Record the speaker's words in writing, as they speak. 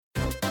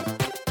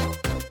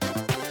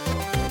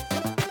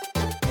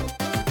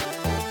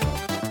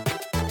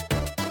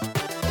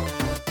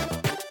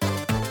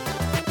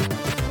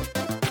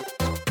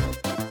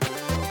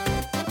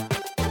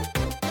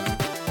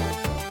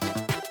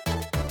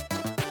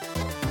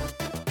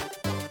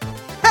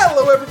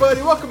Hello,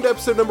 everybody. Welcome to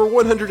episode number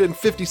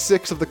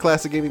 156 of the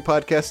Classic Gaming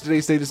Podcast.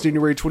 Today's date is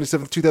January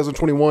 27th,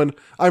 2021.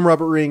 I'm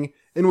Robert Ring,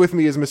 and with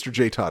me is Mr.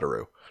 Jay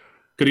Totaro.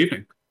 Good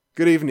evening.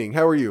 Good evening.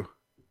 How are you?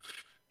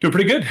 Doing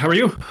pretty good. How are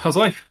you? How's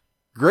life?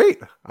 Great.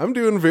 I'm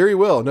doing very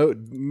well. No,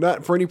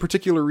 not for any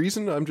particular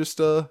reason. I'm just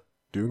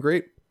doing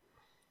great.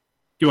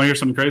 You want to hear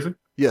something crazy?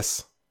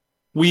 Yes.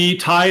 We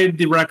tied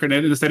the record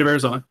in the state of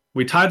Arizona.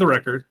 We tied the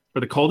record for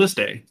the coldest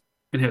day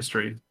in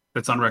history.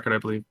 That's on record, I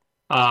believe.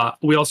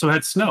 We also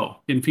had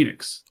snow in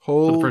Phoenix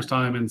for the first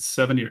time in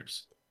 7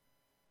 years.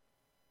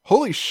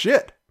 Holy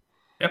shit.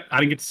 Yep, I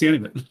didn't get to see any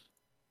of it.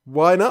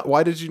 Why not?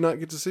 Why did you not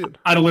get to see it?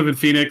 I don't live in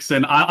Phoenix,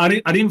 and I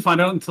didn't even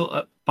find out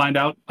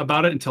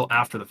about it until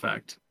after the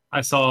fact. I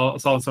saw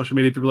on social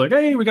media people like,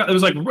 "Hey, we got." It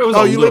was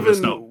oh, you live in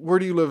snow. Where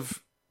do you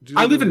live?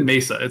 I live in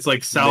Mesa. It's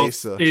like south.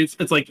 Mesa.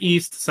 It's like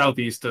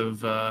southeast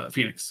of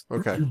Phoenix.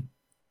 Okay.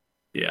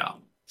 Yeah.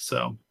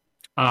 So,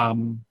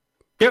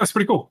 yeah, it's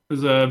pretty cool.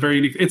 It's very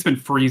unique. It's been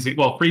freezing.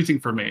 Well, freezing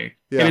for me.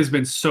 Yeah. It has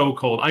been so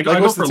cold. I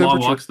go for long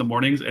walks in the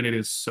mornings, and it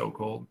is so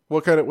cold.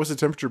 What's the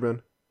temperature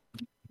been?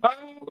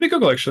 Let me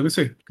Google actually. Let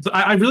me see.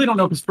 I really don't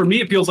know, because for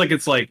me it feels like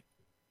it's like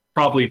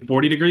probably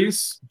 40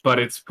 degrees, but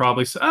it's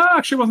probably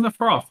actually wasn't that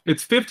far off.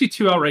 It's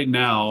 52 out right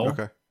now.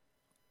 Okay.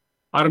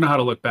 I don't know how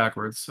to look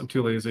backwards. I'm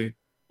too lazy.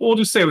 We'll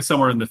just say it was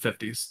somewhere in the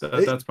 50s.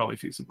 That's probably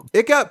feasible.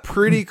 It got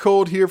pretty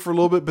cold here for a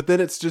little bit, but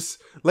then it's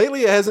just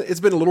lately it's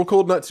been a little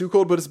cold, not too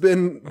cold, but it's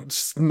been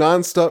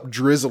nonstop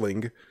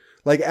drizzling.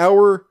 Like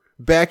our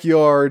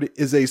backyard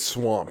is a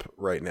swamp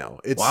right now.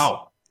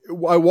 Wow.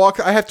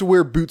 I have to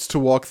wear boots to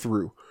walk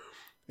through.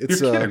 It's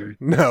You're kidding me.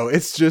 No,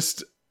 it's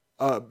just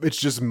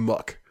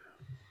muck.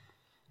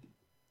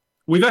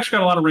 We've actually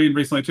got a lot of rain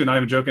recently too, not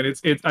even joking.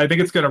 I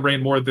think it's going to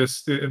rain more in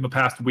the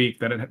past week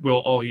than it will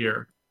all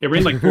year. It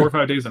rained like 4 or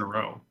 5 days in a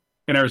row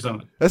in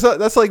Arizona.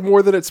 That's like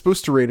more than it's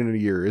supposed to rain in a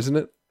year, isn't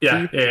it?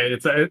 Yeah.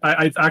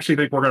 I actually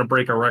think we're going to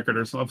break a record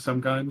of some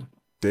kind.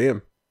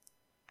 Damn.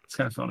 It's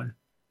kind of funny.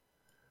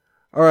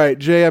 All right,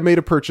 Jay, I made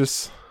a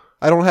purchase.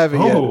 I don't have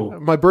it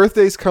yet. My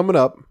birthday's coming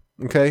up.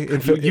 Okay.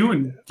 You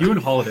and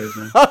holidays,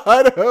 man.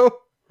 I know.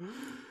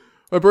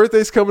 My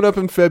birthday's coming up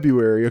in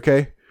February.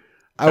 Okay.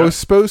 I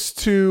was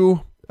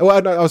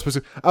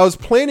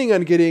planning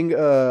on getting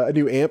a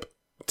new amp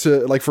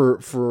to like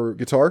for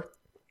guitar.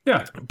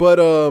 Yeah. But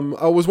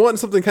I was wanting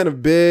something kind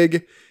of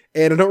big,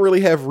 and I don't really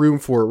have room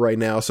for it right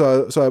now.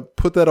 So I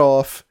put that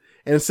off,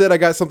 and instead I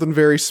got something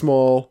very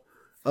small.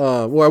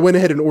 I went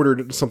ahead and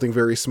ordered something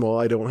very small.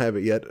 I don't have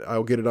it yet.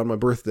 I'll get it on my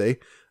birthday.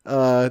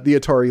 The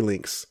Atari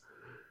Lynx.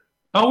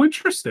 Oh,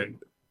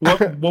 interesting.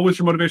 What was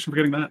your motivation for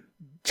getting that?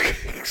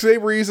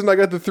 Same reason I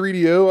got the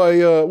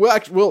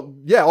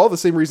 3DO. All the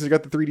same reasons I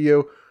got the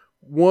 3DO.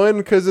 One,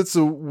 because it's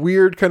a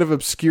weird kind of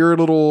obscure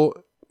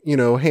little,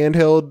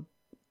 handheld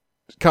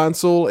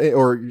console,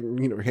 or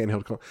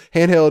handheld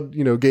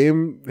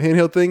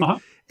handheld thing,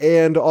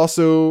 and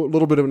also a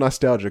little bit of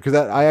nostalgia, because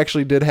I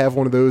actually did have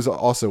one of those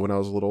also when I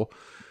was little.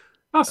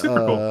 Oh,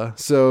 super cool.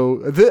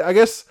 So I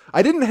guess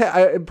I didn't have.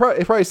 It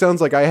probably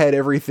sounds like I had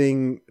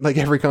everything, like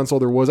every console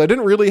there was. I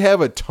didn't really have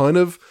a ton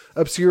of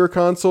obscure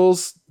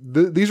consoles.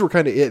 These were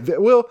kind of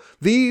it. Well,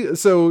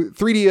 so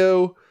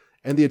 3DO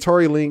and the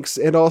Atari Lynx,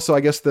 and also I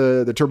guess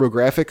the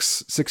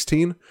TurboGrafx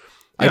 16.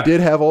 Yeah. I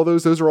did have all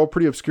those. Those are all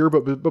pretty obscure,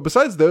 but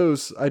besides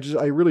those,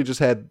 I really just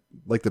had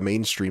like the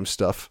mainstream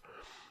stuff.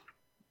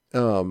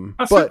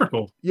 That's super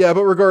cool. Yeah,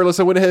 but regardless,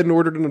 I went ahead and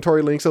ordered an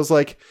Atari Lynx. I was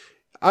like,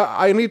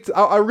 I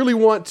really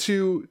want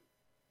to,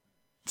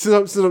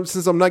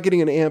 since I'm not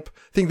getting an amp,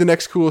 I think the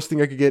next coolest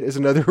thing I could get is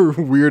another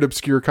weird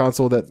obscure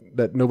console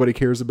that nobody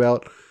cares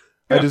about.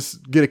 Yeah. I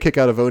just get a kick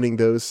out of owning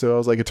those. So I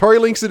was like, Atari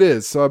Lynx it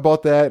is. So I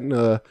bought that and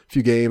a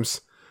few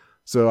games.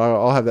 So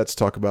I'll have that to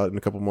talk about in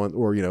a couple months,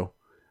 or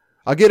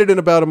I'll get it in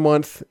about a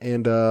month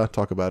and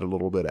talk about it a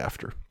little bit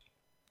after.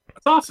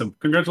 That's awesome.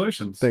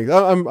 Congratulations. Thanks.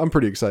 I'm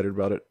pretty excited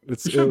about it. Be.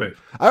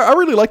 I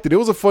really liked it. It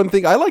was a fun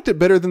thing. I liked it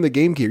better than the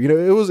Game Gear.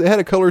 It had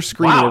a color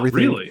screen and everything.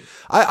 Really?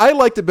 I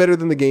liked it better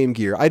than the Game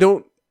Gear. I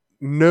don't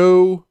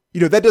know.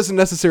 That doesn't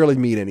necessarily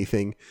mean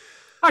anything.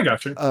 I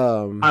got you.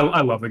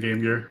 I love the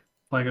Game Gear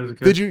playing as a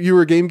kid. Did you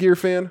were a Game Gear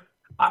fan?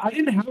 I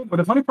didn't have it, but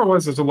the funny part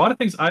was there's a lot of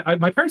things.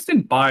 My parents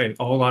didn't buy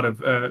a whole lot of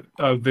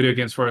video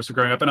games for us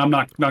growing up, and I'm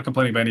not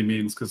complaining by any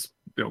means, because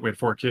we had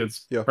 4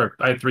 kids. Yeah. Or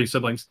I had 3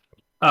 siblings.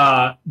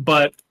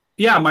 But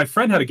yeah, my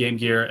friend had a Game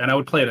Gear, and I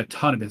would play it a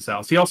ton at his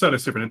house. He also had a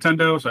Super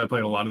Nintendo, so I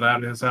played a lot of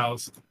that at his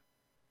house.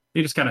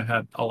 He just kind of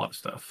had a lot of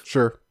stuff.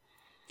 Sure.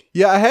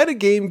 Yeah, I had a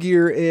Game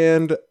Gear,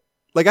 and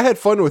like I had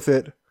fun with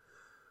it,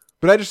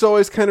 but I just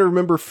always kind of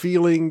remember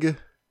feeling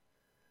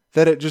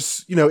that it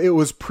just, it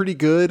was pretty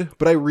good,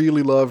 but I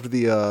really loved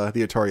the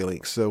Atari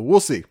Lynx. So we'll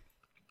see.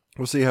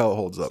 We'll see how it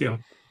holds up. Yeah.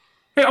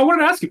 Hey, I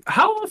wanted to ask you,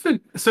 how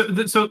often...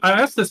 So I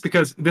asked this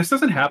because this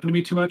doesn't happen to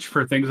me too much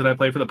for things that I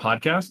play for the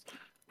podcast,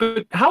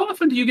 but how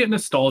often do you get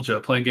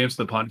nostalgia playing games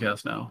for the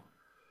podcast now?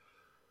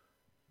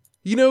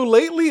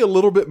 Lately a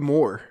little bit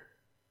more.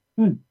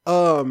 It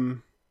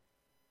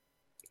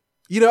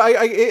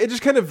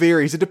just kind of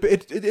varies.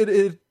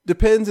 It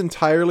depends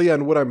entirely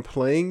on what I'm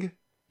playing.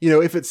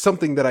 if it's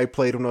something that I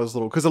played when I was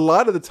little, because a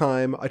lot of the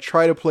time I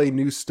try to play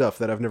new stuff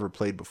that I've never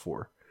played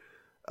before.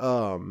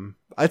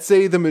 I'd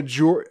say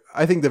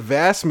I think the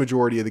vast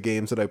majority of the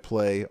games that I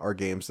play are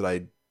games that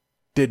I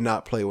did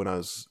not play when I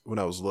was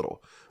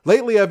little.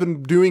 Lately, I've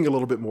been doing a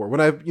little bit more. When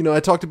I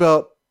talked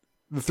about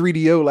the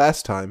 3DO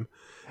last time,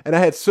 and I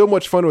had so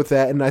much fun with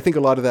that, and I think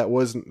a lot of that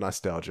was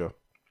nostalgia.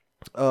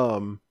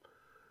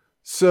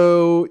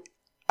 So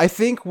I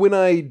think when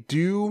I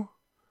do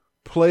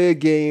play a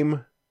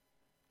game,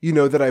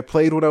 that I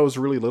played when I was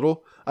really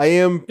little, I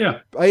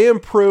am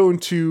prone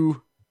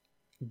to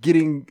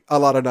getting a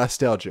lot of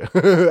nostalgia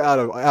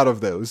out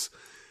of those.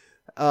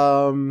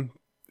 That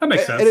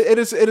makes sense.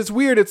 And it's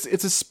weird. It's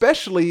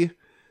especially,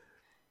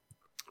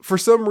 for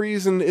some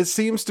reason, it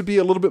seems to be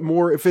a little bit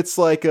more if it's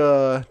like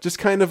just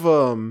kind of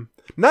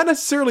not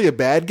necessarily a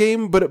bad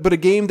game, but a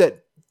game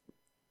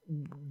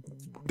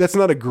that's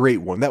not a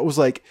great one. That was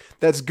like,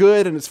 that's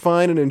good and it's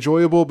fine and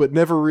enjoyable, but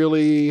never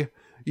really,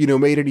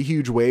 made any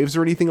huge waves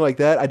or anything like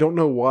that. I don't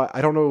know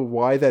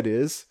why that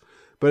is,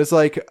 but it's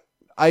like,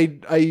 I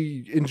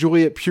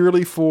enjoy it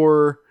purely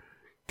for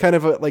kind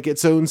of like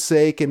its own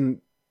sake,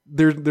 and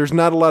there's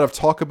not a lot of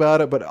talk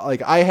about it, but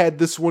like I had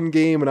this one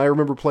game and I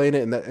remember playing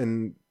it,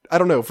 and I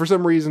don't know, for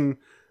some reason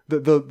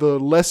the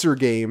lesser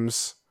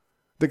games,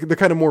 the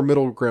kind of more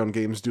middle ground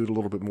games do it a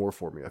little bit more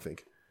for me, I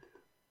think.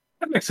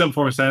 That makes some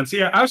form of sense.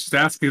 Yeah, I was just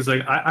asking, is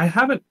like I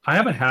haven't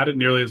had it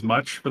nearly as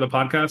much for the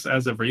podcast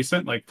as of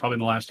recent, like probably in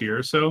the last year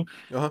or so.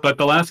 Uh-huh. But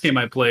the last game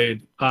I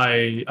played,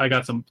 I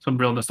got some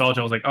real nostalgia.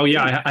 I was like, oh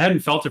yeah, I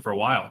hadn't felt it for a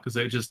while, because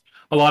it just,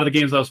 a lot of the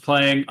games I was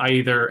playing, I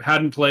either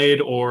hadn't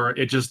played or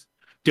it just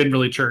didn't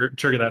really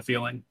trigger that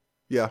feeling.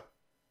 Yeah.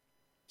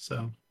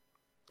 So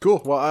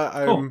cool. Well,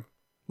 I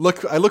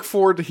look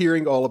forward to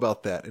hearing all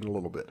about that in a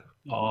little bit.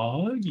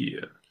 Oh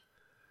yeah.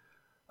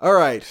 All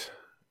right.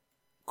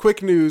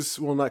 Quick news.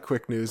 Well, not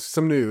quick news.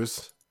 Some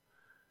news.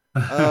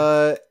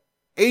 AGDQ,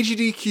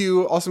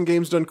 Awesome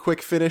Games Done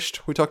Quick,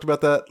 finished. We talked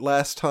about that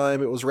last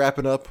time. It was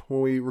wrapping up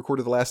when we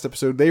recorded the last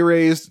episode. They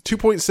raised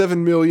 $2.7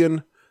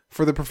 million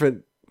for the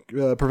Prevent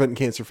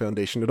Cancer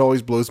Foundation. It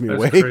always blows me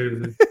away.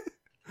 Crazy.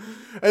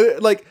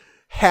 And, like,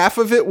 half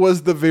of it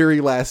was the very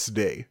last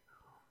day.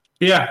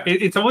 Yeah,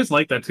 it's always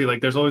like that too.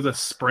 Like, there's always a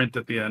sprint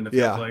at the end. It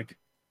feels like.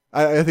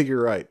 I think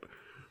you're right.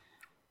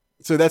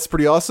 So that's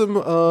pretty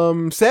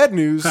awesome. Sad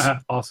news.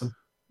 Awesome.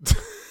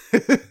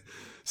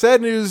 Sad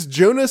news.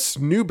 Jonas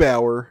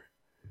Neubauer,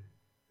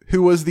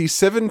 who was the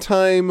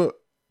 7-time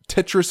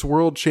Tetris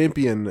World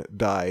Champion,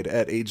 died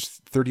at age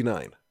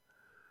 39.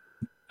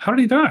 How did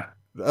he die?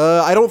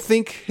 I don't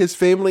think his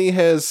family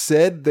has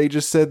said. They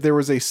just said there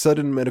was a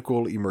sudden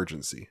medical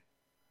emergency.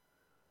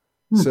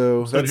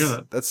 So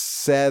that's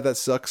sad. That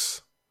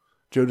sucks.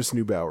 Jonas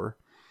Neubauer.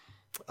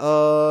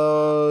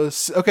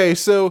 Okay,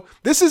 so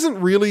this isn't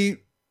really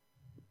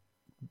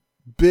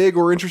big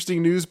or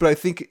interesting news, but I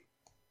think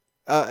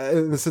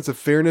in the sense of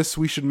fairness,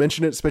 we should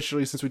mention it,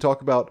 especially since we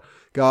talked about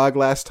GOG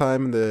last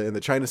time in the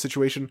China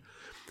situation.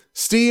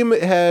 Steam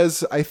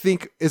has, I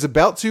think, is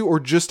about to or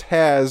just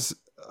has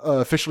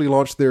officially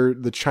launched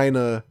the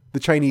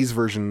Chinese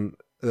version,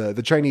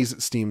 the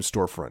Chinese Steam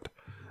storefront.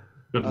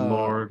 Good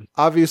Lord!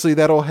 Obviously,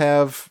 that'll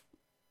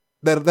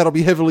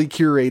be heavily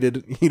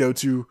curated,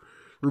 to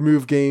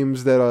remove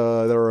games that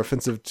are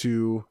offensive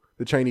to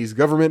the Chinese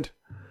government.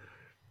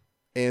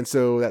 And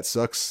so that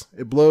sucks.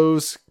 It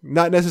blows.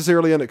 Not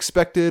necessarily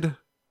unexpected,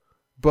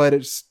 but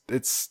it's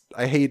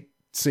I hate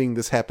seeing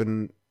this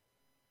happen.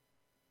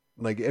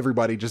 Like,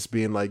 everybody just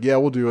being like, yeah,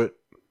 we'll do it,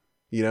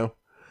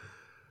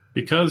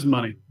 Because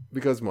money.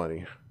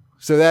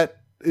 So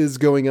that is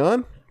going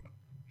on.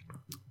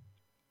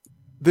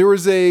 There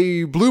was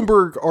a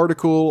Bloomberg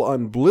article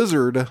on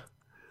Blizzard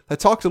that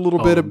talked a little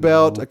bit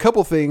about a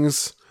couple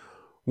things.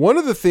 One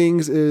of the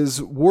things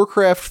is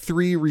Warcraft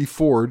 3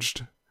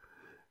 Reforged.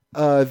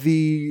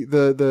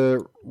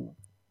 The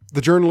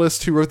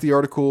journalist who wrote the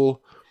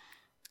article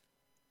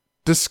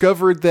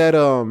discovered that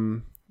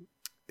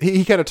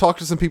he kind of talked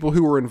to some people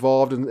who were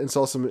involved and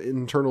saw some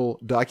internal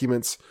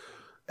documents.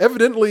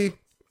 Evidently,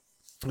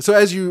 so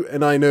as you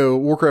and I know,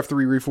 Warcraft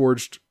 3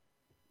 Reforged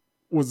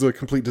was a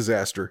complete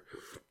disaster.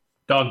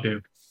 Dog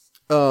dude.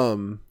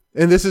 And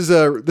this was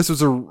a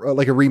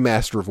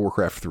remaster of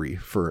Warcraft 3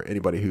 for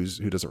anybody who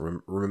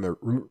doesn't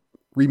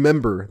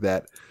remember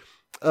that.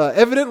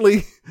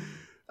 Evidently,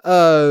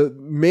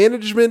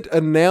 management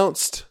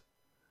announced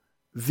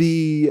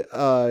the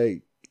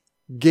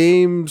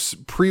game's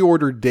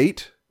pre-order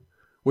date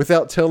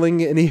without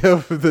telling any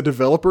of the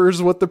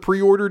developers what the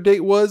pre-order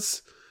date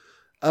was.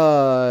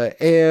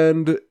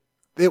 And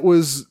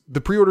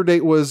the pre-order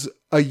date was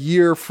a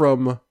year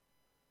from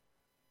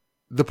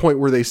the point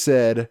where they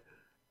said,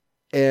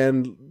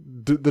 and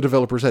the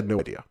developers had no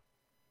idea.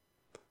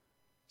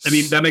 I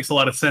mean, that makes a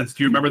lot of sense.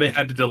 Do you remember they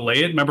had to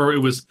delay it? Remember, it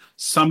was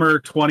summer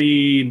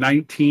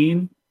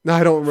 2019? No,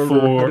 I don't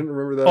remember. I didn't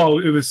remember that. Oh,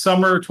 it was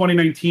summer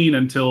 2019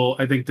 until,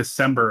 I think,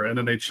 December, and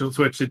then they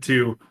switched it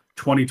to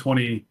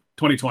 2020,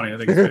 I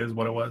think is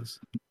what it was.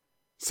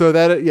 So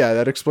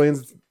that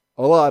explains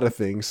a lot of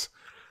things.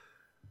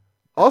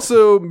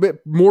 Also,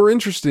 more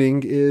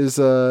interesting is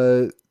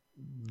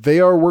they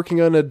are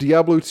working on a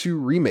Diablo 2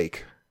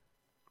 remake.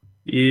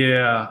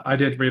 Yeah, I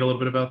did read a little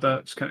bit about that.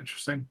 It's kind of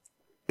interesting.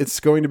 It's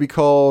going to be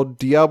called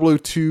Diablo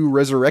 2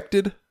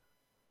 Resurrected.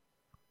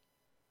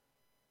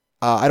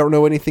 I don't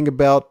know anything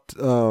about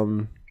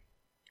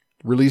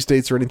release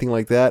dates or anything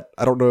like that.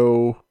 I don't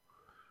know,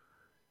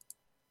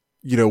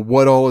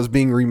 what all is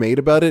being remade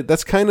about it.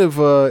 That's kind of,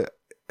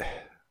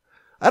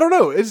 I don't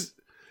know.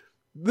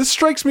 This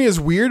strikes me as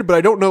weird, but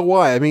I don't know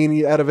why. I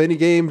mean, out of any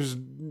games,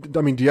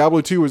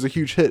 Diablo 2 was a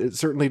huge hit. It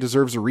certainly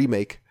deserves a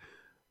remake.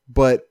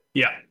 But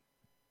yeah,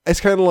 it's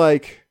kind of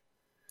like,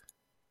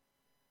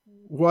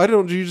 why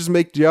don't you just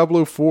make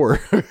Diablo 4?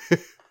 I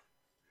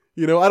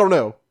don't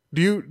know.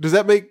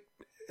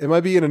 Am I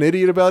being an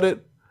idiot about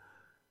it?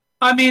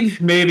 I mean,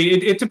 maybe.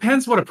 It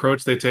depends what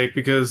approach they take,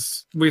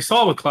 because we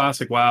saw with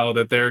Classic WoW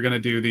that they're going to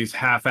do these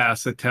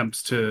half-ass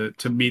attempts to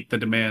meet the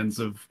demands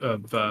of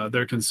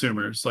their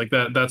consumers. Like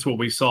that's what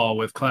we saw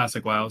with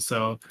Classic WoW.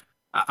 So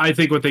I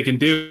think what they can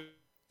do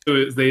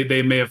is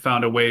they may have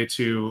found a way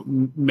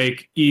to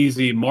make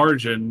easy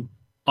margin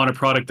on a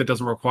product that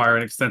doesn't require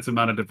an extensive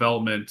amount of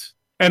development.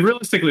 And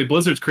realistically,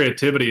 Blizzard's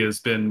creativity has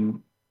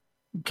been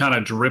kind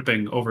of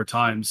dripping over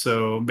time,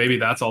 so maybe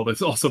that's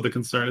also the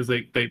concern, is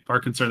they are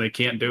concerned they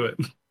can't do it.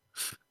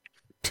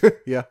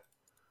 Yeah,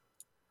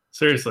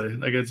 seriously,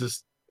 like, it's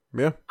just,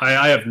 yeah,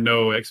 I have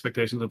no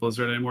expectations of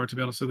Blizzard anymore, to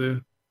be honest with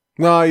you.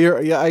 No,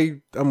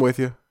 I'm with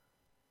you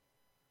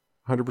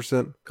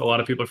 100%. A lot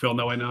of people are feeling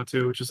that way now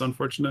too, which is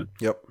unfortunate.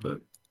 Yep.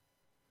 But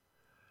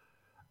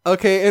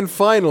okay, and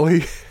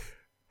finally,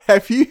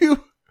 have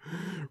you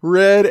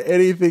read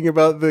anything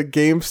about the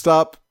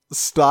GameStop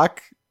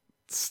stock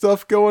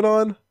stuff going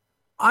on?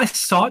 I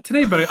saw it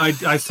today, but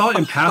I saw it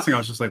in passing. I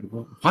was just like,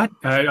 what?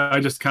 I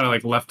just kind of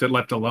like left it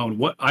alone.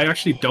 What? I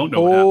actually don't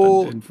know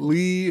what happened.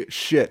 Holy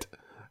shit.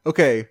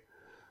 Okay.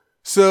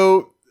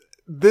 So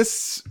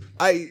this,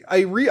 I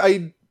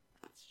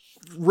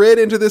read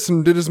into this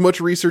and did as much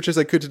research as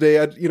I could today.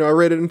 I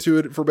read into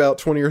it for about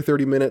 20 or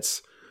 30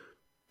 minutes.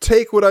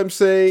 Take what I'm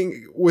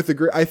saying with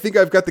I think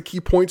I've got the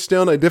key points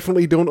down. I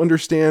definitely don't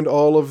understand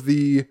all of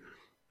the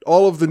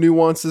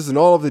nuances and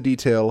all of the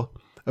detail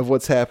of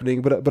what's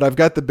happening, but I've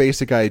got the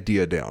basic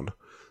idea down.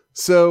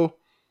 So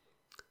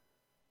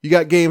you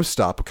got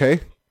GameStop,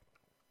 okay?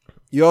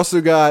 You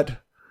also got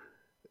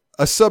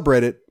a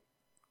subreddit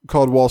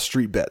called Wall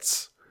Street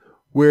Bets,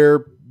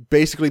 where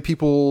basically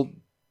people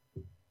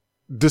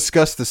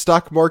discuss the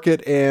stock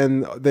market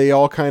and they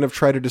all kind of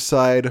try to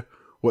decide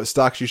what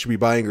stocks you should be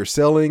buying or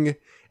selling.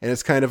 And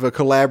it's kind of a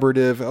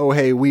collaborative, oh,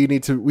 hey, we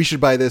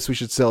should buy this, we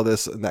should sell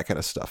this, and that kind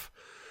of stuff.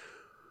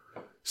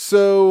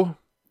 So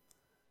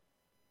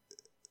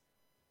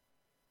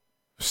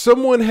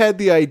someone had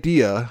the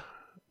idea,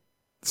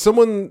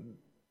 someone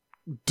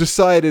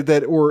decided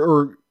that,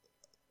 or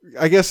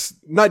I guess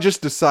not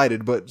just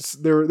decided, but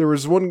there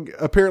was one,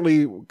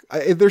 apparently,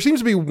 there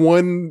seems to be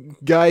one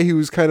guy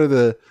who's kind of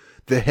the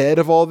head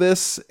of all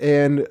this,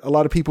 and a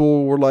lot of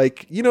people were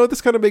like,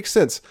 this kind of makes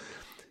sense.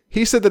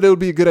 He said that it would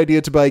be a good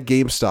idea to buy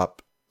GameStop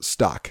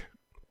stock.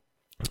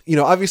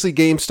 Obviously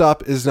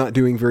GameStop is not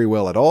doing very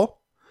well at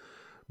all,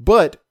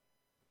 but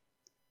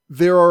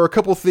there are a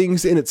couple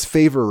things in its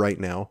favor right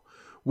now,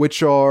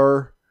 which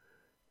are,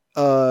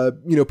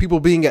 people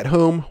being at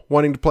home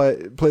wanting to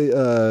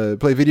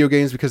play video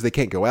games because they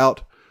can't go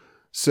out.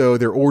 So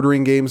they're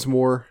ordering games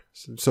more.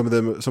 Some of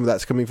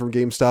that's coming from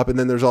GameStop. And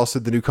then there's also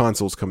the new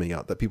consoles coming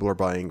out that people are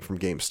buying from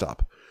GameStop.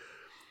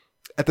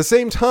 At the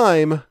same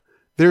time,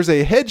 there's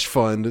a hedge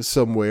fund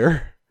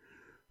somewhere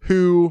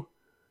who,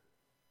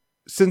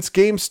 since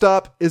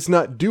GameStop is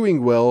not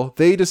doing well,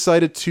 they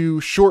decided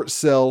to short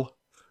sell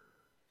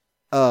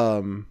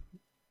GameStop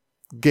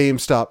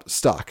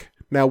stock.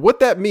 Now, what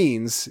that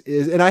means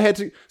is, and I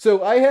have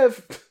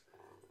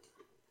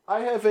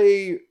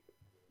a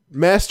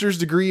master's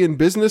degree in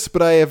business,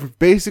 but I have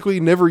basically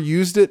never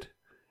used it,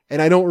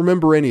 and I don't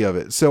remember any of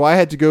it. So I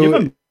had to go.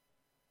 You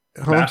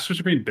have a master's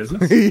degree in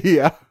business?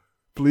 Yeah,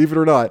 believe it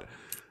or not.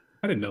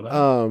 I didn't know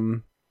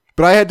that.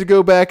 But I had to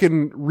go back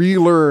and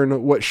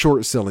relearn what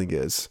short selling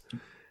is.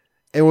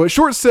 And what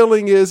short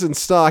selling is in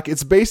stock,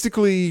 it's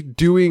basically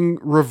doing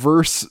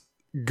reverse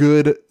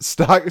good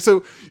stock.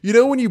 So,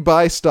 when you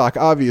buy stock,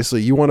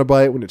 obviously you want to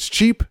buy it when it's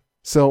cheap,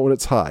 sell it when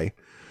it's high.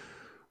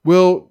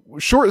 Well,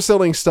 short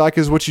selling stock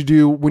is what you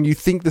do when you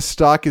think the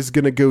stock is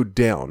going to go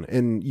down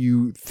and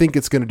you think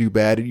it's going to do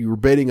bad and you were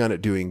betting on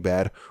it doing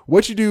bad.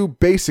 What you do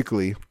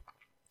basically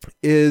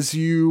is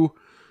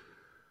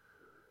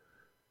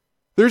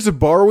there's a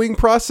borrowing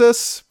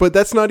process, but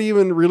that's not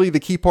even really the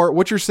key part.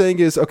 What you're saying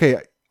is, okay,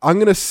 I'm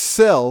going to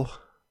sell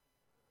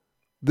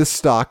this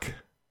stock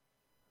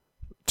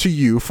to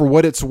you for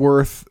what it's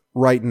worth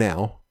right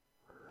now,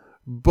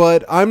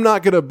 but I'm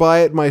not going to buy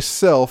it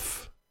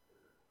myself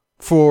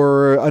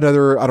for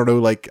another, I don't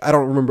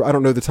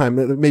know the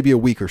time, maybe a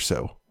week or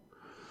so.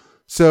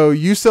 So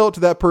you sell it to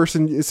that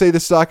person. Say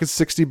the stock is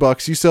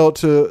 $60. You sell it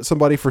to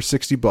somebody for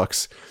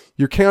 $60.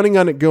 You're counting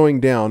on it going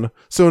down.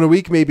 So in a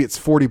week, maybe it's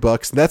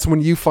 $40. That's when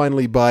you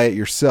finally buy it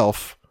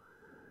yourself.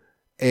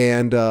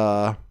 And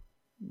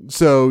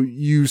so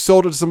you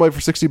sold it to somebody for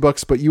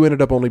 $60, but you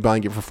ended up only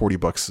buying it for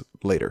 $40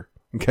 later.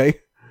 Okay.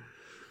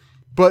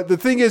 But the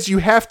thing is, you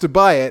have to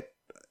buy it,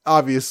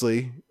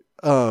 obviously,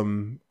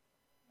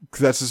 because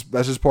that's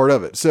just part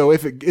of it. So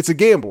if it's a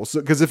gamble,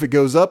 because if it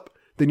goes up,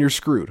 then you're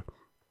screwed.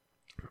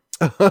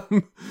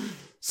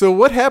 So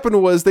what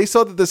happened was they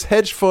saw that this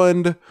hedge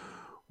fund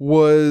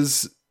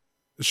was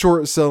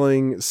short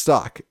selling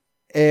stock,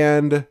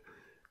 and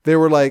they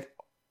were like,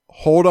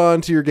 hold on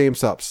to your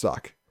GameStop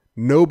stock.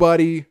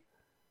 Nobody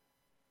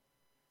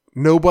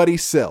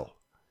sell.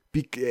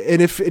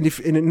 And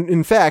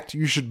in fact,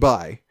 you should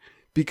buy,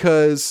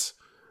 because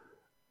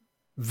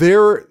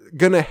they're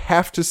going to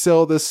have to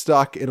sell this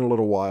stock in a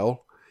little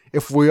while.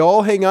 If we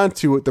all hang on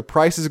to it, the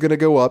price is going to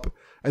go up,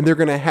 and they're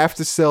going to have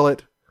to sell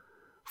it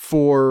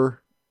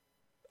for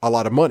a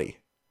lot of money.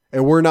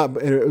 And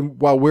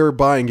while we're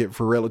buying it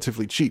for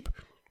relatively cheap.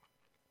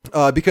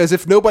 Because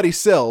if nobody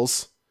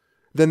sells,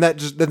 then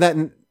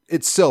that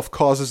itself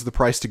causes the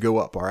price to go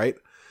up. All right.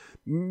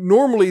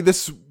 Normally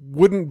this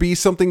wouldn't be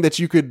something that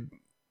you could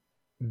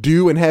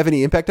do and have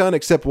any impact on,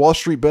 except Wall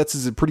Street Bets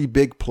is a pretty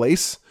big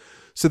place.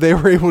 So they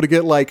were able to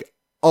get like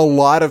a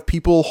lot of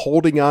people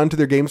holding on to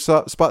their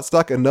GameSpot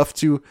stock enough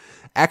to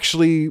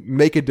actually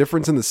make a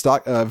difference in the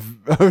stock, a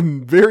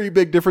very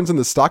big difference in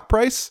the stock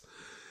price.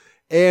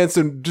 And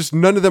so just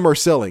none of them are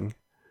selling.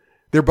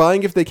 They're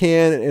buying if they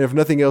can, and if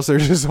nothing else, they're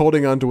just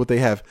holding on to what they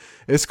have.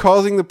 It's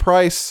causing the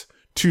price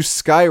to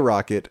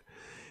skyrocket.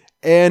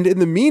 And in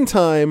the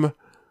meantime,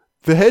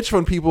 the hedge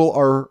fund people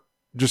are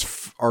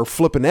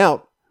flipping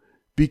out,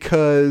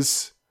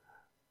 because,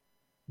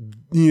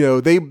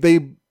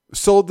 they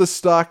sold the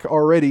stock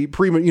already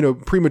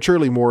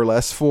prematurely, more or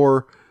less,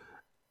 for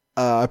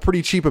a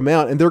pretty cheap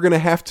amount, and they're going to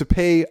have to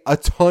pay a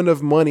ton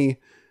of money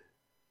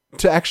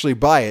to actually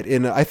buy it.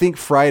 And I think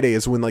Friday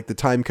is when like the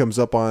time comes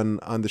up on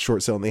the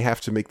short sale, and they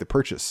have to make the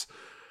purchase.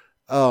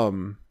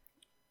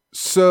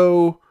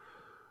 So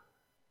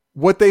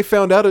what they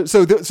found out,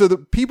 so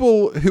the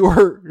people who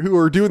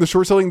are doing the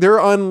short selling, they're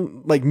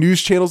on like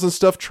news channels and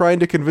stuff, trying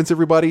to convince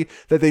everybody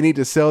that they need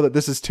to sell, that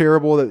this is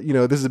terrible, that,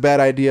 this is a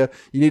bad idea.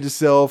 You need to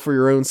sell for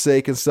your own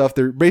sake and stuff.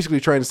 They're basically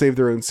trying to save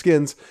their own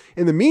skins.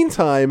 In the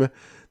meantime,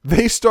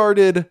 they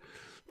started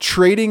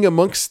trading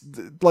amongst,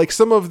 like,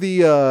 some of the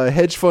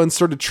hedge funds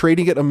started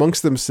trading it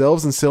amongst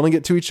themselves and selling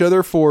it to each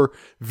other for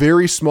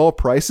very small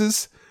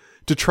prices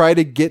to try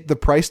to get the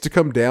price to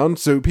come down.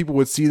 So people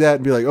would see that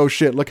and be like, oh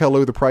shit, look how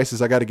low the price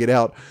is. I got to get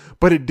out.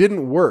 But it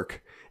didn't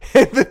work.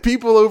 And the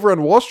people over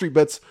on Wall Street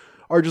Bets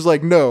are just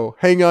like, no,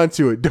 hang on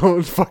to it.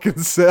 Don't fucking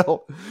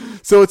sell.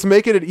 So it's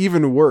making it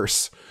even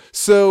worse.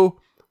 So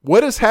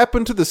what has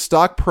happened to the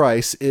stock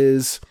price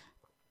is,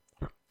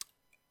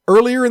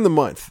 earlier in the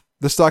month,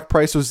 the stock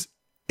price was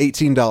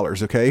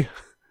 $18. Okay.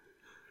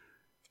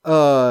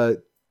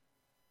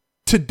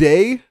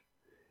 Today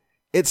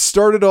it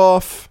started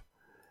off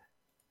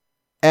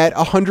at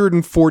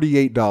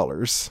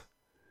 $148.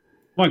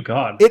 My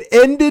God. It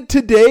ended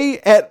today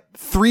at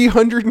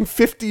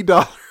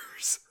 $350.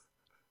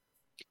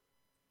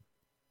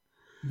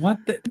 What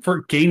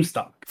for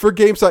GameStop? For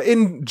GameStop.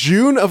 In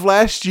June of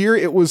last year,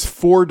 it was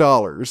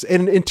 $4.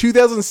 And in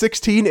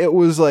 2016, it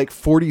was like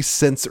 40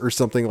 cents or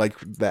something like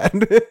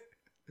that.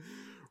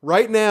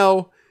 Right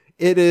now,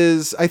 it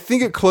is, I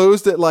think it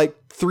closed at like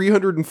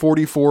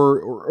 $344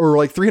 or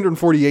like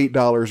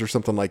 $348 or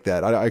something like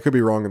that. I could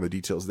be wrong on the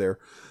details there.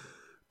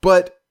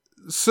 But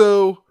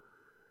so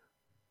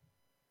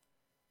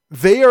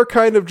they are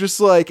kind of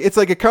just like, it's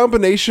like a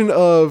combination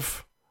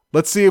of,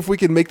 let's see if we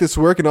can make this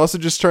work, and also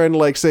just trying to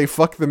like say,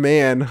 fuck the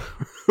man.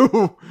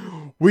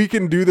 We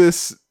can do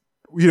this.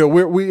 We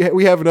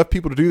have enough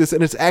people to do this,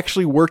 and it's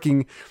actually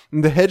working.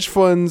 And the hedge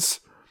funds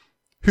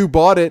who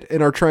bought it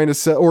and are trying to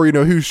sell, or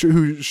who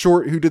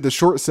did the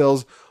short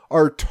sales,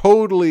 are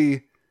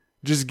totally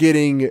just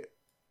getting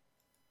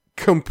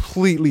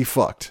completely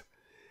fucked.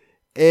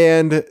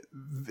 And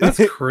that's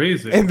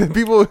crazy. And the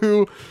people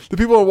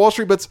on Wall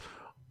Street Bets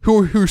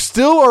who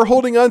still are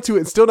holding on to it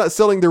and still not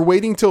selling, they're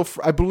waiting till,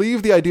 I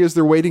believe the idea is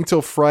they're waiting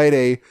till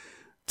Friday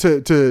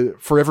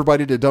for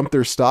everybody to dump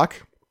their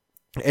stock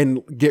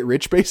and get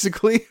rich,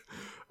 basically.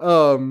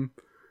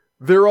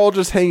 They're all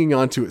just hanging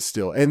on to it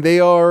still. And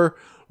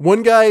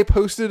one guy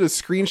posted a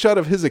screenshot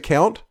of his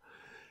account,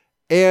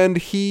 and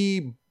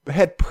he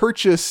had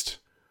purchased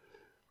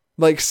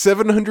like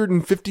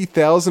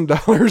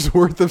 $750,000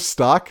 worth of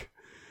stock.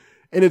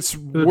 And it's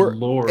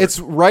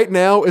right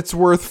now it's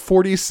worth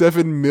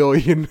 $47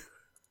 million.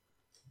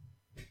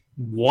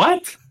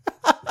 What?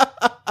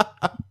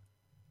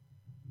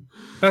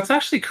 That's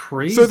actually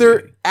crazy. So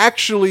they're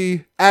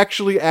actually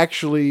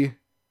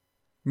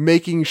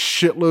making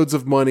shitloads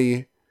of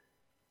money,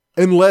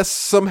 unless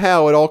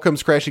somehow it all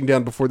comes crashing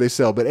down before they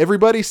sell. But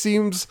everybody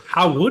seems.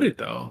 How would it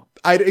though?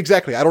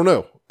 Exactly. I don't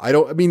know.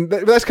 I mean,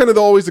 that's kind of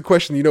always the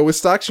question, you know, with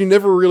stocks, you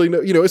never really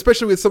know, you know,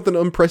 especially with something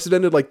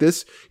unprecedented like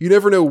this, you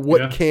never know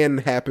what can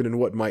happen and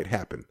what might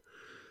happen.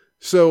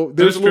 So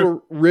there's a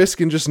little risk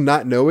in just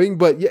not knowing,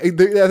 but yeah,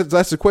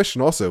 that's the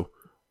question also.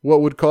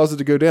 What would cause it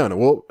to go down?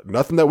 Well,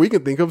 nothing that we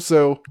can think of.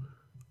 So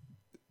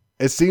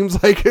it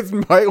seems like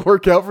it might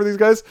work out for these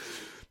guys.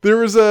 There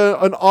was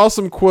an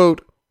awesome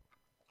quote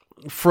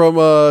from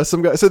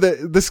some guy.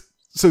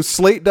 So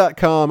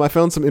Slate.com, I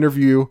found some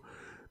interview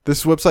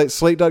this website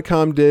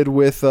Slate.com did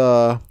with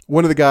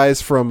one of the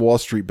guys from Wall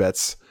Street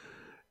Bets,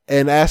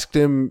 and asked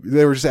him,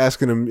 they were just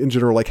asking him in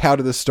general, like, how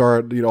did this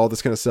start, you know, all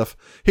this kind of stuff.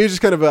 He was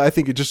just kind of I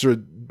think just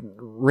a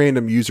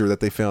random user that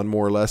they found,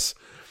 more or less.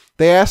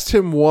 They asked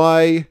him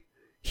why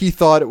he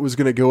thought it was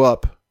going to go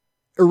up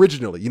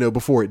originally, you know,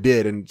 before it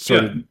did and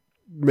started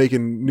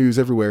making news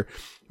everywhere.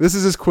 This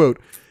is his quote.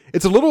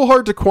 "It's a little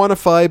hard to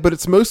quantify, but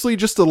it's mostly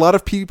just a lot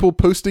of people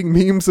posting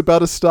memes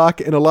about a stock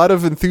and a lot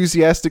of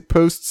enthusiastic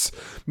posts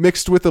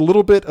mixed with a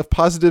little bit of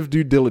positive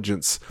due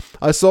diligence.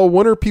 I saw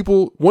one or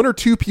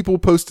two people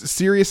post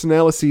serious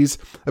analyses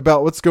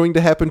about what's going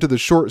to happen to the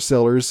short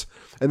sellers,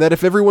 and that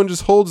if everyone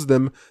just holds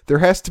them, there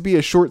has to be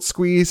a short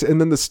squeeze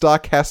and then the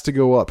stock has to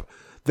go up.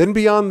 Then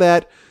beyond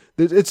that,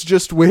 it's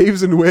just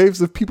waves and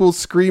waves of people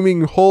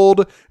screaming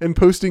hold and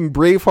posting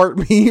Braveheart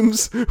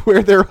memes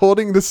where they're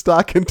holding the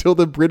stock until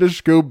the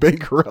British go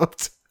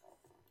bankrupt."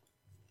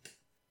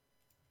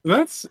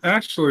 That's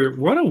actually,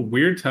 what a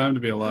weird time to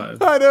be alive.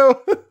 I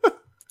know.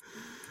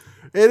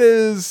 It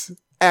is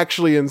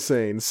actually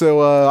insane.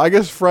 So I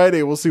guess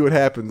Friday we'll see what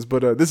happens,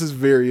 but this is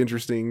very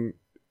interesting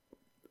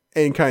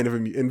and kind of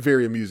and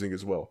very amusing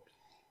as well.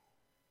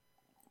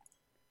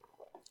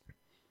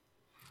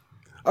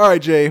 All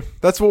right, Jay,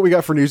 that's what we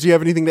got for news. Do you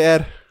have anything to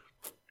add?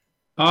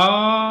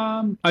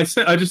 I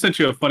just sent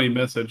you a funny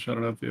message. I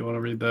don't know if you want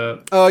to read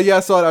that. Yeah,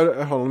 I saw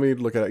it. Hold on, let me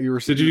look at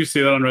it. Did you see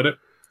that on Reddit?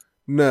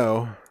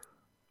 No.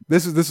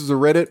 This is a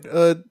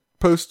Reddit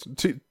post.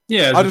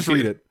 I'll just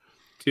read it.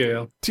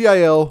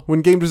 TIL.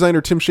 When game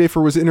designer Tim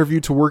Schafer was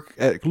interviewed to work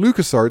at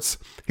LucasArts,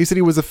 he said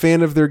he was a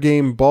fan of their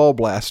game Ball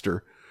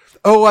Blaster.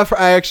 Oh,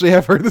 I actually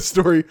have heard the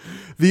story.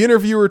 The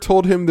interviewer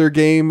told him their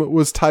game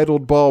was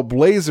titled Ball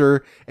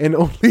Blazer, and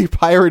only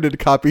pirated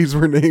copies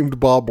were named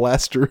Ball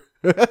Blaster.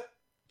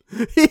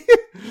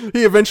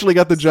 He eventually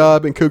got the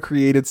job and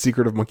co-created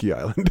Secret of Monkey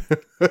Island.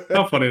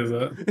 How funny is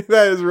that?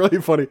 That is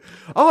really funny.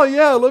 Oh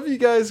yeah, I love you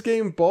guys'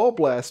 game Ball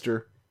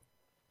Blaster.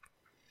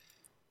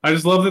 I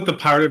just love that the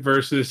pirated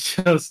verse is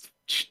just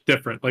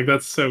different. Like,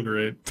 that's so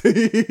great.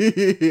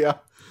 Yeah.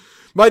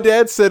 My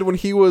dad said when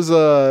he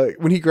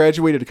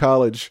graduated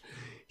college,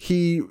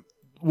 he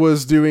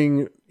was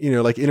doing, you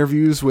know, like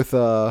interviews with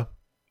you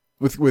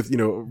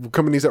know,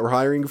 companies that were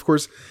hiring, of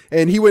course.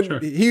 And he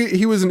went,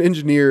 he was an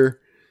engineer,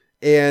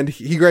 and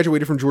he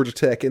graduated from Georgia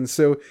Tech. And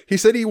so he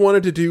said he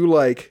wanted to do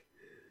like,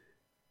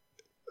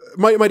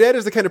 my dad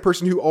is the kind of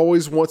person who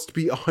always wants to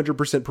be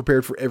 100%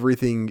 prepared for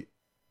everything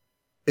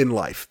in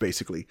life,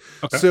 basically.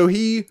 Okay. So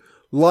he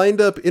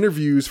lined up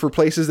interviews for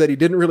places that he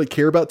didn't really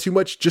care about too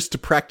much just to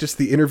practice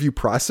the interview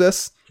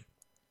process.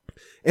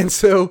 And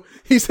so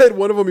he said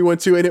one of them he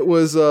went to, and it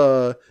was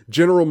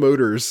General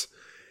Motors.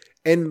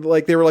 And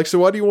like they were like, "So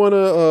why do you want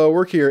to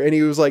work here?" And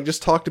he was like,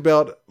 just talked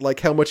about like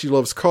how much he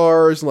loves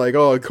cars and like,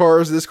 oh,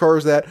 cars, this,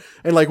 cars, that,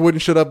 and like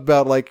wouldn't shut up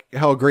about like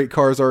how great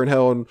cars are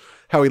and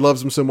how he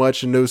loves them so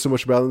much and knows so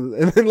much about them.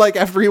 And then like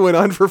after he went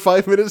on for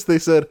 5 minutes, they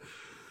said,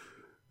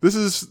 "This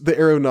is the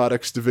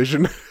aeronautics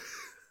division."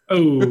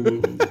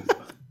 Oh.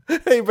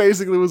 He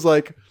basically was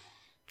like,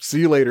 "See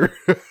you later."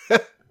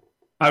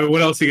 I mean,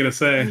 what else are you gonna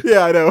say?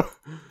 Yeah, I know.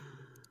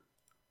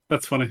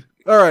 That's funny.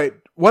 All right,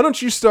 why don't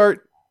you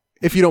start,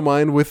 if you don't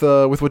mind, with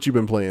what you've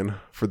been playing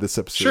for this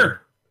episode?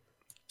 Sure.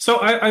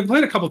 So I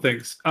played a couple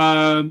things.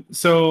 I'll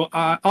start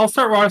on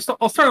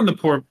the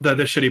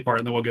shitty part,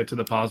 and then we'll get to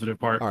the positive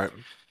part. All right.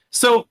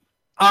 So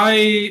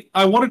I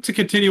wanted to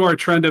continue our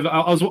trend of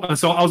I was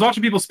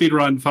watching people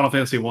speedrun Final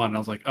Fantasy 1, and I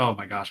was like, oh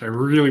my gosh, I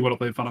really want to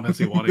play Final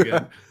Fantasy 1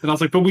 again. And I was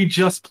like, but we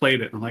just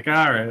played it. And I'm like, all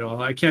right,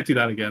 well, I can't do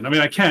that again. I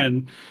mean, I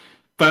can,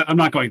 but I'm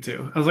not going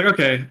to. I was like,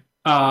 okay,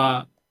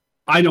 I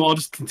know, I'll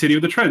just continue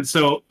the trend.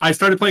 So I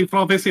started playing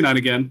Final Fantasy 9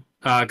 again,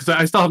 because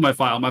I still have my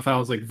file. My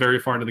file is like very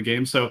far into the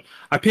game, so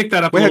I picked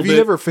that up. Wait, have you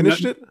never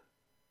finished it?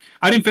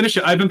 I didn't finish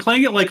it. I've been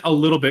playing it like a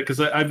little bit because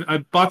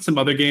I've bought some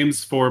other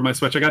games for my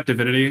Switch. I got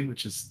Divinity,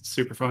 which is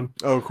super fun.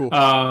 Oh, cool.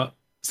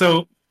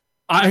 So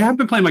I haven't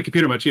been playing my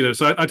computer much either.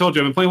 So I told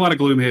you I've been playing a lot of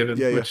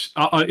Gloomhaven, which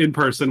in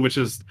person, which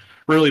is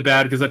really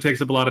bad because that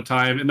takes up a lot of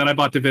time. And then I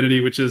bought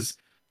Divinity, which is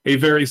a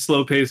very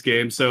slow-paced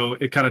game, so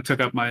it kind of took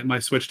up my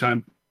Switch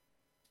time.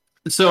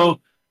 So,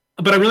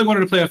 but I really wanted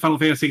to play a Final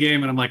Fantasy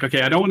game, and I'm like,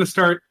 okay, I don't want to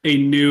start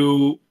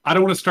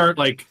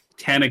like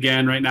 10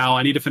 again right now.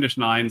 I need to finish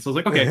 9. So I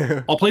was like,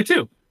 okay, I'll play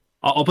 2.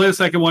 I'll play the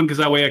second one because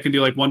that way I can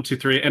do like 1, 2,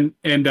 3,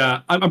 and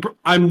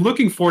I'm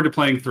looking forward to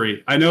playing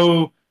 3. I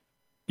know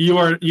you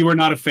are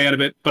not a fan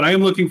of it, but I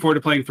am looking forward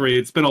to playing 3.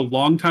 It's been a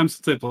long time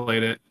since I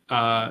played it,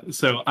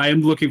 so I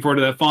am looking forward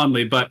to that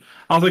fondly. But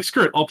I was like,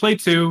 screw it, I'll play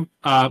 2.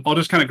 I'll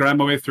just kind of grind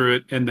my way through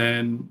it, and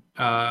then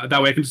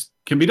that way I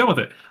can be done with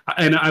it.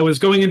 And I was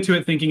going into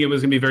it thinking it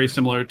was going to be very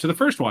similar to the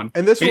first one.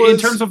 And this was in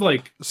terms of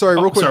like, sorry,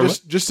 real quick,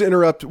 just to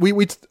interrupt.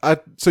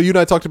 So you and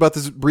I talked about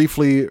this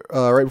briefly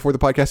right before the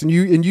podcast, and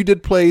you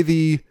did play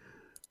the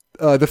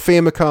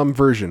Famicom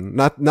version,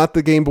 not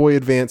the Game Boy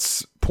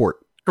Advance port.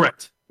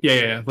 Correct.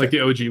 Yeah. Like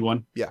the OG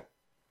one. Yeah.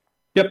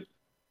 Yep.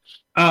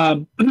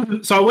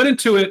 So I went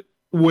into it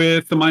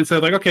with the mindset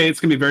of like, okay,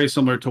 it's going to be very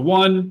similar to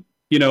 1.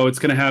 You know, it's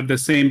going to have the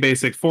same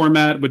basic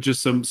format with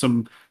just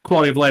some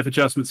quality of life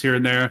adjustments here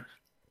and there.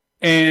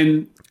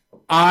 And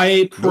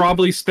I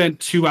probably spent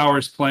 2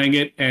 hours playing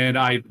it, and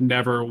I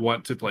never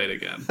want to play it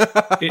again.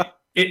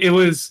 It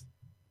was...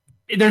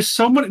 There's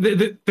so much...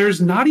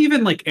 There's not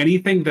even like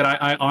anything that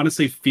I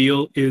honestly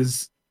feel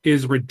is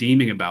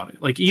redeeming about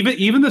it. Like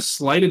even the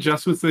slight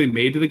adjustments that they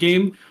made to the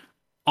game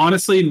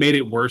honestly made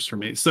it worse for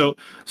me. So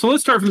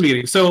let's start from the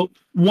beginning. So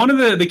one of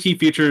the key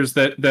features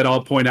that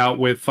I'll point out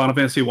with Final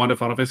Fantasy 1 to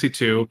Final Fantasy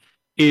 2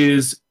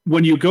 is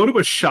when you go to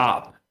a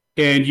shop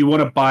and you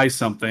want to buy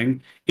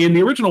something. In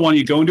the original one,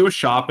 you go into a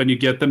shop and you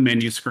get the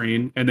menu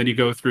screen, and then you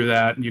go through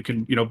that and you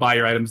can, buy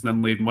your items and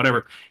then leave and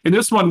whatever. In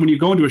this one, when you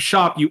go into a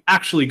shop, you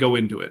actually go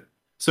into it.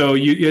 So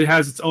it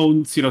has its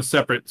own,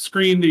 separate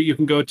screen that you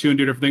can go to and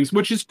do different things,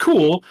 which is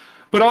cool,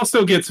 but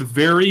also gets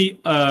very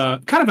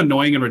kind of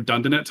annoying and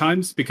redundant at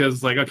times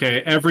because, like,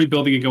 okay, every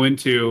building you go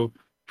into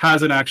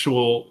has an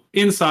actual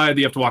inside that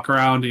you have to walk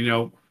around.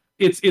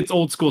 It's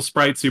old school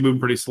sprites, so you're moving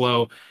pretty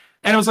slow.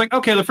 And I was like,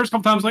 okay, the first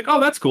couple times, like,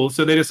 oh, that's cool.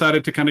 So they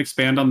decided to kind of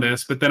expand on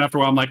this, but then after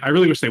a while, I'm like, I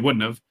really wish they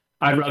wouldn't have.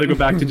 I'd rather go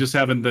back to just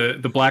having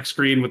the black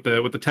screen with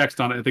the text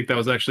on it. I think that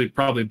was actually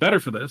probably better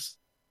for this.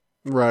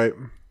 Right.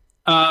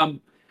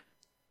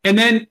 And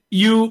then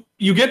you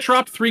get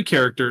dropped 3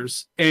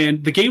 characters,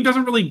 and the game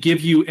doesn't really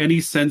give you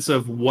any sense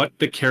of what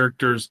the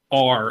characters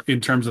are in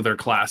terms of their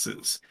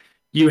classes.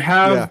 You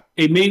have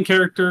a main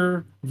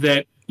character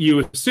that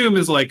you assume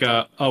is like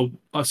a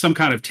some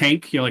kind of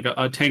tank, like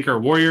a tank or a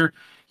warrior.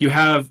 You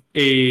have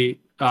a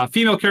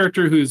female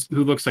character who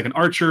looks like an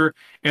archer,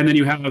 and then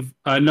you have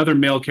another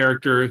male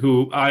character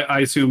who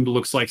I assumed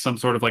looks like some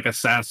sort of like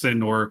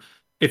assassin, or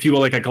if you will,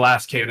 like a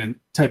glass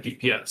cannon type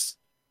DPS.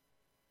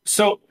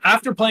 So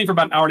after playing for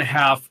about an hour and a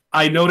half,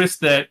 I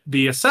noticed that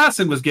the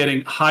assassin was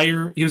getting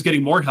higher. He was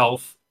getting more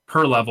health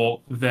per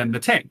level than the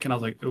tank. And I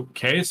was like,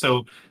 okay,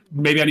 so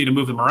maybe I need to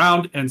move them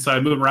around. And so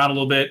I move them around a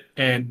little bit.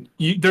 And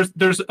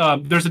there's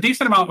a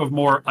decent amount of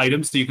more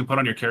items that you can put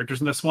on your characters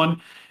in this one.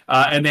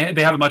 And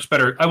they have a much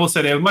better, I will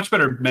say, they have a much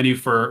better menu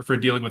for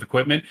dealing with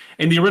equipment.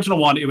 In the original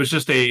one, it was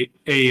just a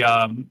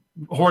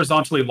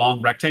horizontally long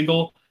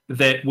rectangle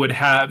that would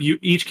have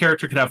each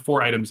character could have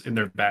 4 items in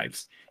their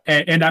bags.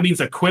 And that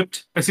means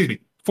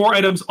 4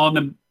 items on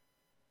them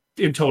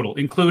in total,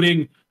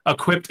 including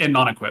equipped and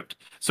non-equipped.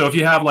 So if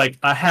you have like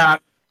a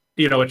hat,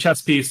 a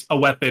chest piece, a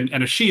weapon,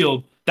 and a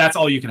shield, that's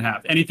all you can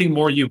have. Anything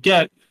more you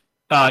get,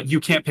 you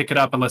can't pick it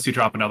up unless you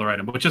drop another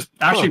item, which is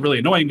actually really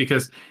annoying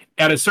because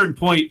at a certain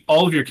point,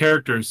 all of your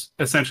characters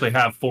essentially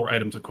have 4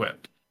 items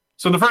equipped.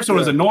 So the first one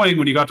was annoying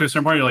when you got to a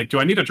certain point. You're like, do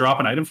I need to drop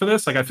an item for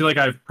this? Like, I feel like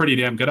I have pretty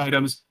damn good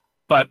items,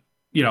 but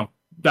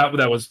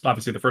that was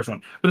obviously the first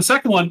one. But the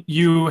second one,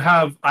 you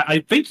have, I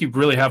think you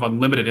really have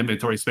unlimited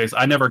inventory space.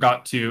 I never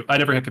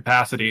hit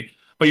capacity,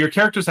 but your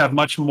characters have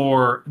much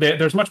more,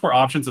 there's much more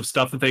options of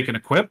stuff that they can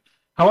equip.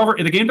 However,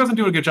 the game doesn't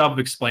do a good job of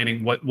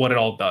explaining what it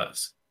all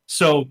does.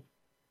 So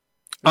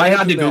I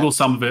had to Google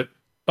some of it.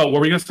 Oh, what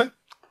were you going to say?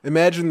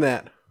 Imagine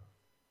that.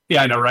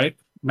 Yeah, I know, right?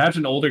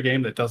 Imagine an older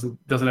game that doesn't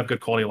have good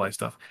quality of life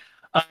stuff.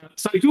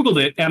 So I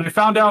Googled it, and I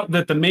found out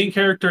that the main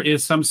character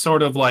is some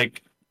sort of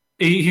like,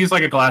 he's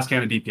like a glass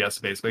cannon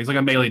DPS, basically. He's like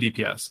a melee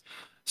DPS.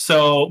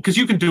 So, because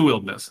you can dual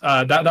wield this.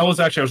 That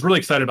was actually, I was really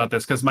excited about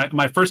this because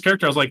my first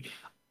character, I was like,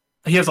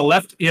 he has a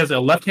left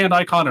hand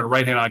icon and a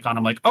right hand icon.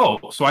 I'm like,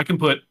 oh, so I can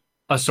put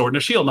a sword and a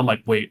shield. And I'm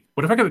like, wait,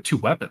 what if I got 2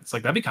 weapons?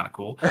 Like, that'd be kind of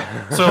cool.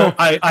 So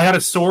I had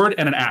a sword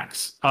and an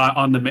axe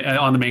on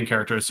the main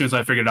character as soon as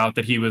I figured out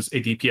that he was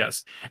a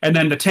DPS. And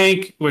then the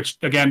tank, which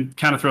again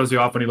kind of throws you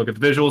off when you look at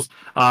the visuals,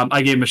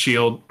 I gave him a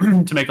shield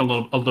to make a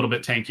little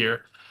bit tankier.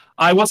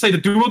 I will say the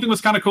dual wielding was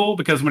kind of cool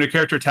because when your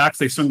character attacks,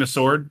 they swing the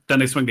sword, then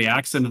they swing the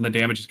axe, and then the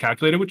damage is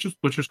calculated, which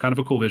is kind of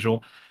a cool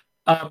visual.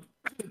 I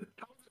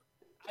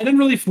didn't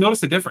really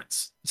notice the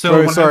difference.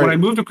 So when I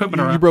moved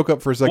equipment around, you broke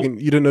up for a second.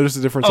 You didn't notice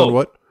the difference on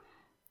what?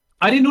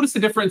 I didn't notice the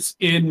difference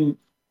in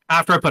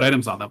after I put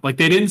items on them. Like,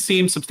 they didn't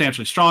seem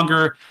substantially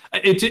stronger.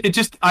 It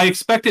just, I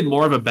expected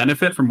more of a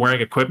benefit from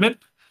wearing equipment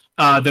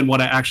than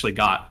what I actually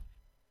got.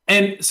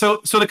 And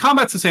so the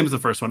combat's the same as the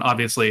first one,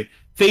 obviously.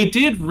 They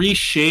did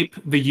reshape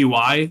the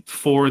UI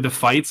for the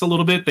fights a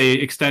little bit. They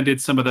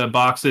extended some of the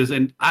boxes,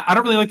 and I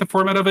don't really like the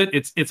format of it.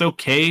 It's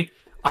okay.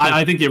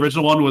 I think the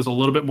original one was a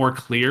little bit more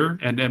clear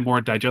and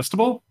more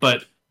digestible,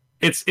 but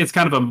it's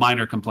kind of a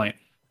minor complaint.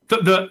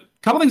 The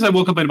couple things I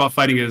will complain about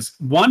fighting is,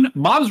 one,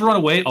 mobs run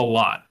away a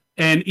lot.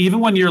 And even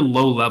when you're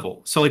low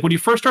level, so like when you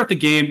first start the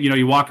game,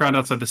 you walk around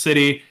outside the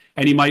city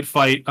and you might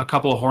fight a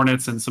couple of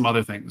hornets and some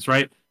other things,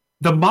 right?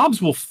 The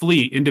mobs will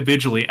flee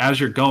individually as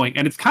you're going.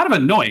 And it's kind of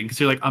annoying because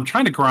you're like, I'm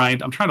trying to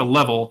grind, I'm trying to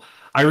level.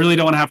 I really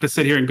don't want to have to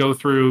sit here and go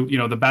through,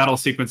 the battle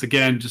sequence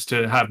again just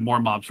to have more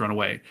mobs run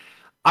away.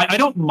 I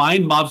don't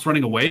mind mobs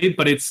running away,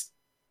 but it's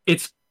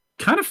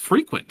kind of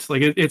frequent.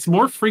 Like it's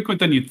more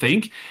frequent than you'd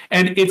think.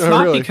 And it's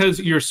not really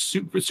because you're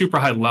super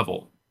high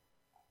level.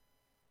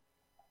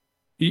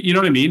 You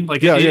know what I mean?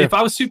 Like if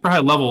I was super high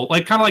level,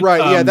 like kind of like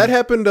right, that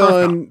happened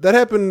on that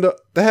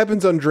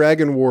happens on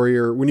Dragon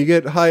Warrior when you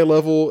get high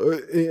level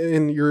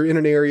and you're in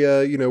an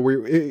area,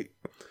 where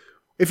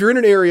if you're in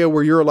an area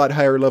where you're a lot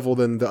higher level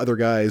than the other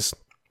guys,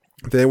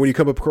 then when you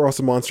come across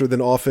a monster,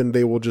 then often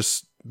they will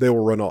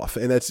run off,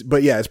 and it's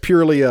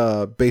purely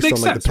based Makes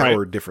on like sense, the power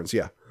right? difference,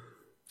 yeah.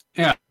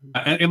 Yeah,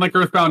 and like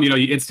Earthbound, you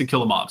instant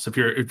kill the mobs if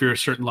you're a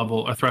certain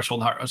level or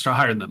threshold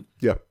higher than them.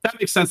 Yeah, that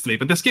makes sense to me.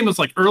 But this game was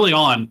like early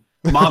on.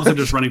 Mobs are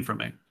just running from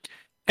me.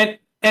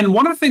 And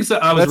one of the things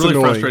that I was really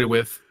frustrated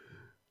with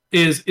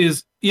is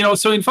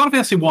so in Final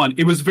Fantasy 1,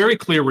 it was very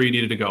clear where you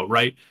needed to go,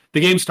 right? The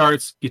game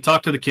starts, you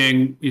talk to the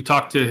king, you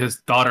talk to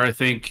his daughter, I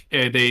think.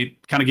 They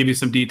kind of give you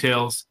some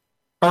details.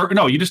 Or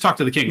no, you just talk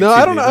to the king. No,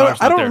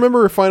 I don't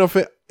remember Final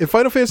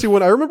Fantasy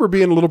 1. I remember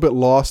being a little bit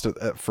lost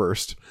at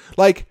first.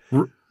 Like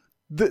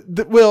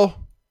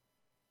well,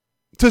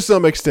 to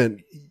some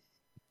extent.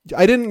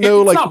 I didn't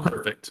know it's not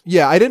perfect.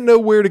 Yeah, I didn't know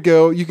where to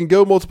go. You can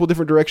go multiple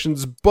different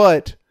directions,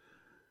 but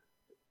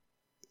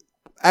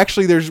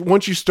actually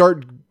once you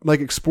start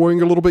like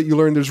exploring a little bit, you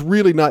learn there's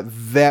really not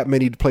that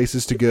many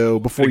places to go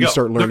before you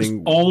start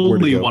learning. There's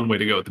only one way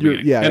to go at the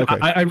beginning. Yeah, and okay.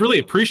 I really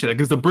appreciate it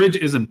because the bridge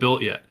isn't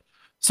built yet.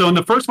 So in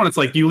the first one, it's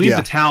like you leave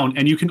the town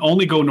and you can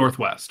only go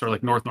northwest or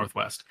like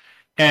northwest.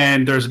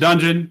 And there's a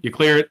dungeon, you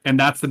clear it, and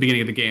that's the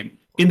beginning of the game.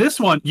 In this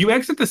one, you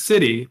exit the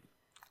city.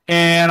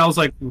 And I was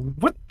like,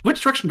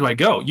 which direction do I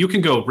go? You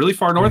can go really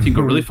far north, you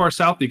can go really far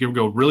south, you can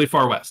go really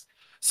far west.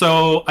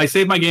 So I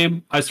saved my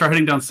game. I start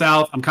heading down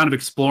south. I'm kind of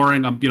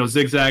exploring. I'm,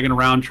 zigzagging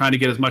around, trying to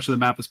get as much of the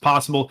map as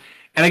possible.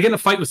 And I get in a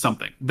fight with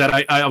something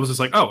that I was just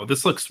like, oh,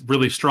 this looks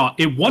really strong.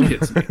 It one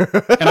hits me,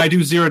 and I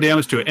do 0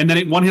 damage to it. And then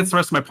it one hits the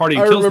rest of my party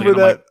and kills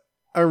me.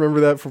 I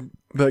remember that from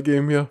that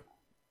game, yeah.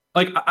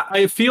 Like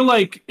I feel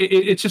like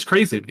it's just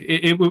crazy.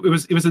 It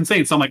was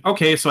insane. So I'm like,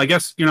 okay, so I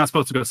guess you're not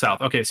supposed to go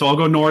south. Okay, so I'll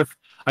go north.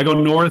 I go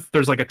north.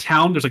 There's like a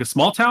town. There's like a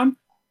small town,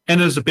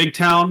 and there's a big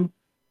town.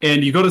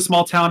 And you go to a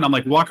small town. I'm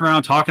like walking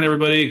around, talking to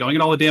everybody, going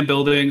in all the damn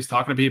buildings,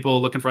 talking to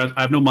people, looking for.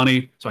 I have no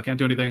money, so I can't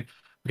do anything.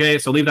 Okay,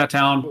 so leave that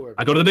town.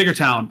 I go to the bigger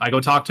town. I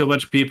go talk to a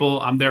bunch of people.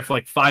 I'm there for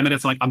like 5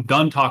 minutes. I'm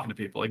done talking to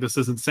people. Like this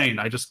is insane.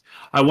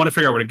 I want to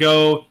figure out where to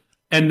go.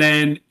 And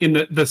then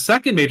in the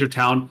second major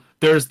town,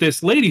 there's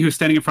this lady who's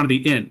standing in front of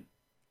the inn.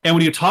 And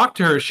when you talk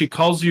to her, she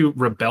calls you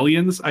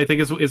rebellions, I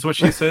think is what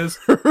she says.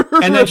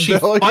 And then she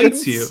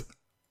fights you.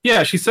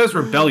 Yeah, she says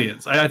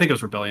rebellions. I think it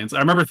was rebellions. I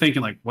remember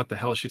thinking, like, what the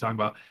hell is she talking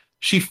about?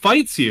 She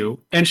fights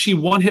you, and she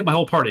one-hit my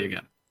whole party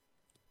again.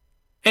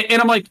 And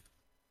I'm like,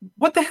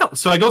 what the hell?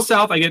 So I go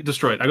south, I get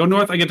destroyed. I go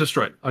north, I get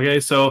destroyed. Okay,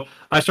 so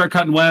I start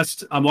cutting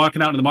west. I'm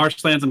walking out into the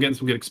marshlands. I'm getting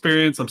some good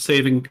experience. I'm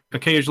saving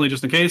occasionally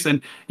just in case.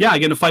 And yeah, I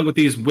get in a fight with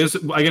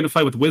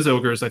whiz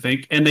ogres, I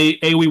think, and they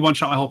AoE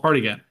one-shot my whole party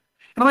again.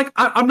 And I'm like,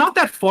 I'm not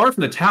that far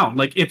from the town.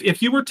 Like,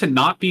 if you were to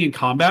not be in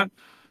combat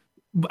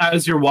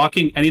as you're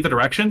walking any of the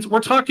directions,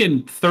 we're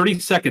talking 30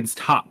 seconds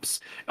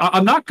tops.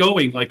 I'm not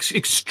going like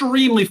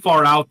extremely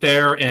far out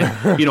there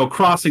and,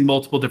 crossing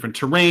multiple different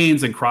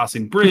terrains and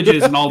crossing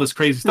bridges and all this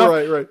crazy stuff.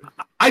 Right.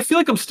 I feel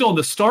like I'm still in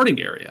the starting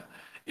area.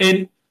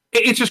 And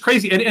it's just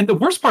crazy. And the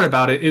worst part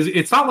about it is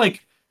it's not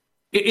like,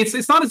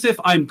 it's not as if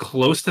I'm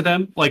close to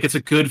them. Like it's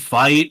a good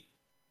fight.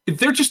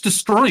 They're just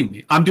destroying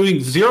me. I'm doing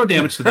 0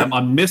 damage to them.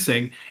 I'm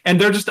missing, and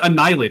they're just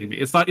annihilating me.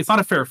 It's not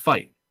a fair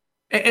fight.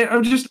 And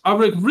I'm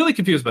like really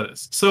confused by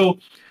this. So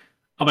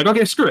I'm like,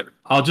 okay, screw it.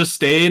 I'll just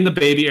stay in the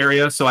baby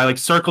area. So I like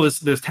circle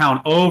this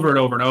town over and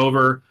over and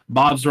over.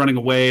 Mobs running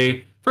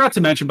away. Forgot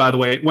to mention, by the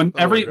way,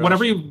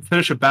 whenever you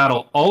finish a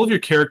battle, all of your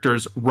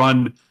characters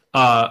run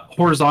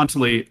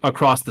horizontally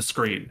across the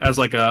screen as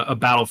like a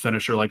battle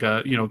finisher, like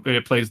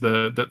it plays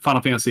the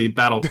Final Fantasy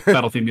battle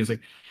theme music,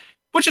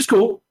 which is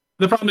cool.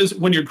 The problem is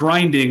when you're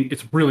grinding,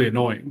 it's really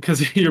annoying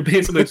because you're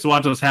basically just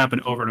watching this happen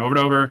over and over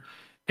and over.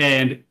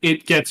 And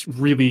it gets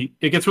really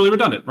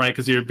redundant, right?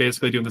 Because you're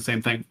basically doing the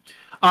same thing.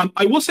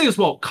 I will say as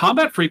well,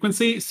 combat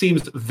frequency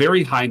seems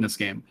very high in this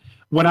game.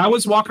 When I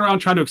was walking around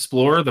trying to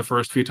explore the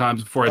first few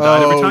times before I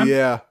died every time,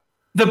 yeah,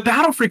 the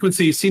battle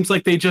frequency seems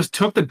like they just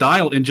took the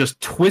dial and just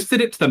twisted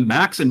it to the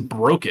max and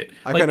broke it.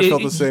 I kind of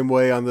felt the same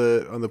way on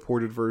the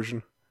ported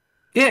version.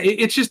 Yeah,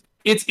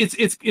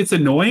 it's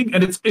annoying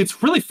and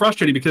it's really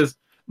frustrating because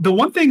the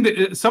one thing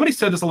that somebody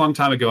said this a long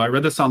time ago, I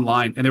read this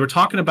online, and they were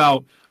talking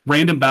about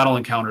random battle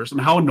encounters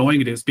and how annoying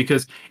it is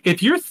because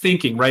if you're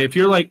thinking, right, if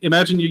you're like,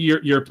 imagine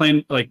you're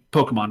playing like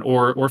Pokemon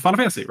or Final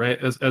Fantasy, right,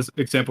 as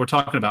example we're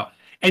talking about,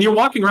 and you're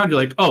walking around, you're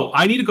like, oh,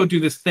 I need to go do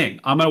this thing.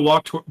 I'm gonna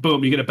walk to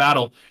boom, you get a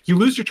battle, you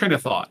lose your train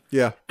of thought.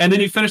 Yeah. And then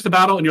you finish the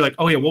battle and you're like,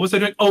 oh yeah, what was I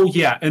doing? Oh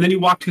yeah. And then you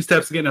walk 2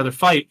 steps to get another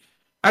fight.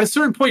 At a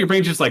certain point, your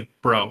brain's just like,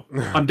 bro,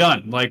 I'm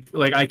done. Like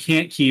I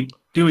can't keep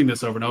doing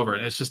this over and over.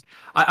 And it's just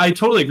I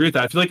totally agree with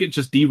that. I feel like it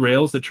just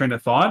derails the train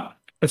of thought,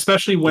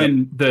 especially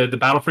when the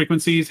battle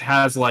frequencies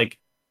has like,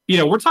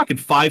 we're talking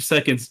 5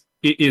 seconds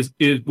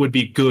it would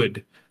be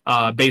good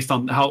based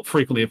on how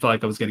frequently I felt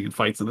like I was getting in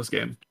fights in this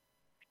game.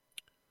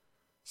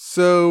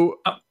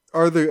 So how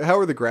are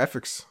the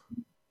graphics?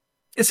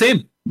 The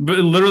same,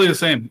 literally the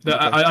same. Okay.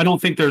 I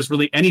don't think there's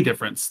really any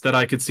difference that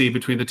I could see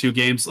between the two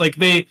games. Like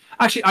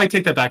I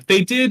take that back.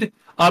 They did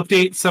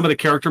update some of the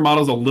character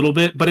models a little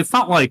bit, but it's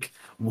not like,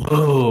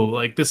 whoa,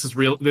 like this is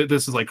real.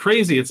 This is like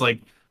crazy. It's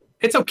like,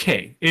 it's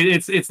okay.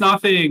 It's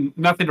nothing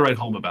to write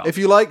home about. If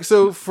you like,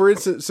 so for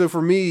instance,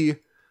 for me,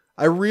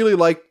 I really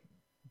like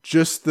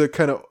just the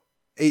kind of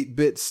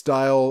 8-bit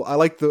style. I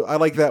like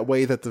that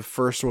way that the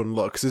first one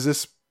looks. Is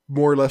this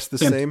more or less the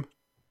same?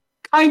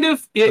 Kind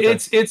of.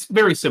 It's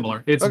very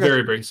similar. It's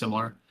very, very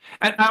similar.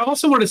 And I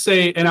also want to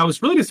say, and I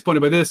was really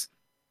disappointed by this,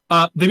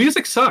 the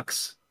music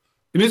sucks.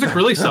 The music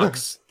really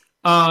sucks.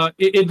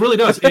 It really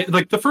does.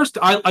 Like the first,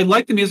 I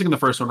like the music in the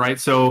first one, right?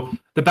 So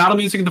the battle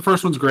music in the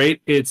first one's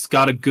great. It's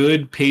got a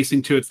good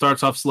pacing to it.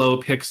 Starts off slow,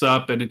 picks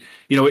up, and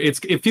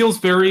it feels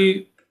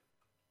very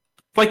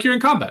like you're in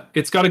combat.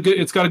 It's got a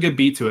good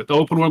beat to it. The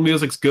open world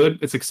music's good.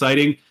 It's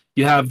exciting.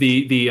 You have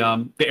the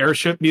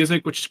airship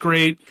music, which is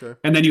great,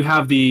 and then you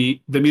have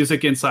the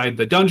music inside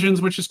the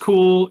dungeons, which is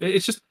cool.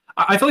 It's just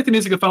I feel like the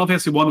music of Final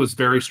Fantasy 1 was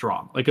very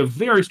strong, like a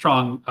very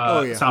strong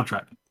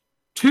soundtrack.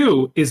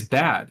 2 is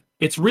bad.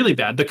 It's really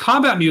bad. The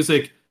combat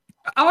music,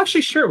 I'll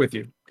actually share it with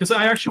you because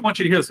I actually want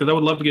you to hear this because I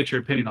would love to get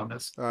your opinion on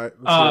this. All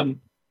right.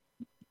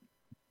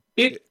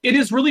 It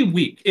is really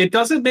weak. It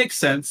doesn't make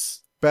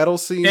sense. Battle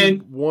Scene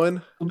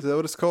 1, is that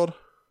what it's called?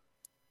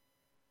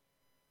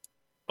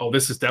 Oh,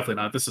 this is definitely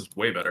not. This is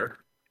way better.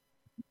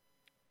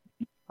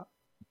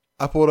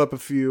 I pulled up a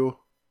few.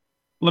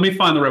 Let me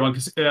find the right one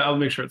because I'll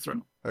make sure it's right.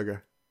 Okay.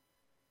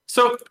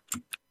 So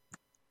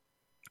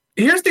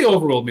here's the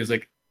overworld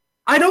music.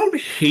 I don't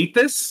hate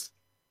this,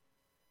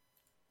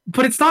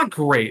 but it's not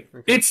great.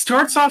 Okay. It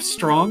starts off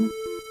strong,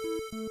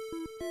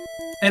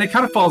 and it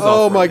kind of falls off.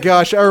 Oh my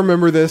gosh, I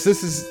remember this.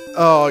 This is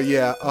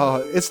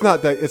it's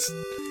not that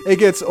it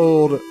gets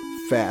old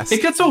fast.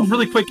 It gets old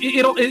really quick.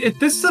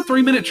 This is a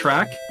 3-minute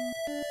track,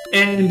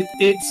 and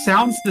it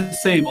sounds the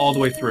same all the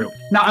way through.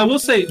 Now, I will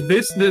say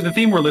the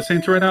theme we're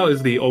listening to right now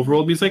is the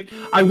overworld music.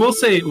 I will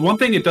say one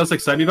thing it does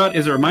excite me about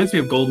is it reminds me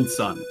of Golden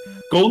Sun.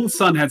 Golden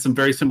Sun had some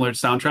very similar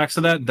soundtracks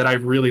to that I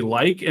really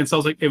like, and so I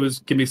was like, it was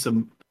give me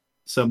some.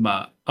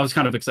 I was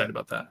kind of excited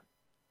about that.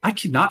 I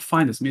cannot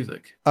find this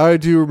music. I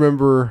do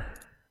remember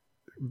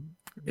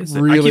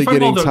really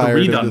getting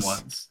tired of this.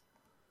 Ones.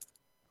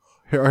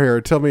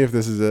 Here, tell me if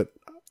this is it.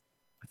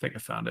 I think I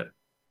found it.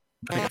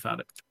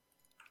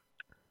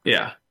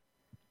 Yeah.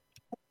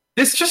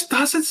 This just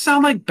doesn't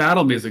sound like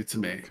battle music to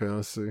me. Okay,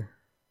 let's see.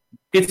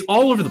 It's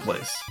all over the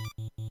place.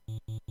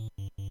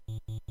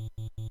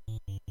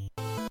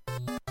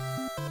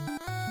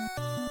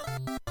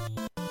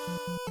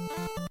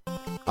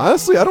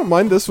 Honestly, I don't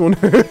mind this one.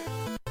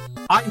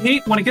 I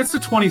hate when it gets to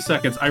 20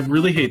 seconds. I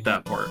really hate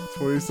that part.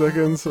 20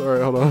 seconds? All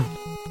right, hold on.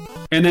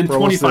 And then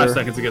 25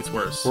 seconds, it gets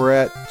worse. We're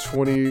at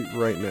 20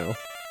 right now.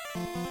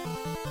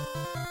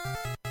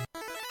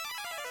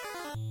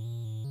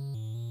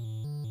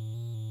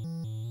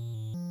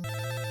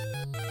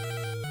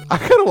 I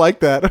kind of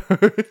like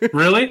that.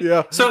 Really?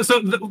 Yeah. So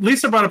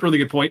Lisa brought up a really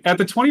good point. At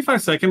the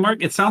 25-second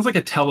mark, it sounds like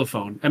a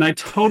telephone, and I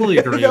totally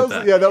agree with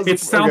that. Yeah, it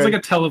sounds like a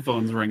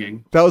telephone's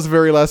ringing. That was the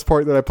very last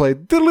part that I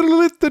played.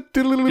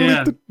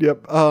 Yeah.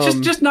 Yep.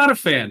 Just not a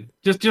fan.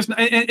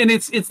 And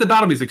it's the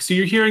battle music. So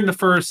you're hearing the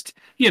first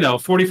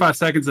 45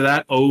 seconds of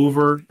that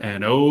over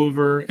and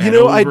over. And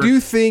over. I do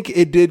think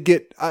it did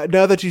get.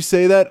 Now that you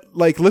say that,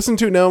 like listen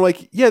to it now, I'm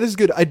like, yeah, this is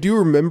good. I do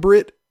remember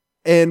it,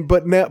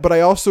 but I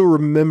also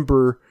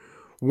remember.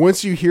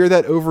 Once you hear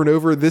that over and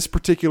over, this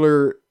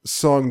particular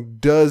song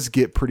does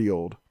get pretty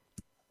old.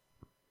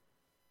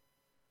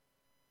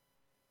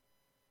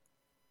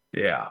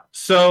 Yeah.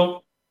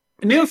 So,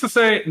 needless to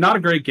say, not a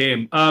great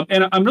game.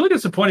 And I'm really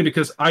disappointed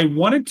because I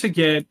wanted to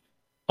get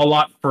a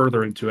lot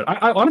further into it.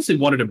 I honestly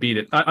wanted to beat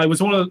it. I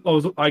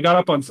got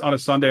up on a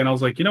Sunday and I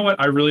was like, you know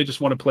what? I really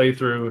just want to play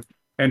through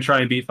and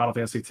try and beat Final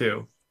Fantasy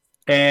 2.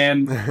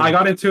 And I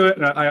got into it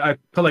and I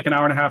put like an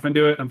hour and a half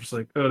into it. I'm just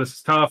like, oh, this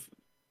is tough.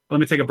 Let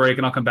me take a break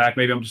and I'll come back.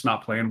 Maybe I'm just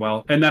not playing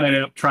well. And then I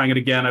ended up trying it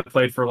again. I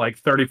played for like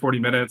 30, 40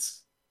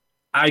 minutes.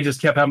 I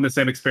just kept having the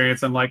same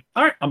experience. I'm like,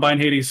 all right, I'm buying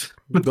Hades.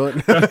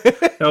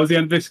 That was the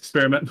end of this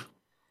experiment.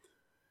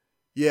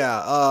 Yeah,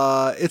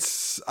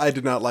 I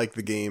did not like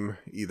the game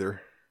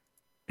either.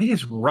 It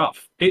is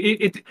rough.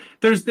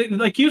 There's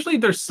like usually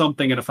there's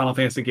something in a Final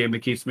Fantasy game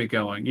that keeps me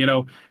going.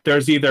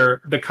 There's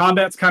either the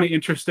combat's kind of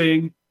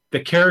interesting,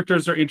 the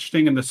characters are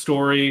interesting in the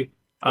story,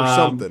 or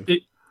something.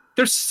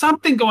 There's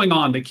something going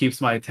on that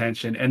keeps my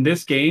attention, and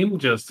this game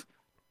just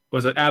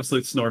was an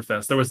absolute snore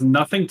fest. There was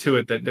nothing to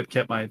it that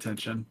kept my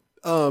attention.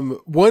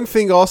 One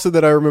thing also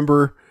that I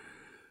remember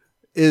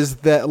is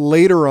that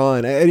later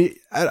on, and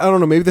I don't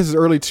know, maybe this is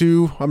early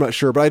too, I'm not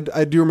sure, but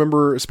I do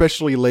remember,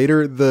 especially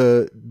later,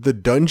 the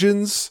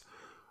dungeons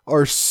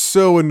are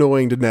so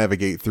annoying to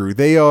navigate through.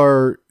 They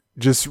are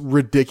just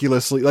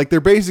ridiculously, like,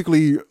 they're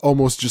basically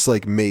almost just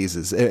like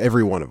mazes,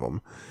 every one of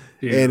them.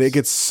 Yes. And it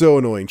gets so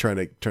annoying trying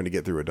to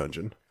get through a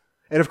dungeon.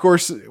 And of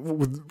course,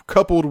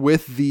 coupled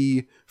with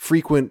the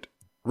frequent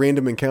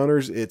random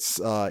encounters, it's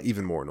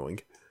even more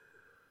annoying.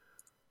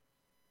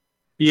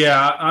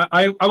 Yeah,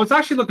 I was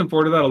actually looking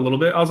forward to that a little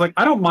bit. I was like,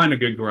 I don't mind a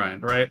good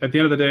grind, right? At the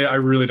end of the day, I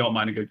really don't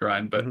mind a good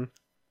grind. But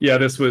yeah,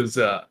 this was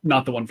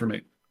not the one for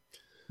me,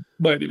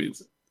 by any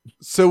means.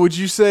 So would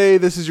you say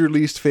this is your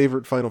least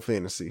favorite Final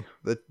Fantasy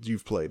that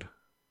you've played?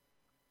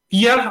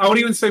 Yeah, I would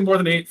even say more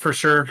than 8 for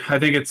sure. I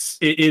think it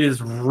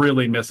is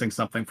really missing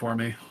something for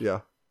me.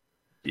 Yeah.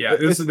 Yeah,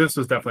 this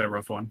was definitely a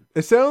rough one.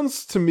 It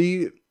sounds to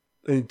me,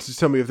 and just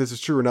tell me if this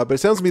is true or not, but it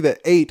sounds to me that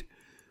 8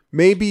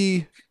 may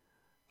be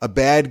a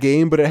bad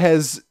game, but it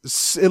has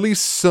at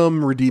least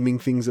some redeeming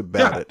things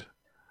about it.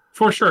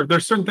 For sure.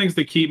 There's certain things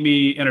that keep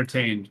me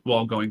entertained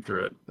while going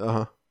through it.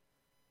 Uh-huh.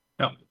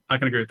 Yeah, I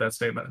can agree with that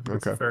statement.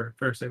 That's okay. a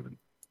fair statement.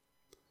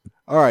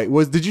 All right.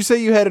 Did you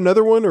say you had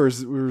another one, or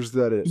is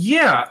that it?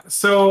 Yeah.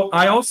 So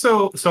I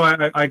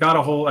finally got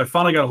a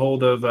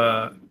hold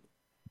of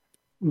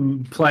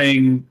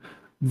playing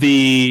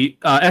the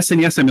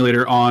SNES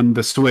emulator on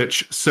the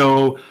Switch.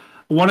 So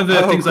one of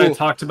the things I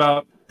talked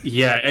about,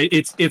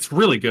 it's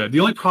really good. The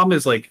only problem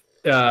is like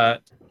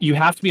you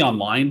have to be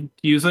online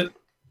to use it.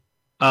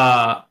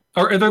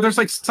 Or there's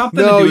like something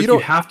to do with you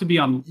have to be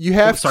on. You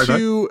have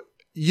to.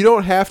 You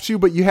don't have to,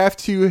 but you have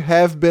to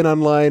have been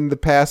online the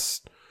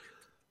past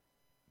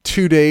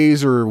 2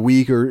 days or a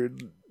week, or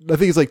I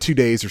think it's like 2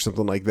 days or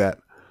something like that.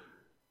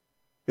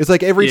 It's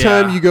like every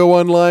time you go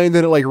online,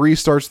 then it like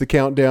restarts the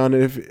countdown,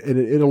 and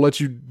it'll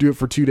let you do it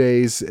for 2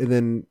 days, and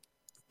then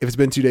if it's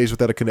been 2 days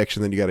without a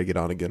connection, then you got to get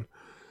on again.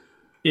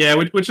 Yeah,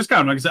 which is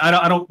kind of nice.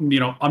 I don't,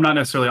 I'm not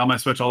necessarily on my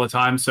Switch all the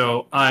time,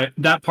 so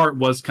that part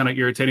was kind of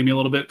irritating me a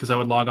little bit because I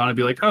would log on and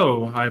be like,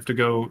 oh, I have to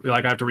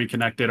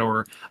reconnect it,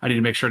 or I need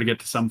to make sure to get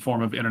to some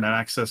form of internet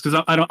access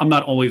because I'm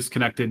not always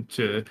connected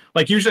to,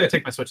 like, usually I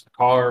take my Switch to the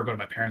car or go to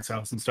my parents'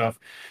 house and stuff,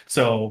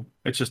 so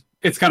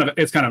it's kind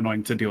of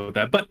annoying to deal with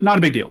that, but not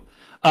a big deal.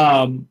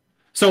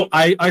 So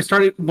I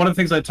started, one of the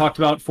things I talked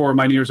about for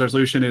my New Year's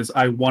resolution is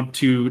I want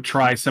to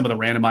try some of the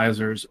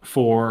randomizers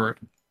for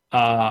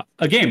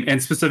a game,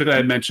 and specifically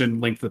I mentioned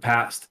Link to the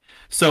Past.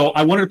 So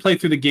I wanted to play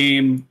through the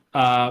game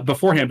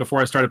beforehand, before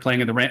I started playing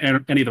any of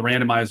the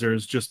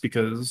randomizers, just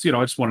because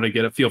I just wanted to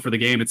get a feel for the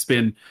game. It's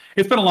been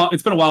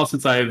a while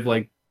since I've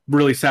like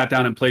really sat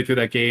down and played through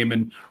that game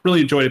and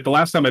really enjoyed it. The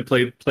last time I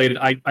played it,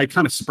 I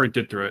kind of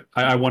sprinted through it.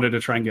 I wanted to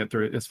try and get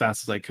through it as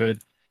fast as I could,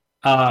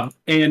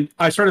 and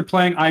I started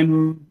playing.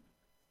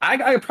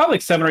 I probably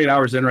like 7 or 8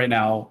 hours in right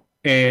now,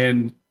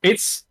 and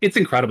it's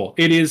incredible.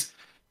 It is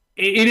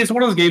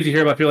one of those games you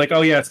hear about, you're like,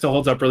 oh yeah, it still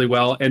holds up really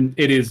well, and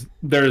it is.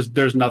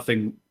 There's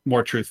nothing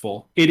more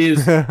truthful. It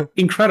is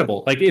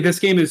incredible. Like, this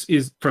game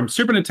is from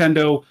Super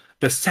Nintendo.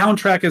 The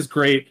soundtrack is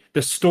great.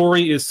 The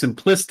story is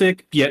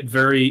simplistic yet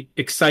very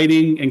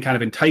exciting and kind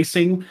of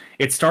enticing.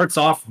 It starts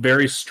off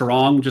very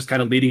strong, just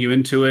kind of leading you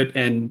into it,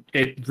 and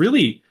it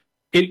really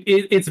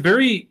it's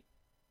very.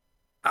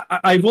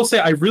 I will say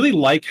I really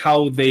like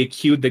how they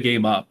queued the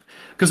game up,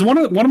 because one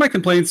of my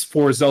complaints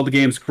for Zelda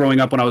games growing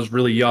up when I was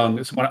really young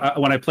is when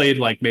I played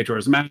like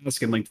Majora's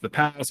Mask and Link to the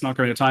Past and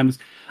Ocarina of Time,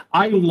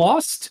 I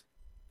lost.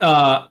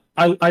 I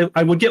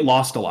would get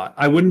lost a lot.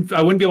 I wouldn't be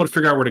able to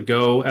figure out where to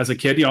go as a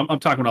kid. I'm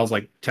talking when I was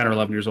like 10 or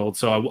 11 years old.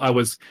 So I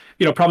was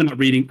probably not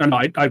reading. Or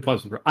no,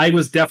 I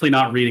was definitely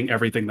not reading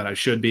everything that I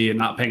should be and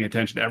not paying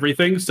attention to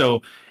everything.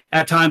 So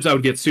at times I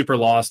would get super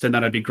lost, and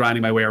then I'd be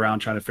grinding my way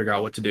around trying to figure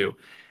out what to do.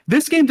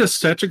 This game does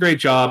such a great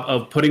job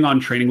of putting on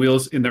training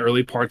wheels in the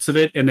early parts of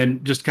it, and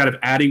then just kind of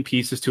adding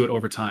pieces to it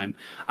over time.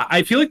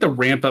 I feel like the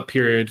ramp up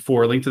period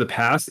for Link to the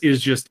Past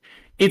is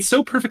it's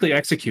so perfectly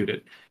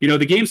executed.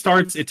 The game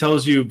starts, it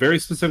tells you very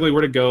specifically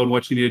where to go and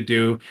what you need to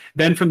do.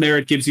 Then from there,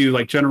 it gives you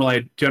like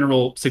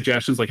general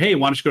suggestions like, hey,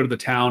 why don't you go to the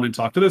town and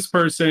talk to this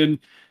person,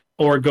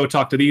 or go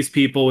talk to these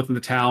people within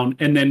the town.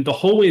 And then the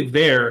whole way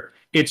there,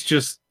 it's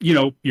just,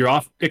 you're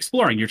off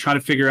exploring. You're trying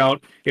to figure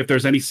out if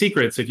there's any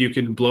secrets, if you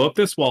can blow up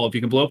this wall, if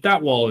you can blow up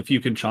that wall, if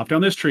you can chop down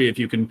this tree, if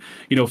you can,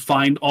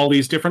 find all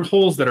these different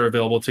holes that are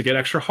available to get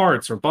extra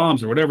hearts or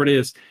bombs or whatever it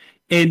is.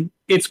 And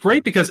it's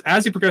great because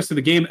as you progress through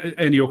the game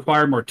and you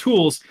acquire more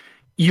tools,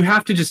 you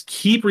have to just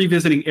keep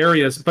revisiting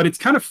areas, but it's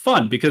kind of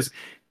fun because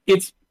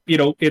it's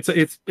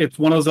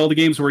one of those Zelda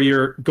games where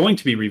you're going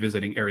to be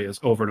revisiting areas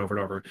over and over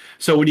and over.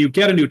 So when you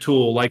get a new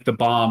tool like the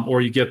bomb, or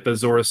you get the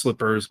Zora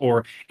slippers,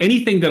 or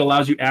anything that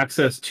allows you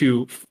access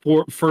to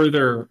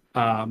further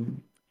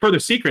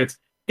secrets,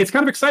 it's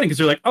kind of exciting because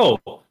you're like, oh,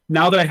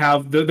 now that I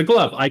have the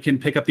glove, I can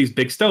pick up these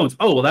big stones.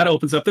 Oh, well, that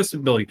opens up this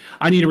ability.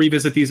 I need to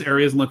revisit these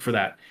areas and look for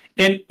that.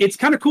 And it's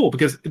kind of cool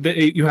because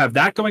you have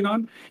that going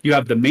on. You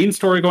have the main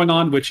story going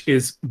on, which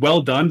is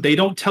well done. They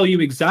don't tell you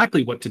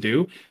exactly what to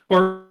do,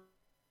 or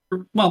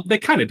well, they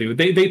kind of do.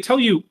 They tell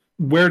you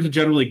where to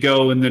generally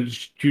go, and then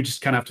you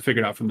just kind of have to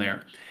figure it out from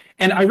there.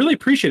 And I really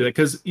appreciate it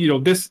because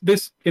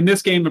this in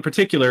this game in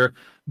particular,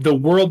 the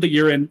world that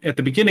you're in at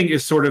the beginning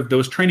is sort of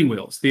those training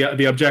wheels.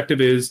 The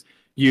objective is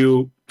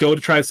you go to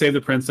try to save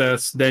the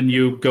princess, then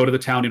you go to the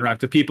town,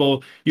 interact with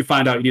people, you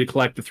find out you need to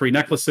collect the 3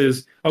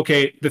 necklaces.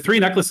 Okay, the 3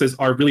 necklaces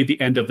are really the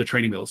end of the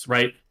training wheels,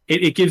 right?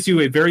 It gives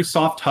you a very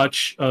soft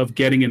touch of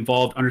getting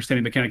involved,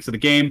 understanding the mechanics of the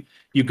game.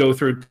 You go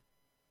through,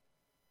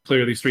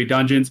 clear these 3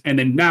 dungeons, and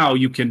then now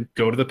you can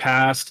go to the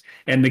past,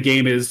 and the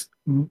game is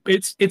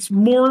it's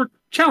more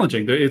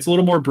challenging. It's a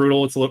little more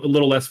brutal. It's a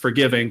little less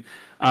forgiving,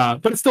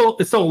 but it's still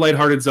a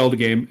lighthearted Zelda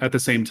game at the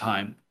same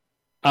time.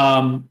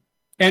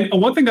 And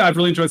one thing that I've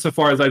really enjoyed so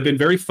far is I've been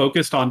very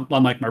focused on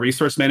like my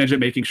resource management,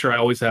 making sure I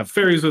always have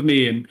fairies with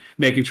me and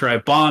making sure I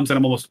have bombs, and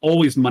I'm almost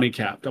always money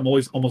capped. I'm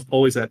almost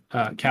always at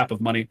cap of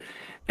money.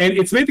 And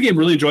it's made the game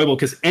really enjoyable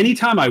because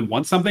anytime I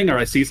want something or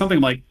I see something,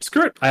 I'm like,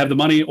 screw it, I have the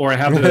money or I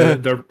have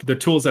the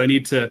tools that I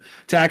need to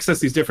access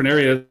these different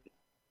areas.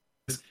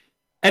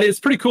 And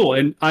it's pretty cool.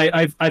 And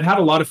I've had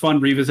a lot of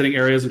fun revisiting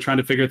areas and trying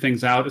to figure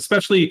things out.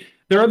 Especially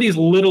there are these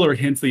littler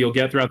hints that you'll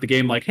get throughout the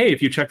game, like, hey,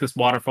 if you check this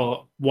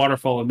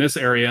waterfall in this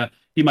area,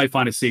 you might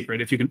find a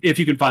secret if you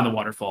can find the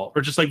waterfall,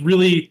 or just like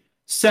really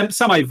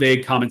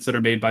semi-vague comments that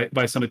are made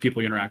by some of the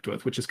people you interact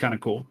with, which is kind of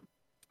cool.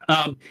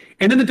 And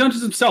then the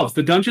dungeons themselves.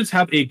 The dungeons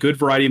have a good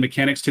variety of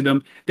mechanics to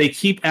them. They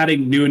keep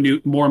adding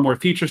new, more and more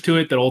features to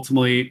it that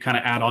ultimately kind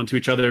of add on to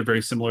each other,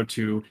 very similar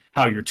to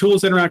how your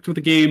tools interact with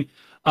the game.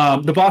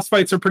 The boss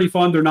fights are pretty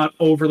fun. They're not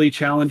overly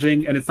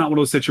challenging, and it's not one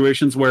of those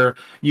situations where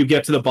you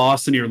get to the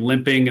boss and you're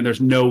limping and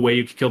there's no way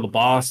you can kill the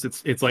boss.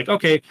 It's like,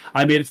 okay,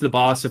 I made it to the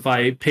boss. If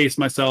I pace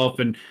myself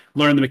and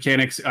learn the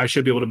mechanics, I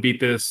should be able to beat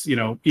this,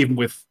 even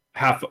with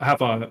half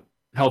a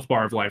health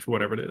bar of life or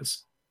whatever it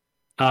is.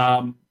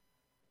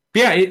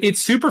 Yeah, it's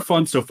super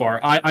fun so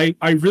far. I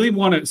really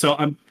want to. So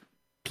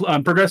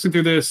I'm progressing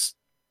through this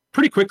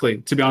pretty quickly,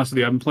 to be honest with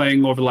you. I've been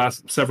playing over the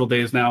last several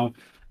days now.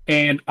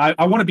 And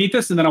I want to beat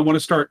this, and then I want to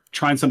start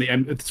trying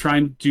try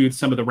and do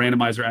some of the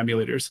randomizer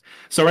emulators.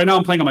 So right now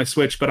I'm playing on my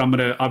Switch, but I'm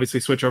going to obviously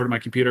switch over to my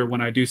computer when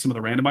I do some of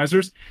the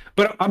randomizers.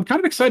 But I'm kind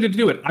of excited to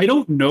do it. I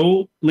don't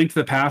know Link to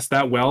the Past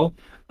that well.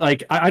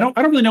 Like I don't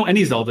really know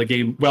any Zelda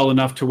game well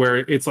enough to where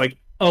it's like,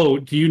 oh,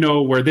 do you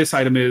know where this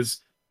item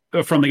is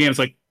from the game? It's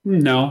like,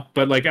 no,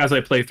 but like as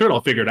I play through it, I'll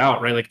figure it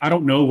out, right? Like I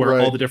don't know where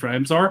all the different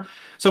items are.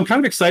 So I'm kind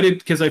of excited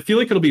because I feel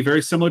like it'll be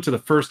very similar to the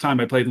first time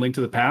I played Link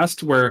to the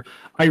Past, where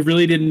I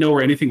really didn't know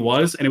where anything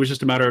was, and it was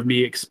just a matter of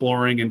me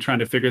exploring and trying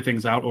to figure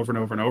things out over and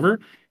over and over.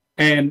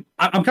 And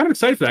I'm kind of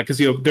excited for that because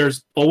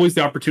there's always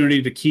the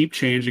opportunity to keep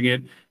changing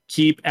it,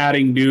 keep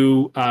adding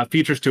new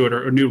features to it,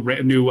 or new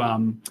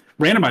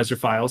randomizer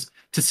files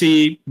to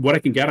see what I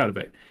can get out of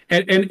it.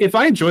 And if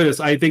I enjoy this,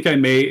 I think I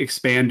may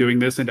expand doing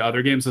this into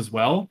other games as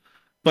well.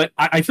 But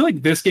I feel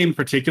like this game in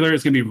particular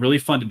is going to be really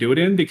fun to do it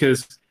in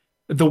because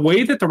the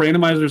way that the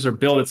randomizers are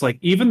built, it's like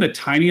even the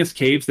tiniest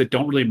caves that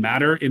don't really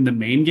matter in the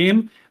main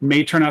game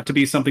may turn out to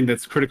be something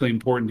that's critically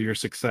important to your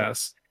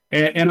success.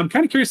 And I'm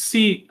kind of curious to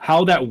see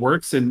how that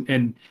works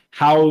and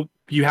how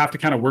you have to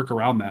kind of work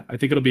around that. I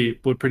think it'll be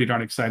pretty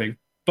darn exciting.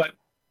 But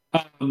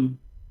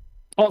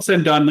all said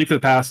and done, Link to the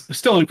Past,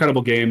 still an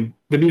incredible game.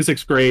 The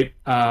music's great.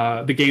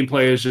 The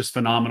gameplay is just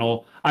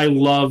phenomenal. I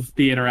love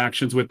the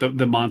interactions with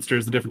the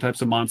monsters, the different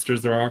types of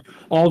monsters there are.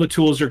 All the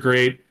tools are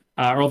great.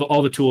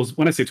 All the tools.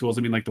 When I say tools,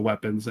 I mean like the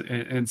weapons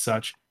and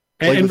such.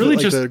 And really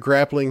just the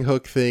grappling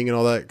hook thing and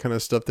all that kind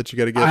of stuff that you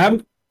got to get.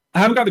 I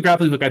haven't got the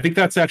grappling hook. I think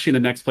that's actually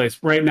in the next place.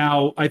 Right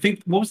now, I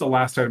think, what was the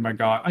last item I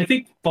got? I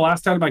think the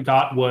last item I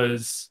got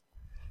was...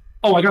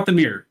 Oh, I got the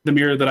mirror. The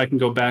mirror that I can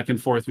go back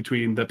and forth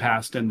between the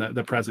past and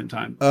the present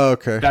time. Oh,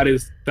 okay. That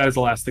is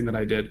the last thing that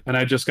I did. And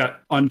I just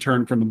got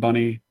unturned from the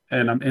bunny.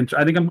 And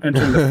I think I'm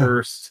entering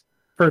the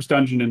first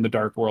dungeon in the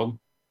Dark World.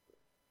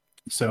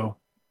 So...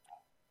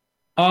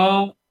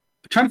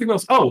 trying to think what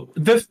else. Oh,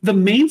 the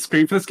main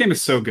screen for this game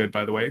is so good,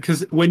 by the way,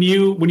 because when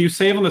you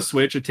save on the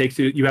Switch, it takes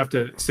you have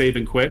to save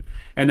and quit,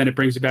 and then it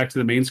brings you back to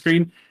the main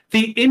screen.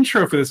 The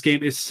intro for this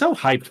game is so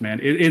hyped, man.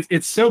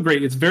 It's so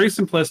great. It's very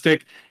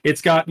simplistic. It's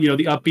got the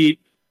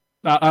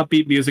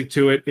upbeat music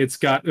to it. It's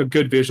got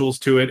good visuals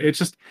to it. It's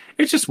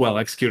just well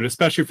executed,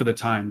 especially for the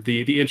time.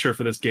 The intro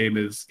for this game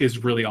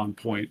is really on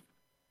point.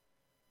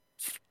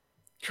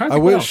 I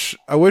wish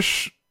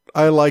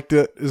I liked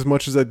it as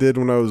much as I did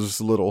when I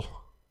was little.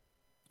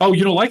 Oh,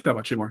 you don't like that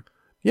much anymore?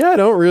 Yeah, I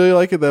don't really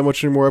like it that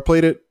much anymore. I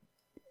played it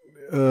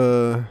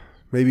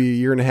maybe a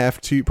year and a half,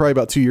 probably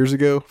about 2 years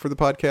ago for the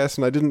podcast,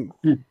 and I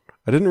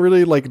didn't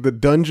really like the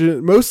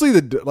dungeon. Mostly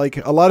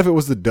a lot of it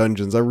was the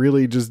dungeons. I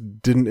really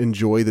just didn't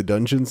enjoy the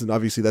dungeons, and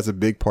obviously that's a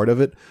big part of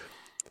it.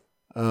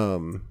 I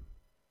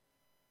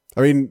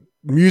mean,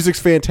 music's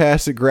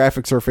fantastic,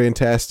 graphics are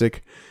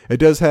fantastic.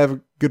 It does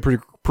have good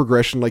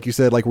progression, like you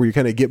said, like where you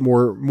kind of get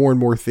more and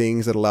more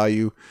things that allow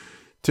you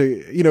to,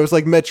 it's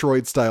like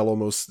Metroid style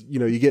almost.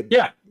 You get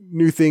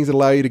new things that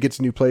allow you to get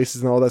to new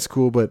places and all that's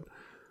cool. But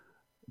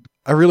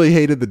I really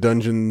hated the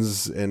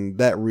dungeons, and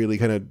that really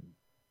kind of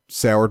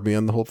soured me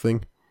on the whole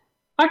thing.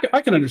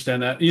 I can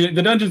understand that.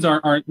 The dungeons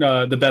aren't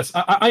the best.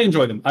 I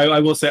enjoy them. I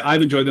will say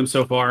I've enjoyed them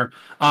so far.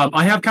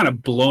 I have kind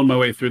of blown my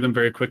way through them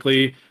very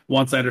quickly.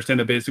 Once I understand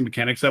the basic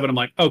mechanics of it, I'm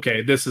like,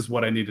 okay, this is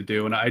what I need to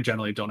do, and I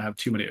generally don't have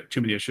too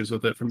many issues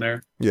with it from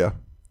there. Yeah.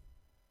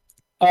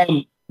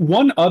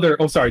 One other.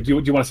 Oh, sorry. Do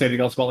you want to say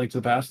anything else about Link to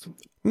the Past?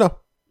 No.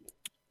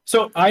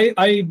 So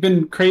I've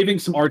been craving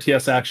some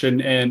RTS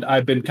action, and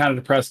I've been kind of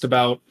depressed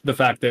about the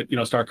fact that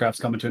StarCraft's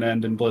coming to an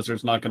end and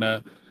Blizzard's not going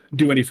to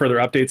do any further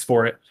updates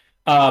for it.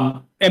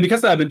 And because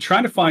of that, I've been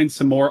trying to find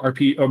some more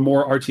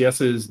more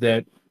RTSs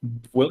that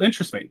will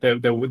interest me,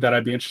 that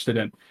I'd be interested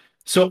in.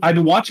 So I've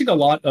been watching a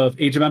lot of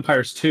Age of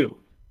Empires 2.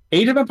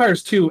 Age of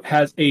Empires 2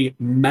 has a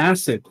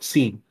massive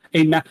scene.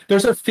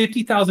 There's a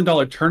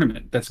 $50,000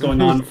 tournament that's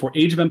going on for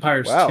Age of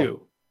Empires 2.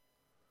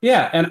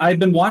 Yeah, and I've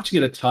been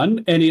watching it a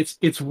ton, and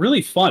it's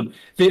really fun.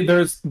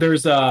 There's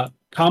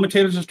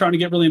commentators are starting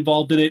to get really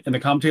involved in it, and the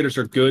commentators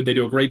are good. They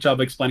do a great job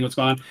of explaining what's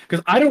going on,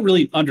 because I don't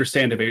really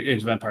understand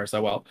Age of Empires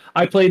that well.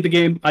 I played the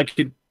game. I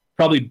could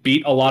probably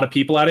beat a lot of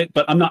people at it,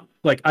 but I'm not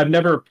I've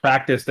never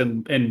practiced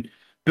and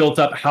built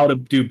up how to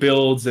do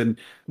builds and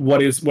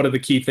what are the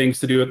key things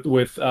to do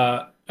with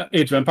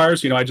Age of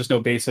Empires. I just know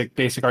basic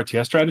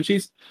RTS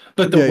strategies.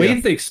 But the way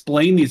that they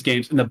explain these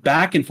games and the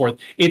back and forth,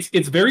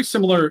 it's very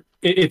similar.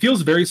 It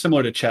feels very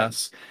similar to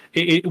chess.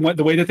 The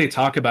way that they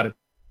talk about it,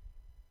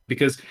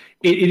 because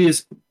it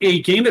is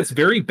a game that's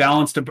very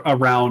balanced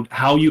around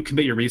how you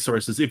commit your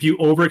resources. If you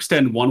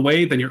overextend one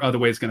way, then your other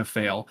way is going to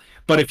fail.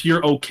 But if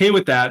you're okay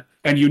with that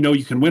and you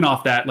can win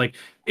off that,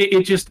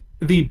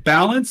 the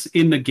balance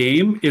in the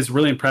game is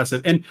really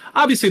impressive. And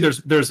obviously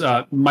there's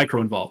micro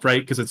involved,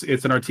 right? Because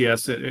it's an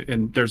RTS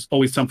and there's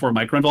always some form of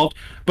micro involved.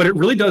 But it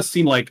really does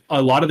seem like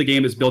a lot of the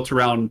game is built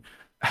around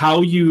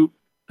how you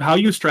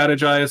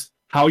strategize,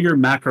 how your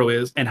macro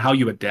is, and how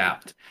you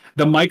adapt.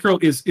 The micro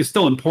is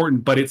still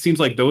important, but it seems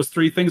like those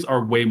three things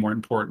are way more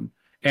important.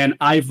 And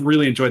I've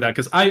really enjoyed that,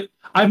 because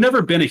I've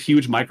never been a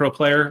huge micro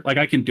player.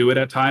 I can do it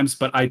at times,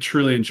 but I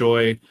truly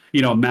enjoy,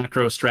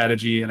 macro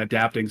strategy and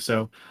adapting.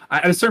 So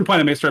at a certain point,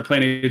 I may start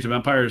playing Age of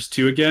Empires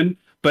 2 again,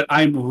 but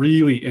I'm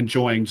really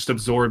enjoying just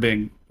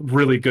absorbing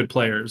really good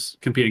players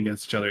competing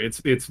against each other. It's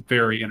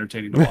very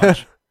entertaining to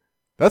watch.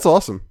 That's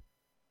awesome.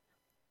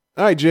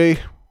 All right, Jay.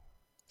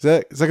 Is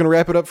that going to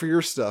wrap it up for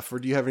your stuff, or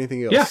do you have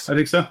anything else? Yeah, I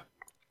think so.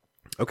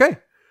 Okay.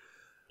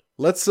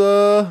 Let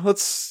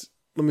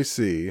me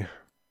see.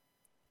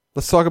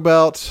 Let's talk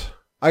about,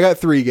 I got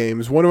 3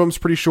 games. One of them's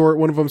pretty short,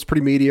 one of them's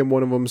pretty medium,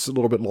 one of them's a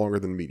little bit longer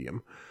than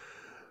medium.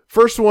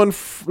 First one,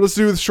 let's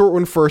do the short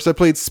one first. I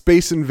played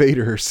Space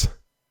Invaders.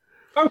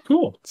 Oh,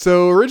 cool.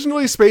 So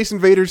originally Space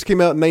Invaders came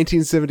out in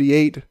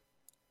 1978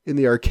 in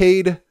the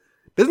arcade. It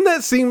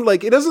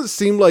doesn't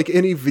seem like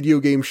any video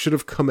game should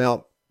have come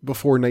out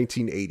before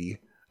 1980.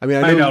 I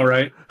mean, I know,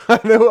 right? I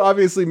know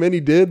obviously many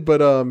did,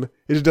 but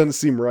it just doesn't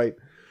seem right.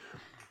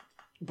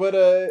 But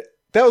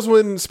that was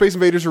when Space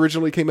Invaders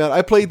originally came out.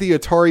 I played the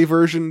Atari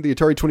version, the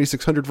Atari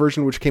 2600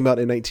 version, which came out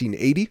in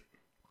 1980.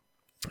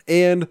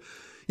 And,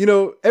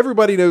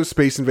 everybody knows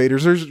Space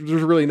Invaders. There's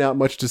really not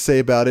much to say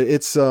about it.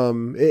 It's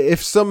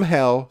if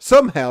somehow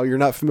you're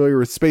not familiar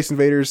with Space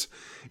Invaders,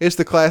 it's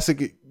the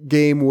classic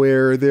game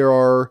where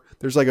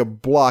there's like a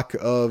block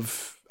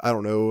of, I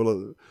don't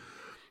know,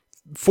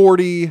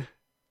 40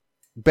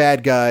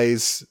 bad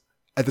guys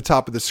at the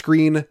top of the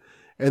screen,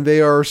 and they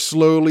are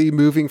slowly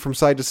moving from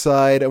side to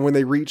side. And when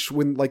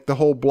the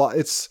whole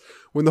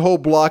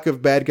block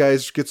of bad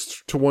guys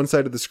gets to one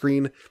side of the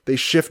screen, they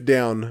shift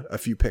down a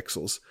few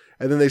pixels,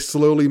 and then they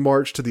slowly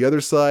march to the other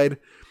side.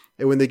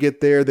 And when they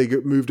get there, they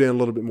move down a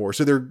little bit more.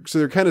 So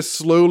they're kind of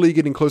slowly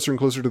getting closer and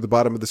closer to the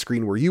bottom of the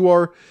screen where you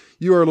are.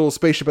 You are a little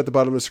spaceship at the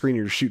bottom of the screen.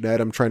 You're shooting at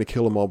them, trying to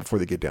kill them all before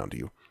they get down to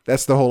you.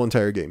 That's the whole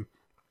entire game.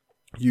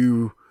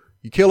 You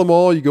kill them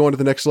all, you go on to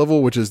the next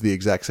level, which is the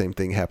exact same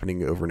thing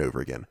happening over and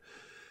over again.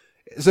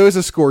 So it's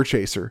a score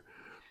chaser.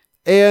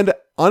 And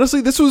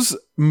honestly, this was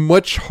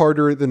much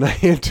harder than I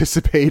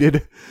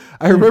anticipated.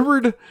 I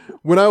remembered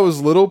when I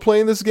was little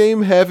playing this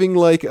game, having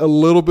a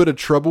little bit of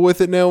trouble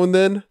with it now and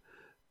then.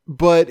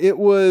 But it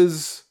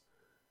was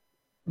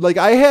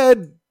I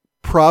had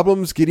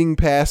problems getting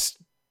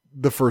past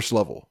the first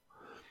level.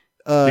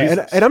 And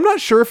I'm not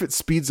sure if it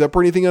speeds up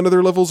or anything on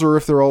other levels, or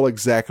if they're all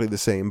exactly the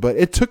same. But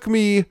it took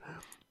me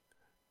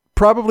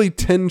probably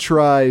 10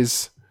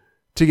 tries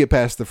to get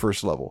past the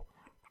first level.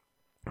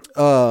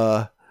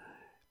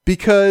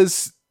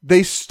 Because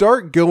they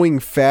start going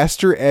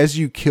faster as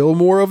you kill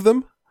more of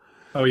them.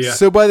 Oh yeah.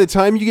 So by the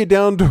time you get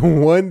down to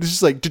one, it's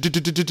just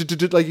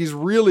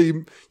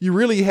you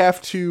really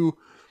have to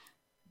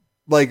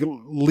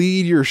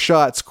lead your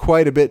shots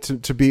quite a bit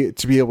to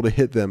be able to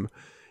hit them.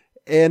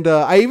 And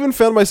I even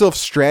found myself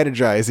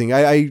strategizing.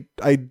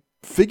 I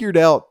figured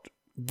out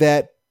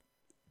that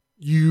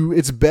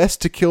it's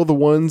best to kill the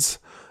ones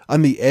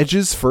on the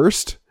edges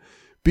first,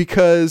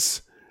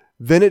 because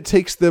then it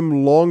takes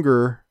them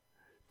longer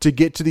to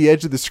get to the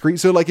edge of the screen.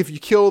 So like if you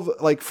kill,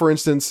 like for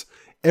instance,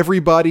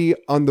 everybody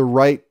on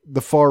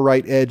the far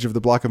right edge of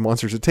the block of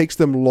monsters, it takes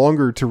them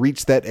longer to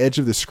reach that edge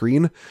of the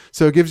screen.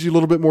 So it gives you a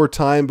little bit more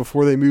time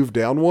before they move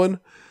down one.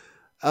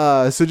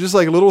 So just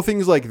like little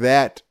things like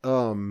that.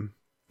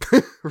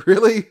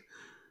 Really,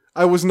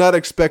 I was not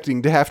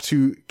expecting to have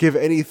to give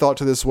any thought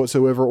to this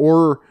whatsoever,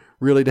 or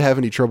really to have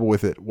any trouble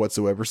with it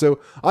whatsoever. So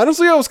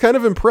honestly, I was kind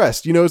of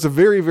impressed. It's a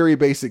very, very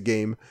basic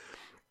game.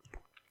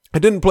 I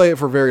didn't play it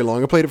for very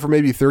long. I played it for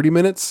maybe 30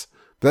 minutes.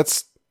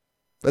 That's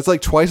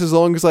like twice as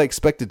long as I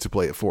expected to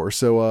play it for.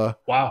 So,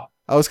 wow.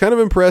 I was kind of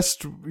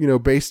impressed,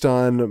 based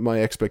on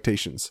my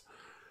expectations.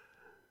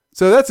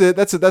 So that's it.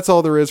 That's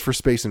all there is for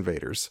Space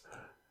Invaders.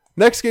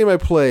 Next game I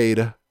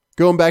played,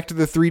 going back to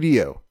the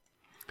 3DO.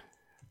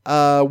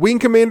 Wing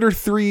Commander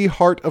 3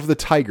 Heart of the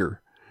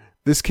Tiger.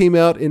 This came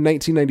out in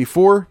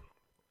 1994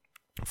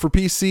 for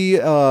PC.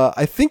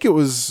 I think it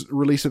was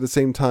released at the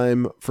same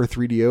time for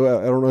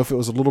 3DO. I don't know if it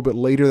was a little bit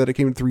later that it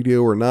came to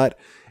 3DO or not.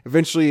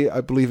 Eventually,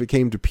 I believe it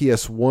came to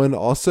PS1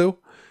 also.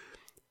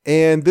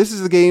 And this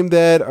is the game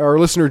that our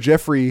listener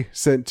Jeffrey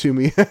sent to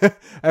me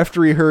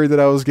after he heard that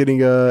I was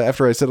getting,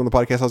 after I said on the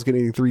podcast I was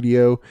getting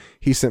 3DO,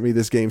 he sent me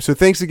this game. So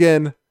thanks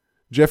again,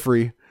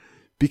 Jeffrey,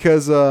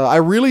 because I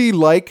really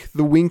like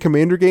the Wing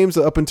Commander games.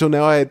 Up until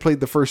now, I had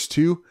played the first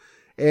two,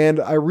 and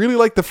I really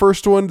liked the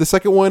first one. The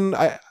second one,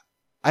 I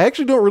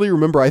actually don't really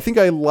remember. I think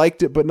I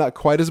liked it, but not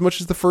quite as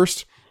much as the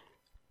first.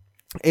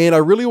 And I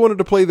really wanted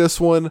to play this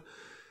one.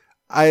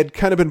 I had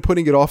kind of been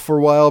putting it off for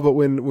a while, but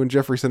when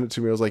Jeffrey sent it to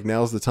me, I was like,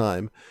 now's the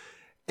time.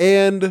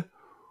 And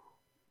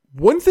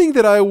one thing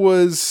that I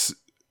was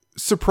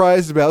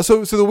surprised about,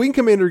 so the Wing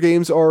Commander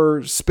games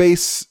are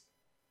space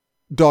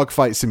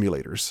dogfight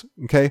simulators,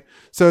 okay?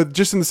 So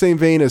just in the same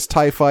vein as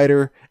TIE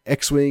Fighter,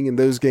 X-Wing, and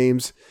those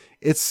games,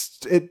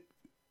 it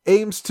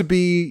aims to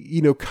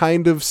be,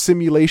 kind of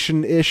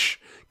simulation-ish,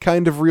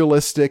 kind of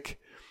realistic,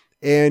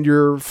 and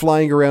you're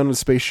flying around in a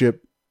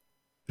spaceship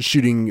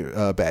shooting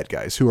bad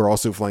guys who are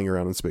also flying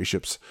around in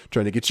spaceships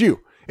trying to get you.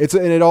 And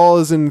it all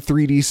is in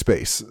 3D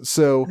space.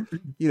 So,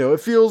 it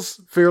feels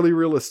fairly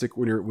realistic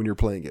when you're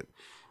playing it.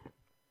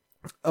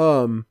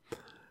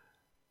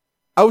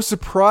 I was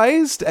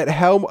surprised at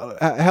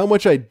how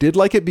much I did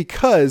like it,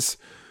 because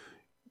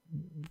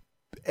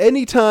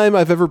anytime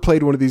I've ever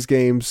played one of these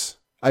games,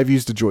 I've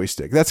used a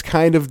joystick. That's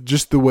kind of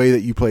just the way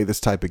that you play this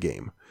type of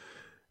game.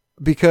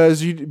 Because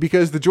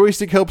the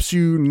joystick helps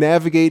you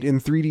navigate in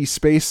 3D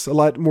space a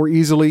lot more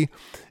easily.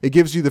 It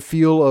gives you the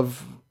feel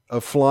of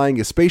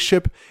flying a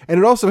spaceship, and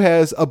it also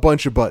has a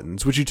bunch of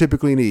buttons, which you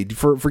typically need.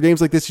 For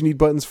games like this, you need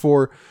buttons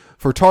for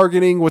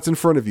targeting what's in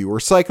front of you, or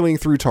cycling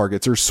through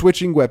targets, or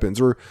switching weapons,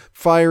 or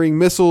firing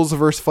missiles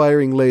versus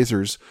firing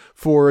lasers,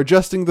 for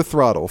adjusting the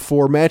throttle,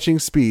 for matching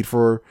speed,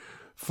 for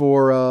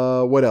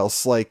what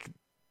else? Like,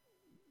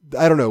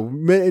 I don't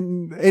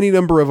know, any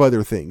number of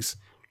other things.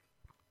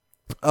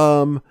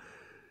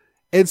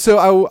 And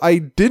so I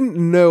didn't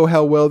know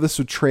how well this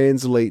would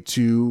translate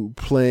to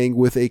playing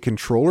with a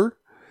controller,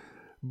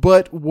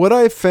 but what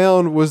I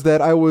found was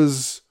that I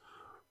was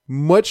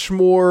much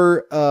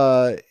more,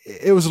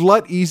 it was a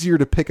lot easier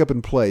to pick up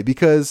and play,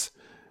 because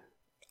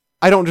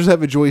I don't just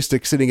have a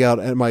joystick sitting out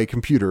at my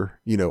computer,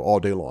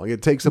 all day long.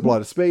 It takes up a lot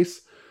of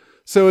space.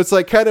 So it's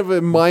like kind of a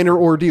minor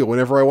ordeal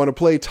whenever I want to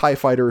play TIE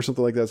Fighter or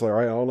something like that. It's like, all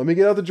right, let me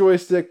get out the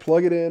joystick,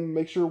 plug it in,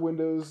 make sure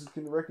Windows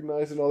can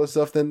recognize it and all this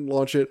stuff, then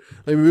launch it.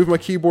 Let me move my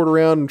keyboard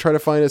around and try to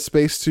find a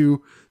space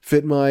to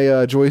fit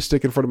my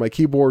joystick in front of my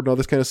keyboard and all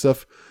this kind of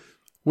stuff.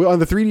 Well, on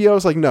the 3D, I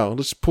was like, no,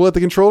 let's pull out the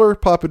controller,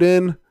 pop it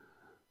in,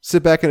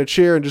 sit back in a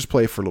chair, and just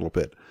play for a little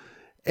bit.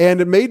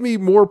 And it made me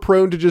more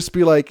prone to just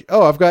be like,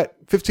 oh, I've got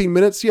 15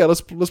 minutes. Yeah,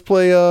 let's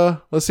play.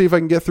 Let's see if I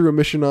can get through a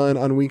mission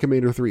on Wing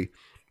Commander 3.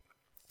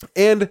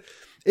 And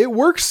it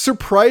works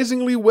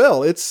surprisingly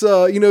well. It's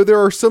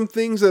there are some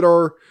things that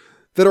are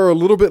a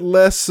little bit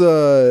less,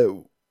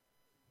 I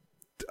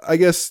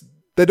guess,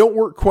 that don't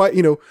work quite.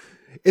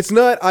 It's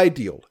not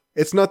ideal.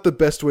 It's not the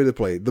best way to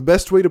play. The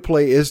best way to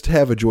play is to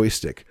have a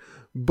joystick.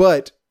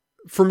 But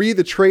for me,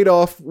 the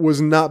trade-off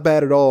was not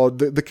bad at all.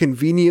 The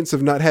convenience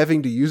of not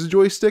having to use a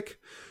joystick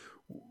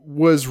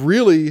was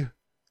really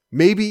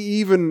maybe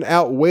even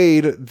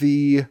outweighed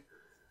the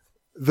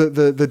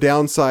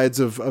downsides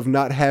of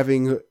not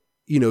having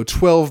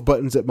 12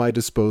 buttons at my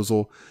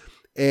disposal,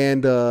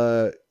 and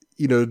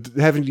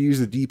having to use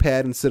the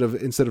D-pad instead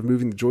of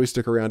moving the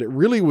joystick around. It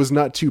really was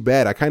not too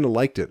bad. I kind of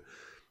liked it.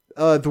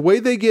 The way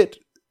they get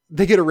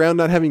around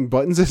not having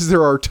buttons is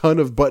there are a ton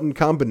of button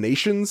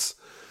combinations.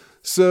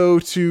 So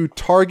to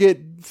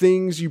target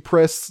things, you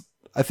press,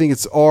 I think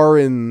it's R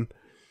and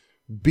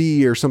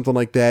B or something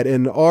like that,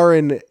 and R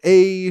and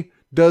A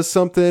does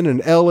something, and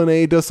L and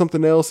A does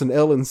something else, and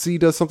L and C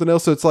does something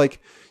else. So it's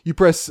like you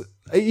press,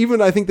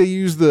 even I think they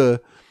use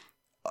the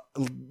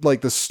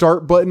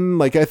start button.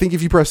 Like I think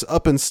if you press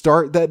up and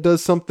start, that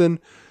does something.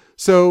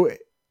 So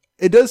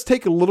it does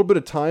take a little bit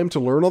of time to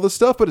learn all this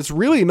stuff, but it's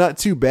really not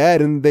too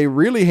bad. And they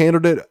really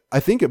handled it, I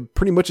think,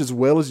 pretty much as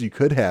well as you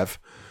could have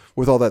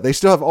with all that. They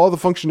still have all the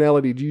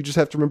functionality. You just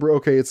have to remember,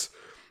 okay, it's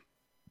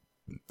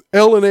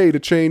L and A to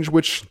change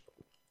which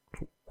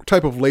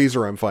type of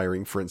laser I'm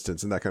firing, for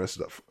instance, and that kind of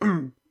stuff.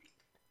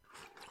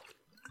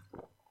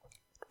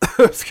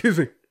 Excuse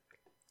me. Okay.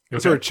 I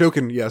started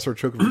choking. Yeah, I started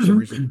choking for some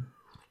reason.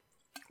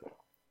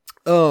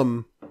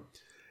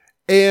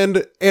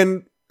 And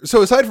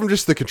so aside from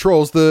just the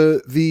controls,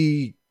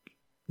 the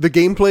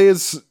gameplay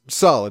is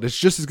solid. It's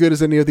just as good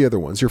as any of the other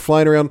ones. You're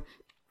flying around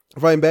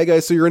fighting bad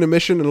guys. So you're in a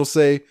mission and it'll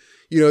say,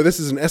 this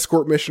is an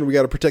escort mission. We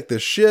got to protect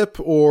this ship,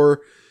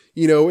 or,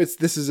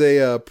 this is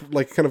a,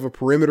 like kind of a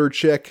perimeter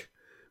check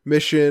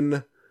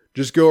mission.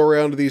 Just go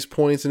around to these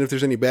points. And if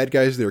there's any bad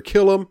guys there,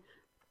 kill them.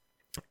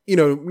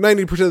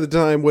 90% of the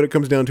time, what it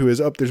comes down to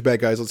is, there's bad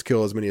guys. Let's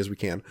kill as many as we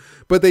can.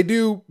 But they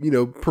do,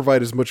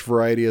 provide as much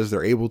variety as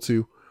they're able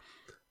to.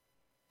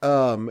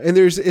 And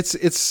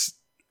it's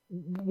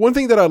one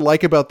thing that I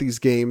like about these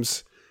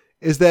games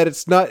is that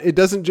it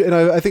doesn't, and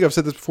I think I've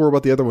said this before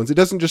about the other ones. It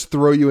doesn't just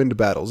throw you into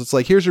battles. It's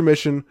like, here's your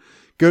mission.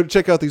 Go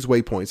check out these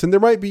waypoints. And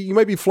you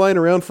might be flying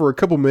around for a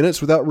couple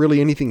minutes without really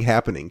anything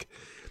happening.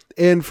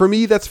 And for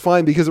me, that's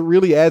fine because it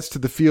really adds to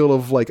the feel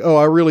of like,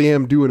 I really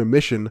am doing a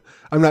mission.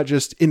 I'm not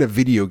just in a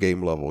video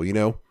game level,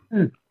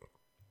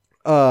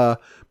 But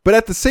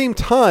at the same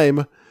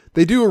time,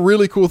 they do a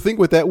really cool thing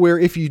with that where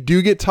if you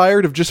do get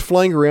tired of just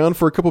flying around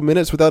for a couple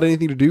minutes without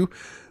anything to do,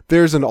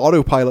 there's an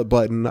autopilot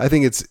button. I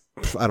think it's,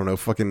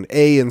 fucking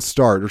A and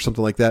start or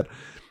something like that.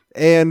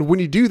 And when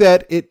you do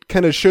that, it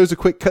kind of shows a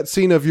quick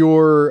cutscene of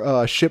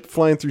your ship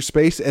flying through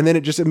space, and then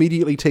it just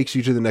immediately takes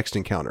you to the next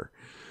encounter.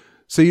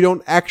 So you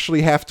don't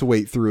actually have to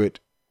wait through it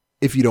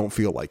if you don't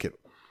feel like it.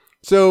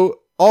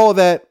 So all of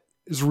that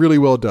is really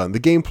well done. The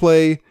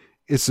gameplay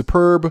is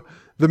superb.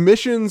 The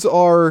missions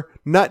are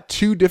not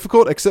too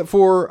difficult, except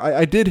for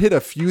I did hit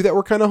a few that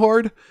were kind of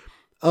hard.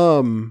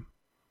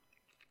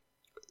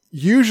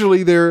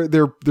 Usually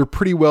they're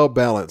pretty well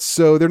balanced,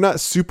 so they're not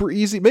super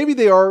easy. Maybe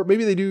they are.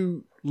 Maybe they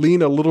do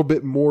lean a little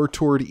bit more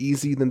toward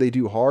easy than they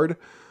do hard.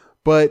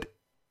 But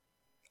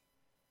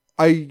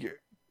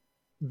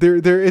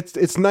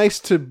it's nice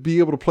to be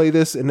able to play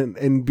this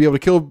and be able to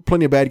kill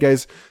plenty of bad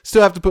guys.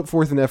 Still have to put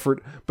forth an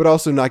effort, but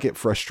also not get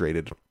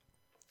frustrated.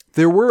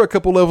 There were a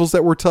couple levels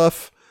that were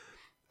tough.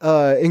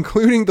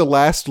 Including the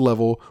last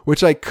level,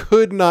 which I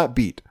could not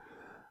beat.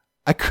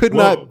 I could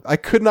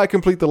not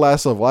complete the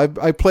last level.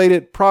 I played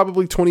it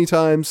probably 20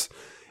 times,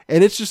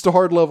 and it's just a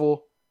hard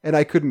level, and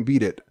I couldn't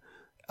beat it.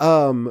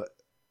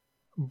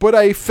 But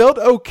I felt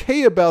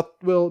okay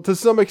to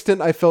some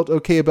extent, I felt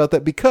okay about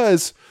that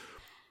because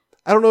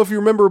I don't know if you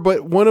remember,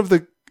 but one of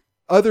the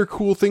other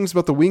cool things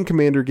about the Wing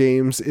Commander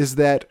games is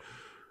that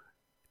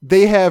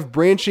they have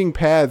branching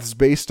paths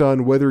based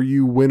on whether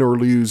you win or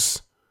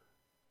lose.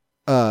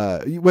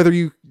 Whether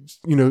you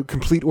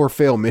complete or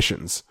fail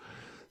missions.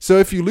 So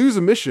if you lose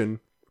a mission,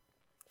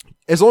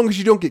 as long as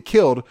you don't get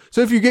killed,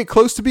 so if you get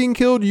close to being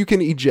killed, you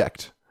can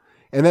eject.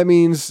 And that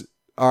means,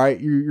 all right,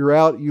 you're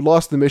out, you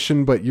lost the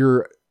mission, but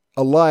you're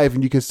alive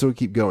and you can still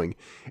keep going.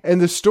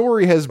 And the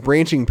story has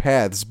branching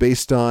paths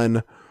based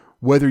on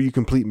whether you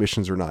complete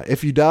missions or not.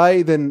 If you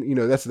die, then,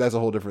 that's a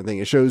whole different thing.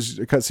 It shows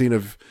a cutscene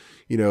of,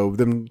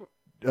 them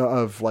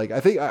of like,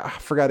 I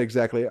forgot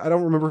exactly. I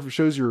don't remember if it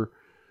shows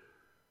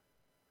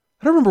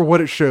I don't remember what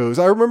it shows.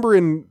 I remember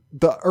in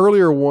the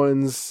earlier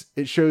ones,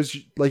 it shows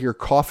like your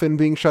coffin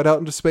being shot out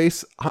into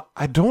space.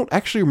 I don't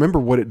actually remember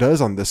what it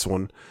does on this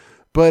one,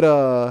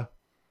 but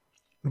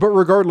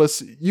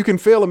regardless, you can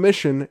fail a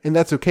mission and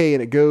that's okay.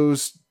 And it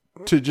goes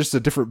to just a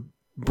different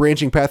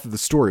branching path of the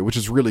story, which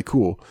is really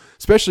cool,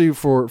 especially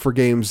for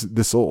games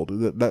this old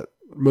that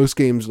most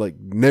games like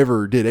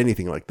never did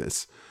anything like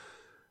this.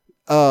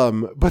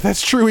 But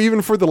that's true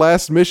even for the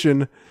last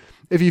mission.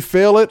 If you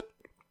fail it,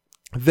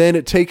 then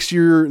it takes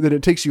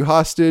you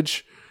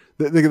hostage.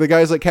 The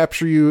guys like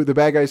capture you, the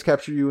bad guys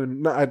capture you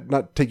and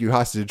not take you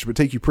hostage, but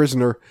take you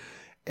prisoner.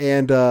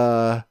 And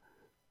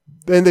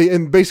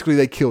basically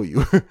they kill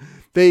you.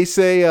 They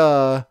say,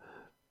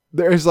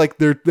 there's like,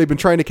 they've been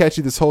trying to catch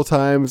you this whole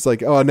time. It's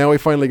like, oh, now we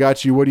finally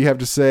got you. What do you have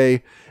to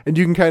say? And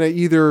you can kind of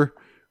either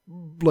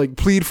like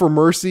plead for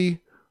mercy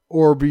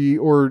or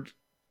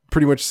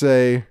pretty much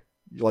say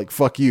like,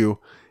 fuck you.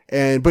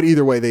 But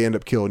either way, they end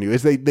up killing you.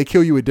 They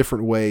kill you a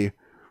different way.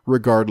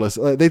 Regardless,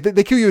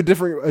 they kill you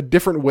a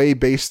different way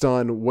based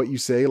on what you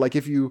say. Like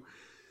if you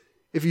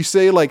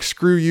say like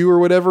screw you or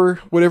whatever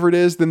it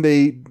is, then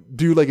they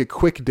do like a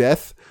quick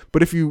death.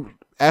 But if you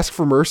ask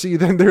for mercy,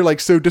 then they're like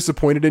so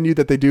disappointed in you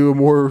that they do a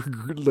more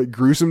like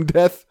gruesome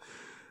death.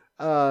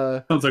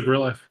 Sounds like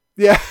real life.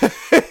 Yeah,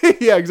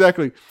 yeah,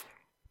 exactly.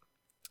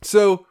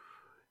 So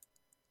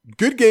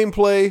good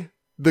gameplay.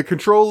 The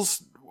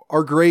controls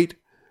are great.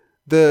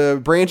 The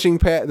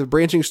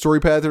branching story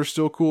paths are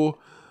still cool,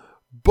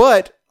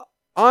 but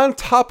on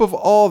top of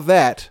all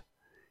that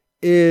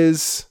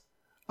is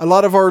a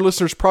lot of our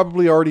listeners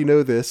probably already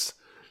know this.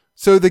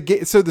 So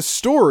the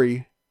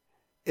story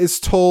is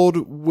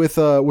told with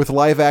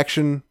live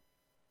action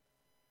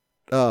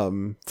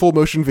full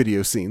motion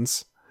video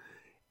scenes.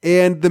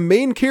 And the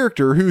main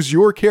character, who's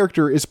your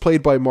character, is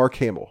played by Mark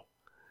Hamill.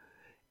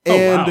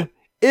 And wow.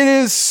 It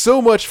is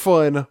so much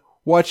fun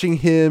watching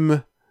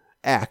him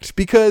act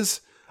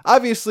because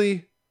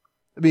obviously,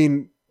 I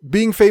mean,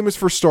 being famous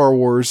for Star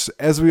Wars,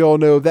 as we all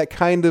know, that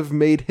kind of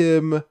made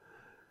him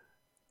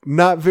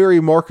not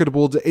very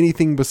marketable to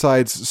anything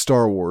besides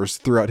Star Wars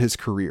throughout his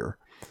career.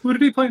 Who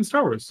did he play in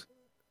Star Wars?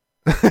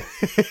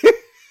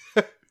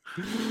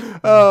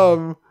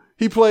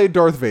 He played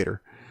Darth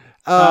Vader.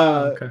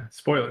 Okay.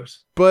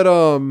 Spoilers.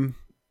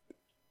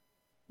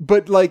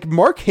 But like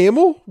Mark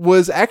Hamill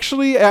was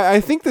actually,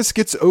 I think this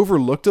gets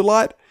overlooked a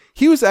lot.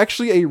 He was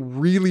actually a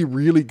really,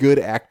 really good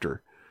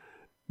actor.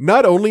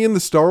 Not only in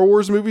the Star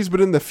Wars movies, but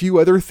in the few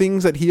other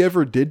things that he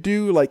ever did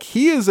do. Like,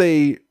 he is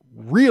a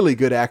really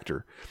good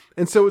actor.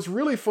 And so it's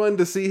really fun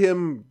to see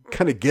him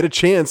kind of get a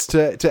chance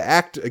to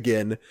act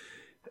again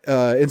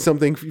in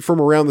something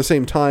from around the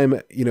same time,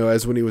 you know,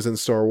 as when he was in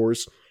Star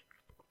Wars.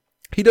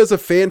 He does a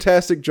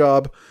fantastic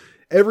job.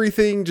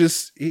 Everything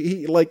just,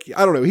 he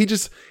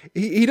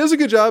does a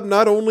good job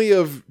not only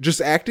of just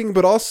acting,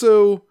 but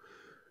also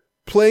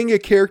playing a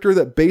character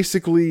that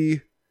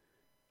basically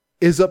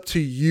is up to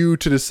you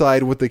to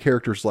decide what the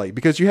character's like,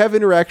 because you have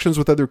interactions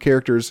with other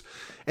characters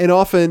and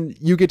often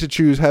you get to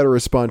choose how to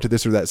respond to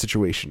this or that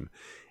situation.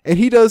 And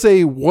he does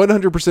a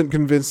 100%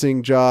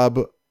 convincing job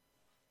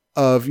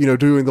of, you know,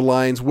 doing the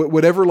lines,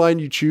 whatever line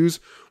you choose,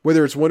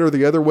 whether it's one or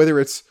the other, whether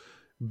it's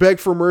beg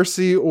for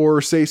mercy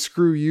or say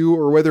screw you,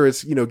 or whether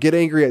it's, you know, get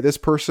angry at this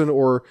person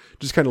or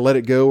just kind of let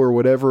it go or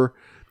whatever.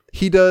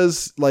 He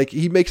does, like,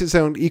 he makes it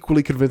sound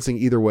equally convincing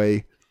either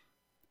way.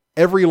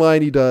 Every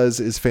line he does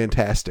is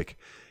fantastic.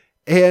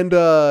 And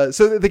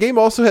so the game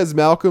also has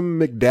Malcolm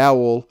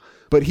McDowell,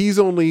 but he's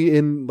only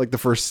in like the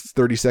first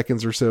 30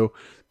 seconds or so.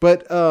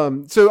 But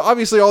so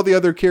obviously all the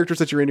other characters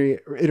that you're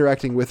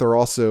interacting with are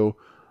also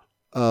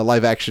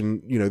live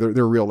action. You know,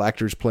 they're real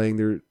actors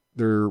playing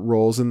their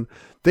roles, and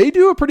they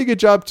do a pretty good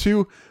job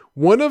too.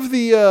 One of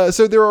the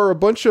so there are a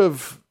bunch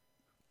of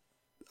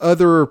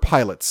other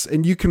pilots,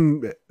 and you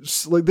can,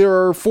 like,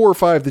 there are 4 or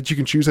 5 that you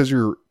can choose as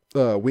your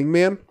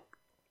wingman,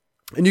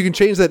 and you can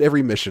change that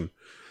every mission.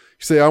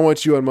 You say, I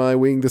want you on my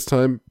wing this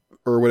time,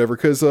 or whatever,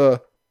 because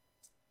the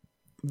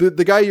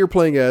guy you're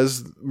playing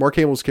as, Mark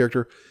Hamill's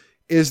character,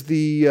 is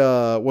the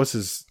what's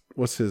his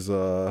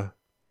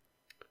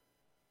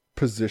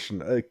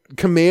position,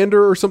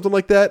 commander or something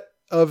like that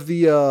of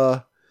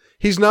the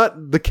he's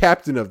not the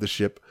captain of the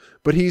ship,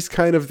 but he's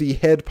kind of the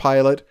head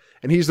pilot,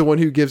 and he's the one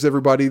who gives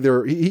everybody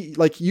their, he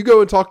like, you go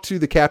and talk to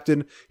the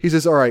captain, he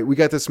says, all right, we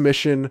got this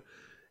mission,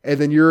 and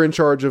then you're in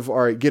charge of,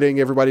 all right,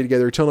 getting everybody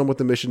together, telling them what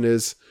the mission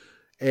is,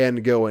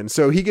 and going.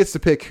 So he gets to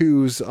pick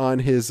who's on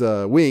his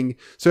wing.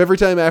 So every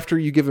time after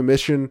you give a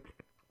mission,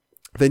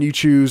 then you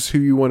choose who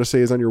you want to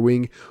say is on your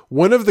wing.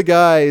 One of the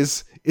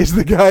guys is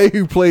the guy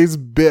who plays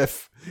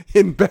Biff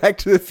in Back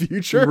to the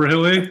Future.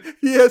 Really?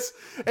 Yes.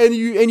 And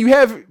you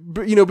have,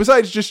 you know,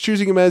 besides just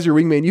choosing him as your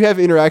wingman, you have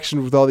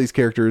interaction with all these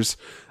characters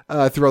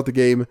throughout the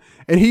game.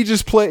 And he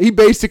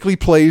basically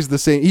plays the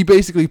same. He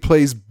basically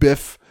plays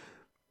Biff,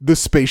 the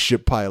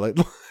spaceship pilot.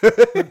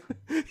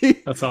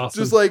 That's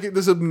awesome. Just like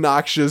this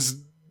obnoxious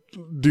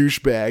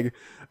douchebag.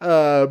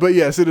 But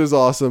yes, it is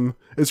awesome.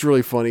 It's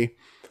really funny.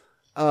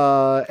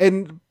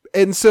 And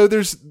so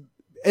there's,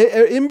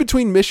 in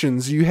between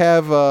missions, you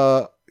have,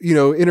 you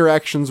know,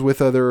 interactions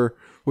with other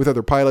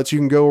pilots. You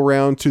can go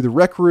around to the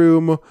rec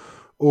room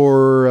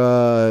or,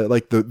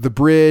 like the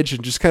bridge,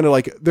 and just kind of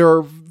like, there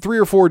are 3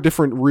 or 4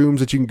 different rooms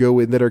that you can go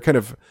in that are kind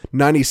of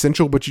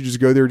non-essential, but you just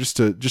go there just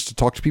to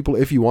talk to people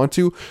if you want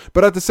to.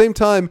 But at the same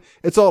time,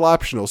 it's all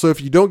optional. So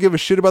if you don't give a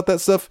shit about that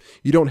stuff,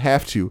 you don't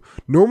have to.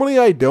 Normally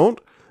I don't,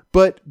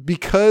 but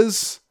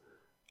because,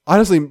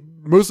 honestly,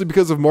 mostly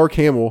because of Mark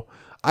Hamill,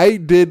 I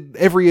did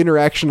every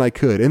interaction I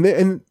could.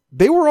 And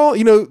they were all,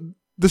 you know,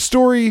 the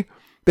story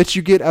that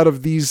you get out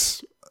of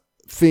these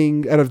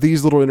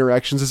little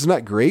interactions is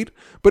not great,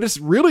 but it's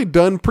really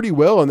done pretty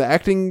well. And the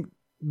acting,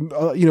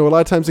 you know, a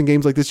lot of times in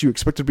games like this, you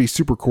expect it to be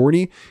super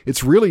corny.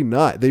 It's really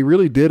not. They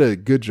really did a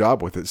good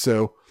job with it.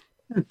 So,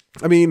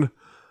 I mean,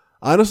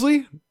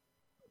 honestly,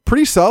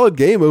 pretty solid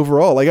game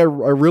overall. Like, I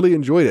really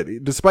enjoyed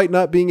it, despite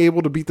not being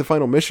able to beat the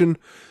final mission.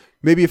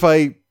 Maybe if I,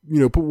 you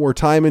know, put more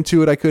time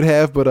into it, I could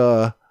have,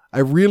 but, I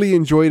really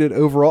enjoyed it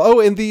overall. Oh,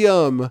 and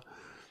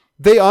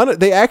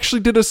they actually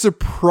did a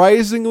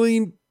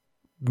surprisingly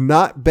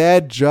not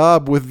bad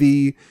job with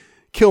the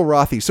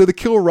Kilrathi. So the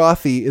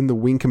Kilrathi in the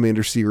Wing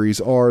Commander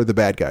series are the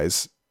bad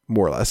guys,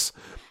 more or less.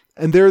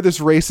 And they're this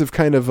race of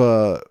kind of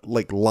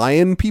like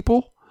lion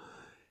people.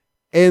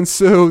 And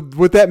so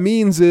what that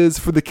means is,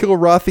 for the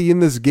Kilrathi in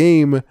this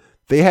game,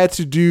 they had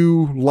to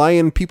do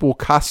lion people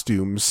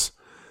costumes.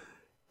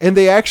 And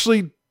they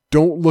actually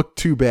don't look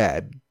too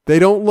bad. They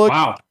don't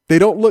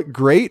look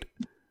great,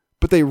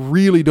 but they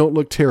really don't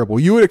look terrible.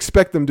 You would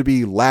expect them to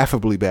be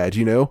laughably bad,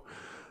 you know?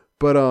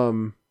 But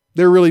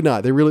they're really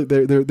not.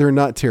 They're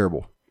not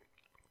terrible.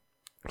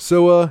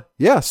 So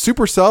yeah,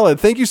 super solid.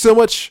 Thank you so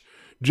much,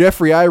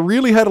 Jeffrey. I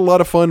really had a lot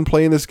of fun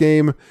playing this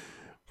game.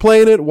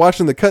 playing it,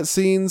 watching the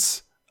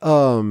cutscenes.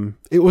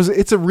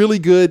 It's a really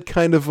good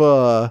kind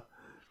of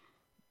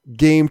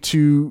game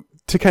to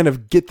kind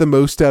of get the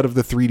most out of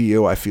the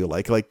 3DO. I feel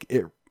like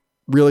it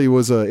really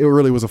was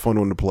a fun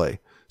one to play.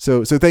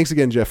 So thanks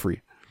again,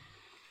 Jeffrey.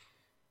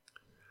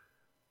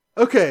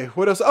 Okay,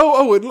 what else?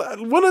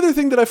 And one other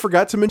thing that I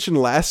forgot to mention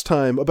last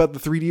time about the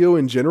 3DO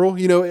in general.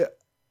 You know,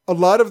 a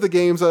lot of the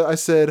games I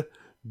said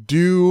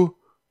do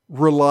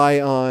rely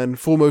on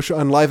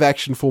live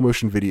action full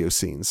motion video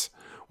scenes,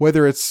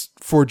 whether it's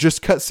for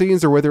just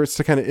cutscenes or whether it's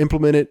to kind of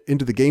implement it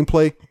into the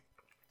gameplay.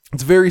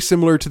 It's very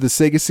similar to the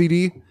Sega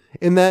CD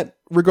in that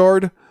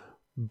regard.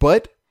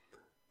 But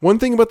one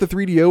thing about the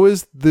 3DO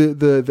is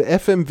the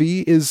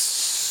FMV is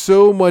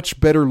so much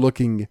better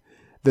looking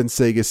than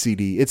Sega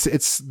CD.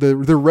 It's the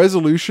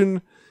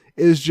resolution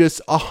is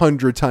just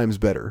 100 times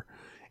better.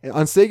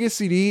 On Sega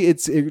CD,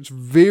 it's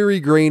very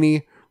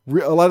grainy.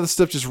 A lot of the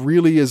stuff just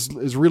really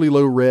is really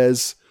low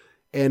res,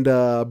 and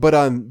but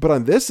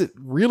on this, it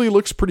really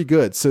looks pretty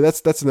good. So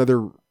that's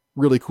another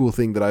really cool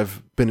thing that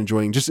I've been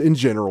enjoying just in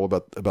general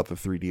about the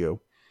 3DO.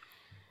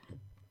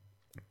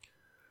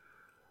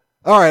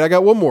 All right, I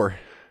got one more.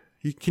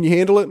 Can you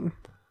handle it?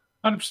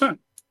 100%.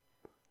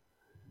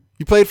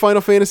 You played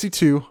Final Fantasy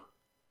 2.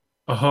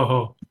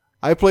 Oh.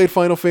 I played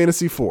Final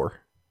Fantasy 4.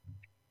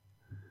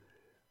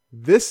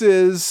 This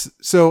is,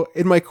 so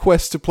in my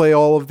quest to play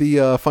all of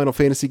the Final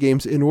Fantasy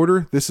games in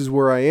order, this is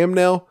where I am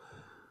now.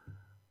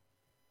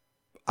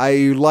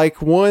 I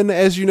like 1,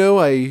 as you know.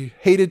 I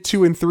hated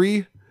 2 and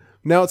 3.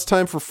 Now it's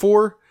time for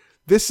 4.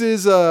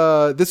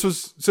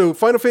 So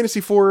Final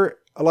Fantasy 4,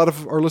 a lot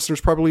of our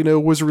listeners probably know,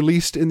 was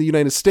released in the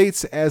United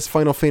States as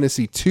Final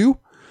Fantasy 2.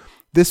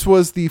 This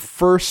was the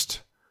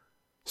first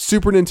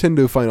Super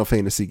Nintendo Final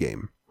Fantasy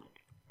game.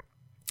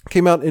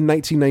 Came out in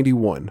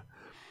 1991.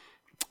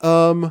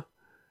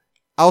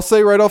 I'll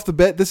say right off the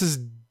bat, this is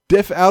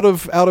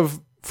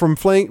from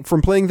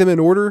playing them in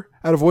order,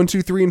 out of 1,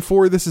 2, 3, and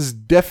 4, this is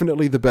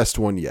definitely the best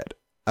one yet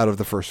out of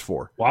the first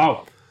 4.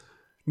 Wow.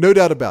 No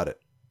doubt about it.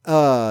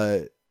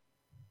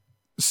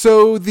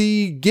 So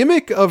the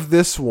gimmick of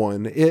this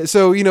one is,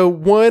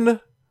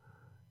 one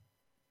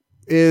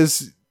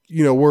is,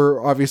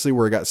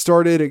 where it got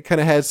started. It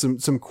kind of had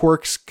some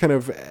quirks kind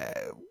of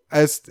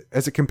as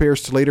it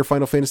compares to later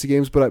Final Fantasy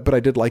games, but I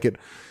did like it.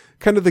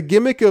 Kind of the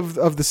gimmick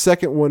of the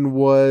second one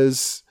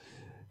was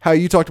how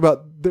you talked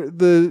about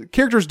the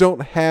characters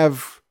don't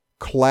have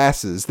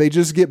classes. They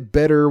just get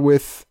better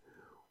with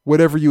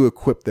whatever you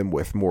equip them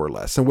with, more or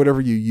less, and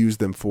whatever you use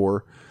them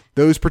for.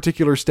 Those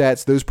particular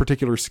stats, those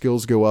particular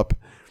skills go up,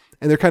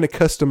 and they're kind of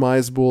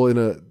customizable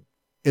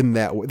in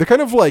that way. They're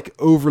kind of like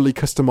overly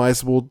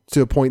customizable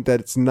to a point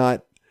that it's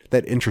not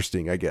that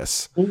interesting, I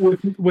guess.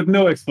 With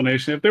no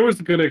explanation. If there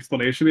was a good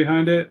explanation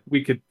behind it,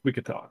 we could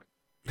talk.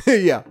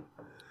 Yeah.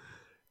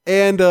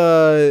 And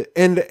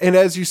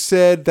as you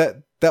said,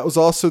 that was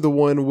also the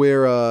one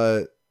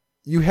where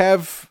you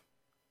have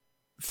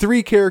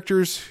 3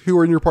 characters who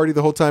are in your party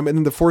the whole time, and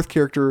then the 4th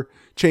character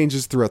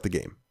changes throughout the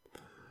game.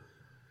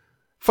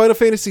 Final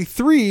Fantasy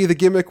 3, the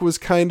gimmick was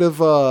kind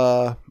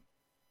of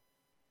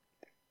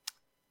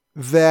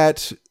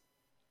that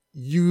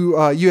you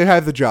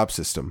have the job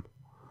system.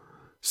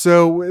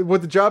 So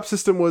what the job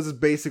system was is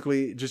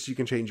basically just you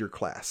can change your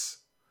class.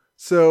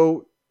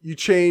 So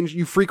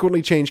you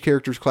frequently change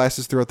characters'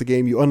 classes throughout the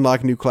game. You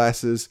unlock new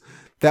classes.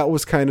 That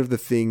was kind of the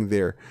thing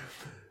there.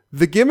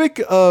 The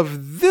gimmick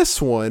of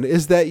this one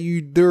is that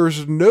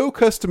there's no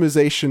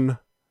customization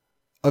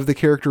of the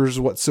characters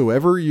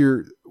whatsoever.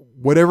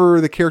 Whatever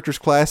the character's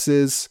class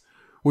is,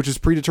 which is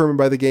predetermined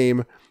by the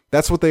game,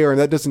 that's what they are, and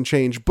that doesn't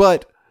change.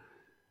 But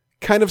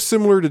kind of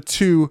similar to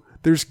 2,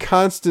 there's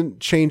constant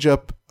change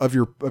up of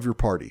your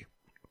party.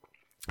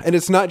 And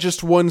it's not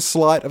just one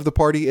slot of the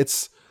party,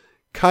 it's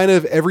kind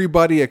of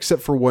everybody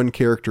except for one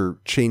character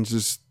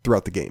changes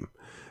throughout the game.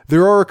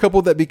 There are a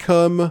couple that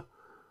become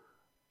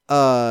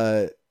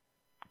common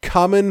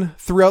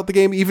throughout the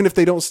game, even if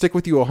they don't stick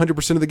with you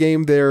 100% of the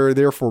game, they're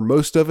there for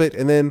most of it.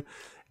 And then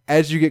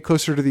as you get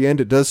closer to the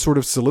end, it does sort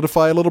of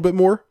solidify a little bit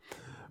more.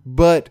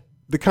 But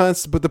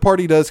the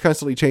party does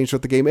constantly change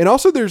throughout the game. And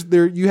also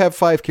you have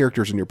 5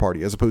 characters in your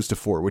party as opposed to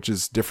 4, which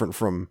is different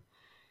from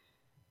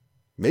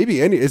maybe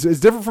it's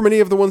different from any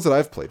of the ones that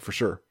I've played for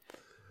sure.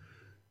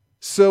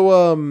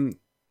 So,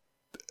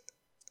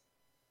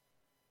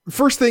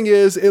 first thing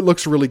is it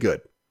looks really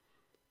good,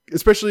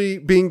 especially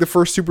being the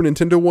first Super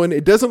Nintendo one.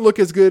 It doesn't look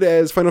as good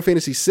as Final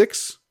Fantasy VI,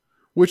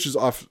 which is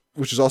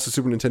also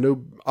Super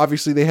Nintendo.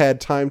 Obviously they had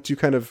time to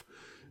kind of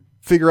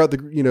figure out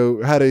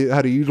how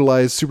to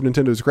utilize Super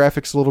Nintendo's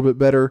graphics a little bit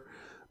better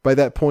by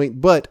that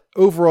point, but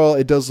overall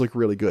it does look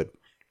really good.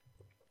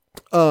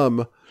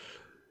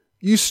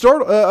 You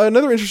start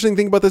another interesting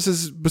thing about this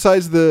is,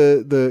 besides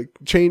the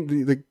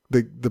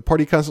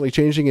party constantly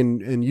changing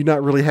and you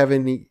not really have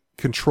any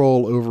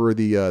control over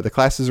the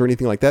classes or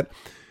anything like that,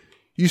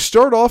 you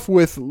start off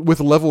with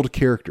leveled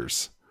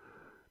characters.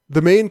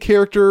 The main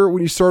character,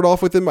 when you start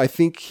off with him, I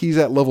think he's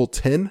at level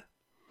 10.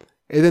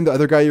 And then the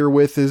other guy you're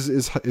with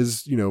is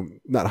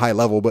not high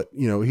level, but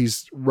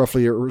he's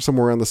roughly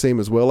somewhere around the same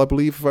as well, I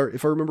believe,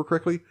 if I remember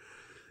correctly.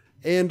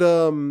 And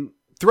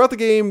throughout the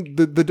game,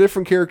 the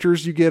different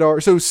characters you get are,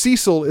 so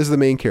Cecil is the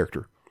main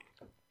character.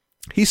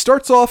 He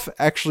starts off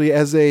actually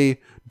as a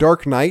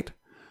Dark Knight,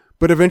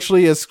 but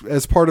eventually as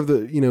part of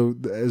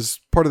as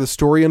part of the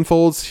story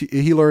unfolds,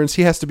 he learns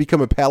he has to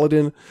become a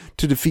paladin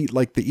to defeat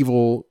like the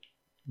evil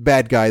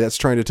bad guy that's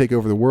trying to take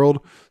over the world.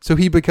 So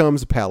he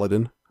becomes a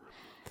paladin.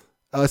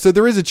 So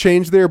there is a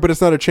change there, but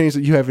it's not a change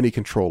that you have any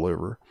control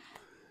over.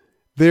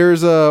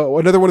 There's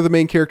another one of the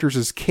main characters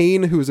is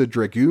Cain, who is a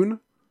dragoon.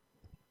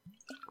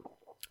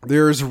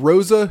 There's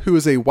Rosa, who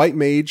is a white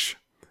mage.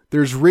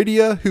 There's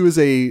Rydia, who is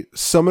a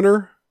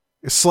summoner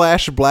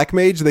 / black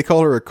mage. They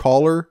call her a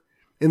caller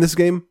in this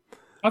game.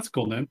 That's a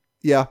cool name.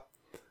 Yeah.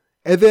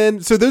 And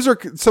then, so those are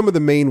some of the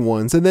main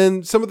ones. And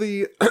then some of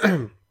the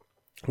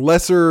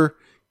lesser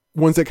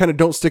ones that kind of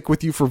don't stick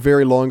with you for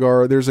very long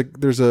are, there's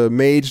a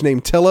mage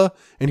named Tilla,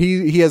 and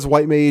he has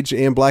white mage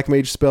and black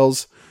mage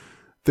spells.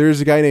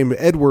 There's a guy named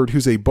Edward,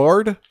 who's a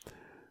bard.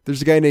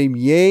 There's a guy named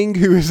Yang,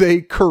 who is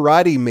a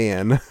karate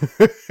man,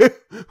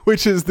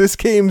 which is this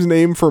game's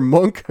name for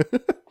monk.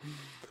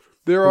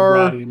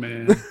 Karate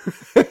man.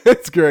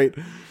 It's great.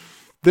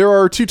 There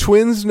are two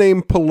twins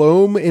named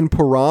Palom and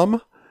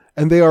Param,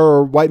 and they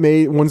are white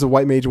mage. One's a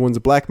white mage and one's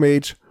a black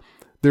mage.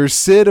 There's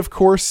Sid, of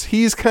course.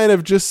 He's kind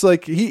of just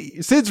like,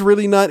 Sid's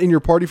really not in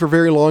your party for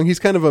very long. He's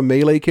kind of a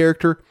melee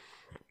character.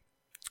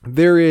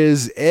 There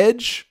is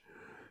Edge,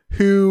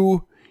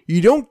 who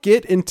you don't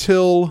get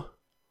until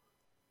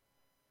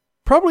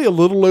probably a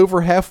little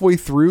over halfway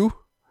through,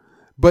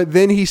 but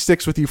then he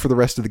sticks with you for the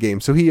rest of the game.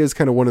 So he is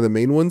kind of one of the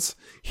main ones.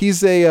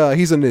 He's a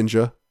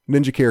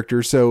ninja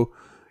character. So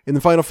in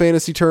the Final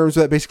Fantasy terms,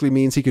 that basically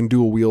means he can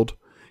dual wield.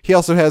 He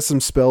also has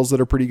some spells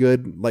that are pretty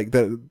good, like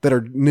that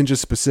are ninja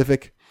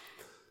specific.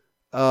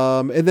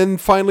 And then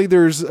finally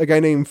there's a guy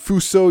named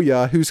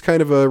Fusoya, who's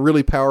kind of a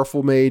really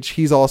powerful mage.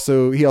 He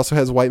also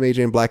has white mage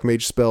and black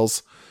mage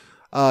spells.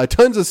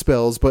 Tons of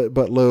spells, but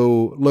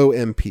low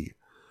MP.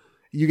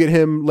 You get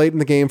him late in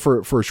the game for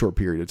a short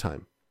period of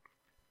time.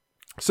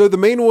 So the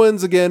main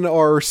ones again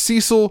are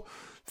Cecil,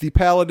 the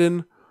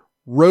paladin,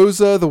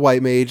 Rosa, the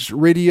white mage,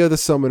 Rydia, the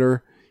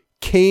summoner,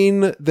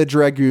 Cain, the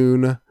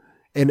dragoon,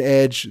 and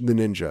Edge, the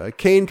ninja.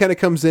 Cain kind of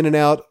comes in and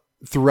out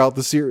throughout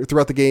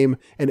the game,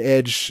 and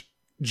Edge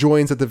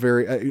joins at the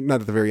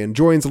not at the very end,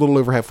 joins a little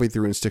over halfway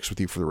through and sticks with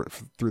you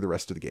through the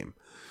rest of the game.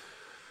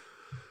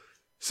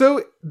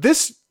 So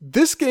this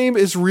game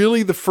is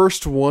really the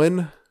first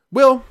one.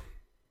 Well,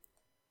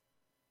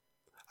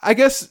 I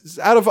guess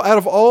out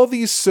of all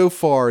these so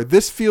far,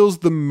 this feels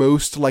the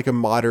most like a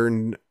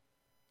modern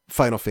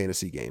Final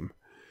Fantasy game.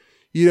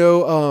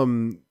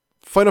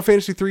 Final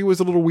Fantasy 3 was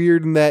a little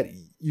weird in that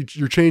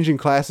you're changing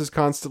classes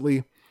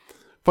constantly.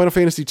 Final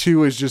Fantasy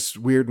 2 is just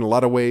weird in a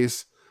lot of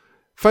ways.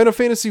 Final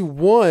Fantasy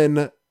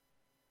 1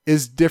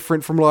 is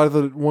different from a lot of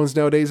the ones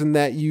nowadays in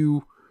that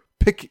you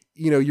pick,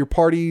 your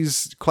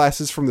party's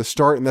classes from the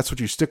start, and that's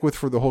what you stick with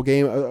for the whole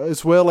game,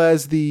 as well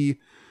as the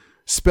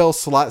spell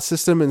slot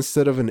system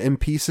instead of an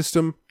MP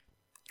system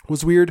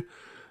was weird.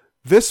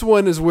 This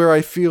one is where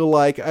I feel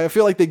like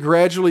they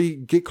gradually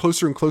get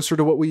closer and closer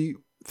to what we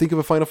think of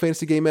a Final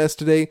Fantasy game as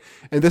today,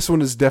 and this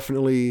one is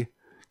definitely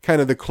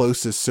kind of the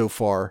closest so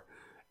far.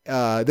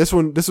 This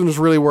one is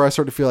really where I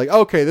start to feel like,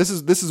 okay, this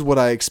is what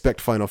I expect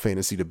Final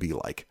Fantasy to be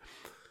like.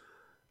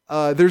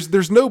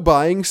 There's no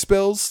buying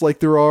spells like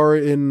there are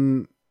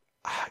in,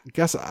 I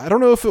guess, I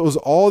don't know if it was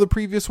all the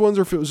previous ones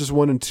or if it was just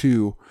 1 and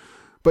 2.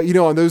 But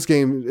in those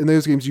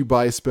games you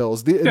buy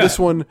spells. This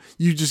one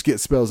you just get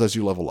spells as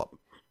you level up.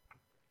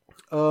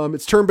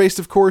 It's turn-based,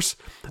 of course.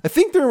 I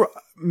think there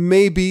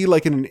may be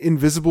like an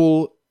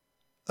invisible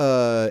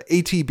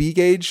ATB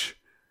gauge.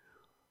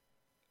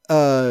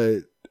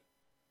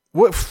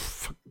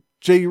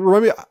 Jay,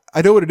 remind me,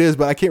 I know what it is,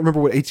 but I can't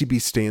remember what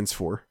ATB stands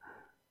for.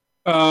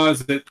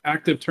 Is it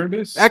active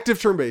turn-based?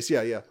 Active turn-based,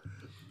 yeah.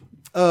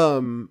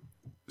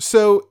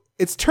 So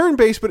it's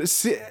turn-based, but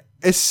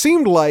it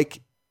seemed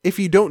like if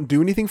you don't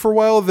do anything for a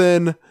while,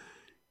 then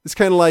it's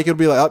kind of like it'll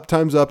be like up,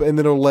 time's up, and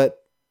then it'll let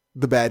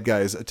the bad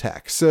guys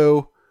attack.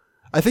 So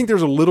I think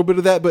there's a little bit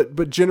of that,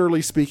 but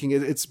generally speaking,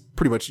 it's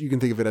pretty much, you can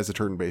think of it as a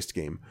turn-based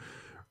game.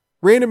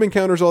 Random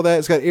encounters, all that.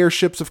 It's got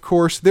airships, of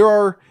course. There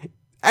are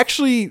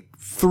actually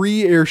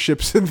 3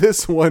 airships in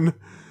this one.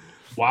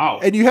 Wow.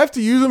 And you have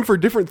to use them for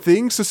different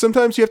things. So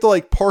sometimes you have to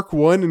like park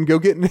one and go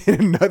get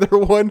in another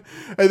one.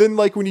 And then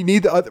like when you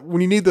need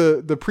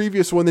the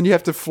previous one, then you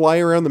have to fly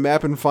around the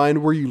map and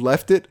find where you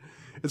left it.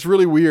 It's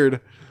really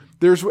weird.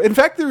 There's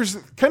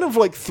kind of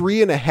like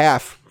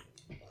 3.5.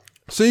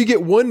 So you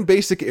get one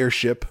basic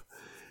airship,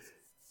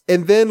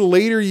 and then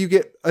later you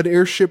get an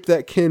airship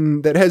that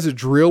has a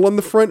drill on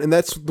the front, and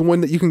that's the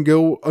one that you can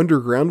go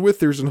underground with.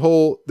 There's a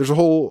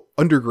whole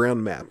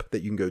underground map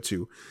that you can go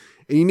to,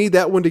 and you need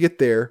that one to get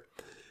there.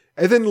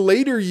 And then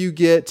later you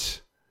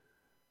get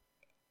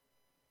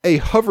a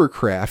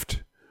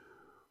hovercraft,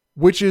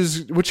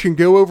 which can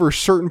go over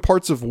certain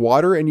parts of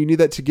water, and you need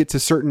that to get to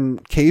certain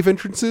cave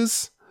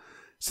entrances.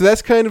 So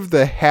that's kind of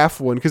the half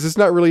one, because it's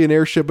not really an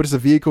airship, but it's a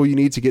vehicle you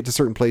need to get to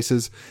certain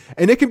places.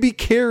 And it can be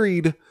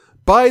carried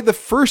by the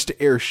first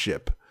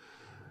airship.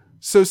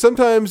 So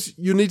sometimes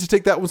you need to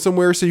take that one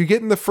somewhere. So you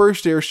get in the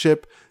first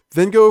airship,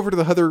 then go over to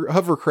the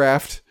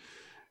hovercraft,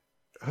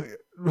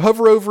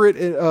 hover over it,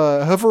 and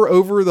hover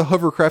over the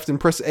hovercraft and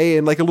press A,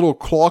 and like a little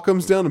claw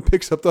comes down and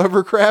picks up the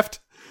hovercraft.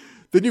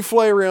 Then you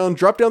fly around,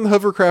 drop down the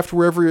hovercraft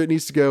wherever it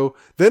needs to go,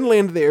 then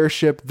land the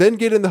airship, then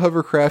get in the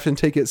hovercraft and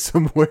take it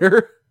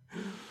somewhere.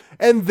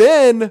 And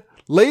then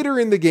later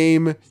in the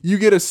game, you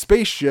get a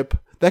spaceship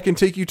that can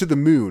take you to the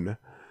moon.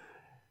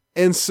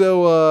 And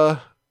so,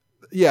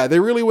 yeah, they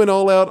really went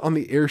all out on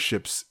the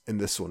airships in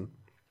this one.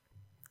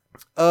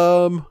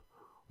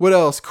 What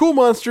else? Cool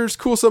monsters,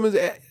 cool summons.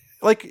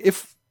 Like,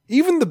 if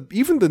even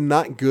the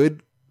not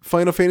good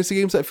Final Fantasy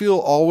games, I feel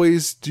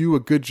always do a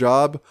good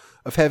job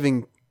of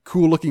having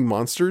cool looking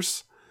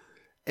monsters,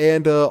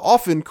 and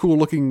often cool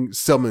looking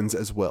summons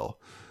as well.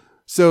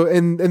 So,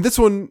 and this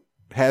one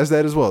has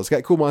that as well. It's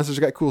got cool monsters,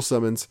 it's got cool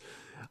summons.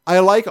 I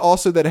like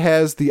also that it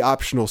has the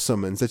optional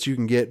summons that you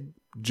can get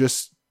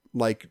just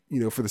like,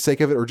 for the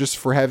sake of it, or just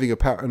for having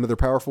another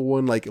powerful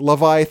one. Like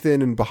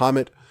Leviathan and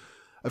Bahamut,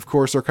 of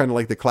course, are kind of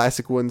like the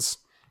classic ones.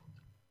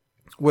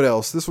 What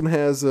else? This one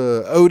has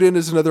Odin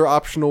is another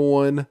optional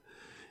one.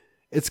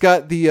 It's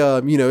got the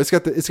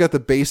it's got the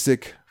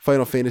basic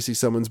Final Fantasy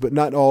summons, but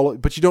not all.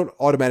 But you don't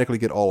automatically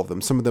get all of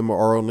them. Some of them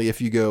are only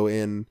if you go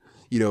and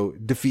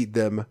defeat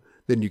them,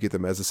 then you get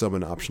them as a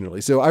summon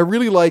optionally. So I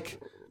really like,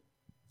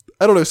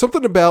 I don't know,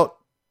 something about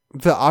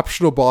the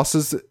optional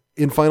bosses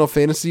in Final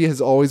Fantasy has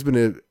always been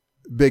a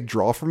big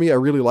draw for me. I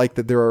really like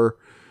that there are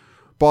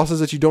bosses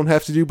that you don't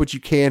have to do, but you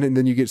can, and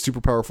then you get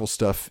super powerful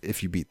stuff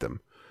if you beat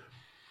them.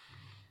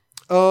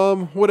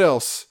 What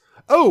else?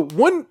 Oh,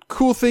 one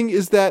cool thing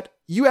is that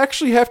you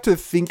actually have to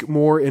think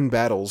more in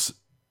battles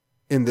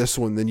in this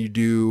one than you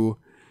do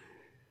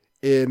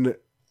in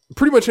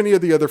pretty much any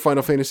of the other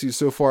Final Fantasies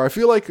so far. I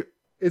feel like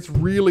it's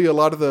really, a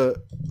lot of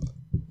the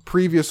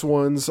previous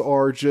ones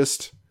are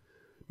just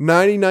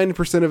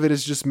 99% of it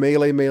is just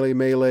melee,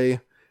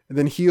 and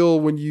then heal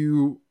when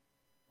you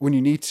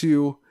need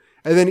to.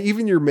 And then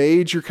even your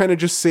mage, you're kind of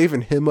just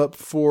saving him up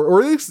for,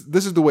 or at least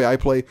this is the way I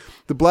play.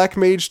 The black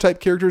mage type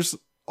characters,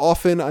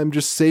 often I'm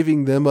just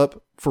saving them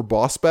up for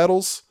boss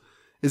battles.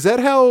 Is that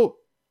how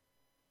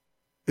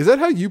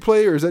you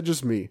play, or is that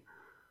just me?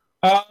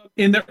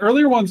 In the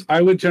earlier ones,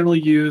 I would generally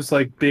use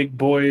like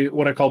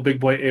what I call big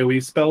boy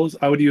AoE spells.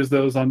 I would use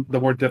those on the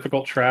more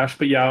difficult trash,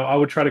 but yeah, I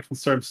would try to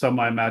conserve some of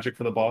my magic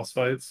for the boss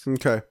fights.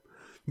 Okay.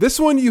 This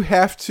one you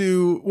have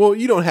to, well,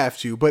 you don't have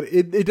to, but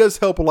it does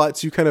help a lot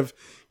to kind of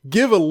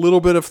give a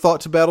little bit of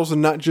thought to battles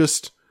and not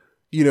just,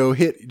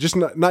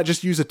 not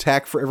just use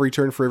attack for every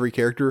turn for every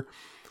character.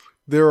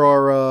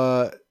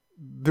 There's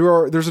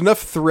enough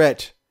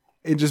threat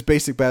in just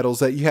basic battles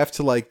that you have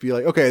to be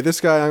like, okay, this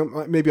guy,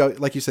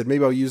 like you said,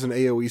 maybe I'll use an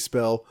AoE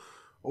spell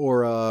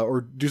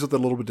or do something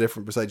a little bit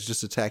different besides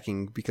just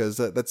attacking, because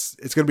it's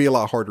going to be a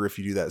lot harder if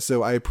you do that.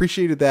 So I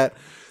appreciated that.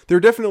 There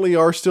definitely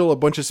are still a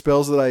bunch of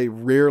spells that I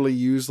rarely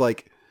use,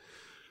 like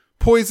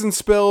poison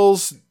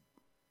spells.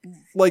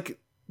 Like,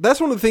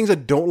 that's one of the things I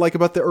don't like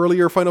about the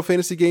earlier Final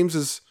Fantasy games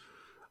is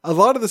a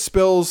lot of the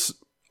spells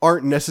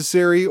aren't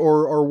necessary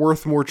or are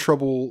worth more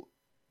trouble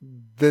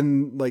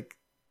than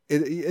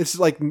it's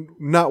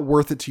not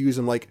worth it to use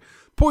them. Like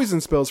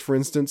poison spells, for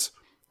instance,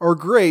 are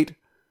great,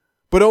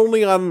 but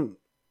only on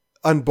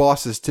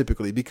bosses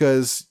typically,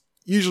 because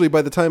usually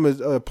by the time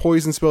a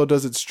poison spell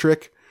does its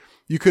trick,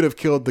 you could have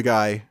killed the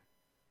guy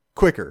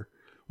quicker.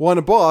 Well, on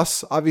a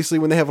boss, obviously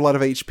when they have a lot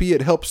of HP,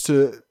 it helps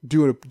to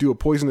do a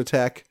poison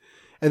attack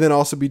and then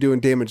also be doing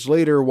damage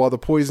later while the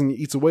poison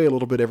eats away a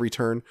little bit every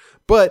turn.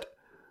 But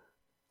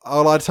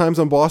a lot of times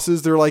on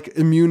bosses, they're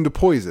immune to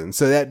poison.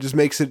 So that just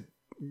makes it,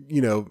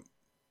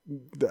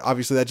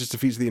 obviously that just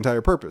defeats the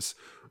entire purpose.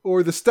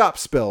 Or the stop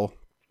spell,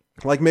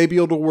 maybe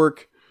it'll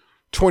work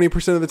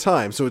 20% of the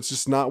time, so it's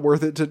just not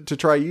worth it to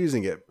try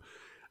using it.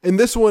 In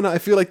this one, I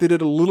feel like they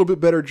did a little bit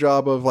better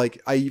job of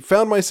I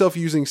found myself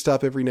using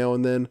stop every now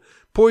and then.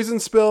 Poison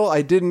spell,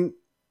 I didn't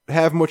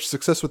have much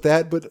success with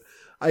that, but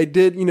I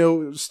did,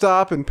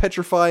 stop and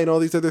petrify and all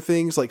these other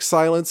things like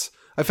silence.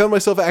 I found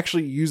myself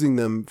actually using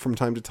them from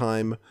time to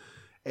time.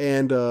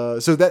 And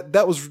so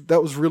that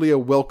was really a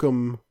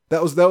welcome.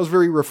 That was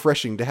very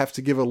refreshing to have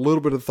to give a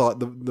little bit of thought.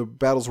 The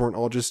battles weren't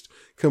all just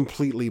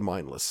completely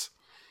mindless.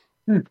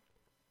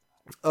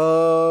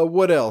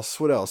 What else?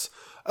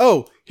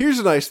 Oh, here's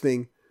a nice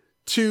thing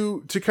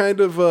to kind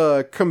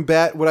of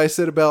combat what I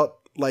said about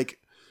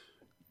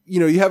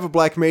you have a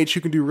black mage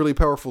who can do really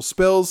powerful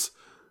spells,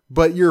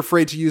 but you're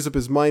afraid to use up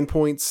his mind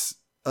points,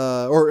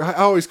 or I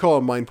always call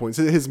them mind points,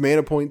 his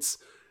mana points,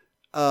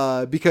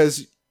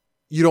 because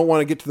you don't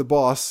want to get to the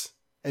boss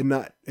and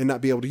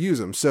not be able to use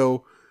them.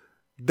 So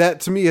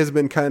that to me has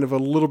been kind of a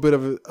little bit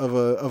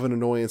of an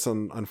annoyance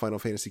on Final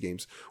Fantasy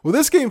games. Well,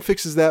 this game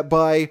fixes that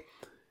by,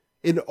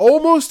 in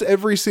almost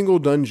every single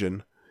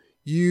dungeon,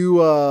 you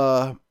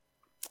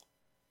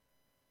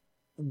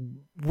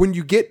when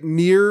you get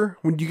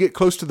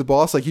close to the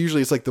boss, like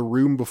usually it's like the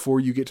room before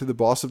you get to the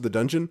boss of the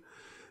dungeon,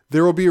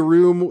 there will be a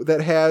room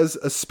that has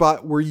a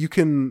spot where you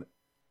can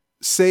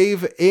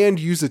save and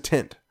use a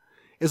tent.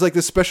 It's like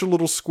this special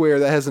little square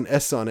that has an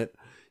S on it.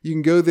 You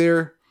can go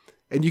there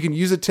and you can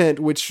use a tent,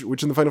 which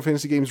in the Final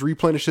Fantasy games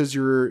replenishes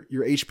your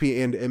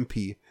HP and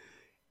MP.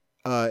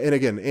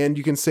 And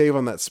you can save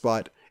on that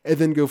spot and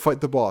then go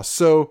fight the boss.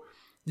 So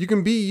you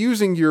can be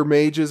using your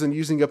mages and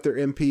using up their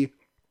MP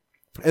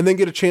and then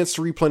get a chance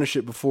to replenish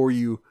it before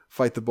you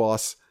fight the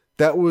boss.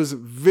 That was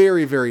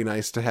very, very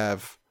nice to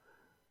have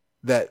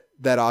that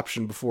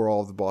option before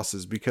all of the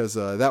bosses, because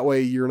that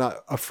way you're not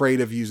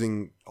afraid of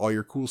using all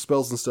your cool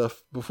spells and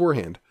stuff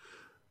beforehand.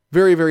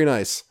 Very, very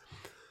nice.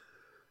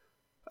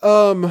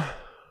 The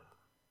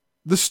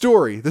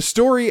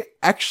story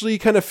actually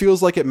kind of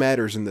feels like it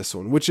matters in this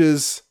one, which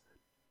is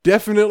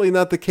definitely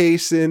not the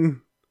case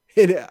in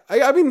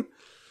I mean,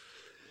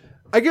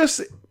 I guess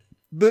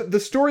the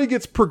story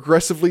gets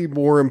progressively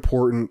more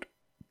important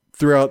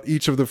throughout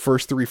each of the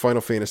first 3 Final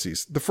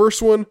Fantasies. The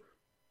first one,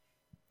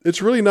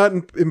 it's really not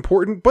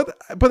important,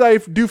 but I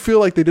do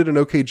feel like they did an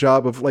okay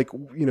job of, like,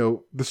 you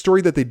know, the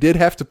story that they did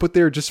have to put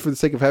there just for the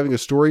sake of having a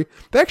story.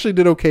 They actually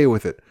did okay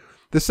with it.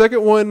 The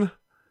second one,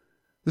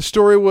 the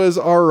story was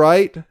all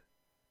right,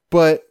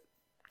 but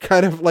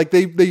kind of like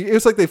it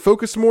was like they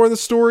focused more on the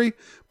story,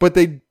 but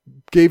they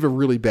gave a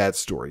really bad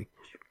story.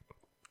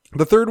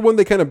 The third one,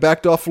 they kind of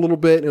backed off a little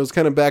bit, and it was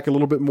kind of back a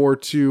little bit more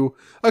to,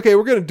 okay,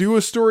 we're going to do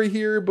a story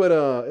here, but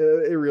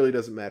it really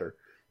doesn't matter.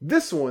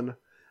 This one,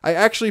 I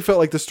actually felt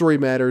like the story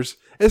matters.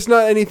 It's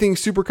not anything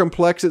super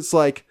complex. It's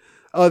like,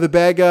 there's a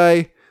bad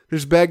guy,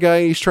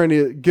 and he's trying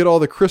to get all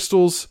the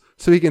crystals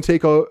so he can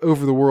take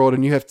over the world,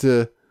 and you have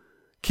to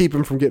keep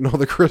him from getting all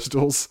the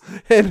crystals.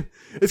 And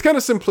it's kind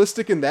of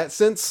simplistic in that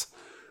sense,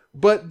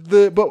 but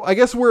I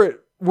guess where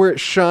it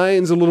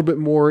shines a little bit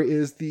more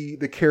is the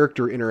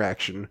character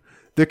interaction.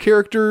 The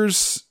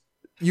characters,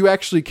 you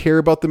actually care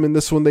about them in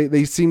this one.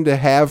 They seem to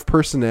have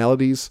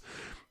personalities.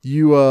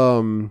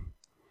 You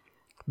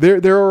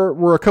there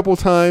were a couple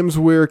times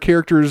where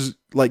characters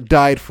like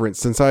died, for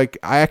instance. I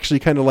actually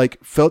kind of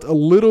like felt a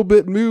little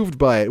bit moved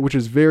by it, which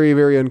is very,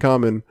 very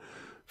uncommon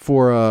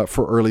for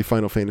early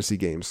Final Fantasy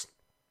games.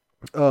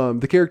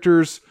 The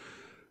characters,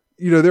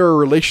 you know, there are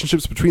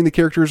relationships between the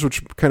characters,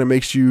 which kind of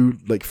makes you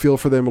like feel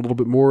for them a little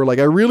bit more. Like,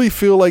 I really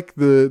feel like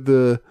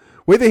the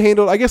way they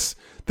handled, I guess,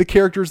 the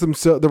characters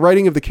themselves, the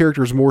writing of the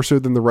characters more so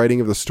than the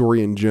writing of the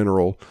story in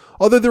general.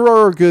 Although there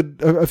are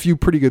a few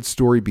pretty good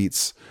story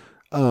beats.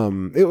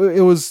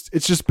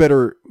 It's just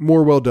better,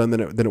 more well done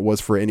than it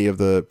was for any of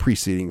the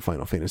preceding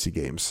Final Fantasy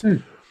games.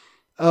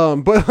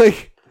 But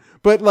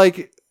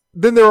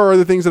then there are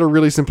other things that are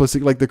really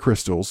simplistic, like the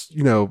crystals,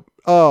 you know.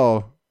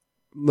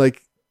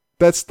 Like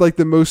that's like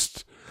the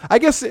most, I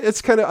guess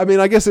it's kind of, I mean,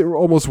 I guess it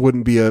almost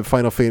wouldn't be a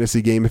Final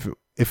Fantasy game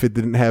if it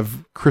didn't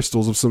have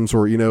crystals of some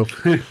sort, you know.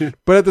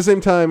 But at the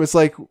same time, it's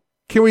like,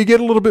 can we get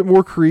a little bit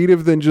more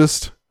creative than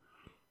just,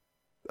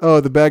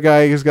 the bad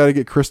guy has got to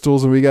get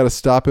crystals and we got to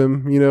stop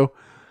him, you know?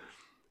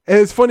 And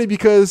it's funny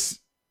because,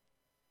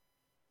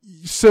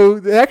 so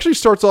it actually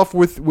starts off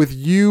with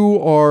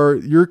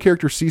your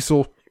character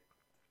Cecil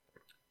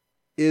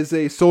is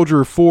a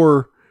soldier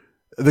for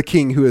the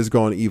king who has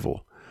gone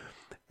evil.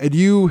 And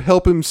you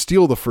help him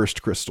steal the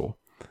first crystal.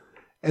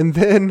 And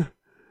then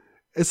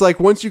it's like,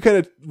 once you kind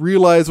of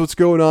realize what's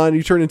going on,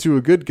 you turn into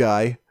a good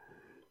guy.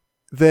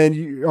 Then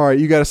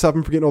you got to stop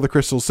him from getting all the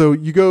crystals. So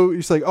you go,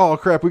 it's like, oh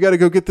crap, we got to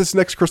go get this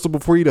next crystal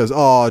before he does.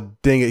 Oh,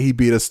 dang it, he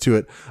beat us to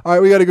it. All right,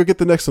 we got to go get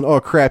the next one. Oh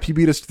crap, he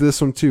beat us to this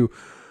one too.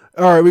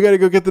 All right, we got to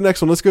go get the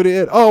next one. Let's go to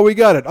it. Oh, we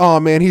got it. Oh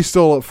man, he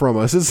stole it from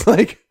us. It's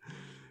like,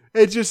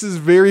 it just is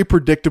very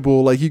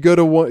predictable. Like you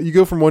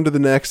go from one to the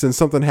next, and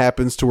something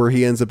happens to where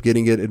he ends up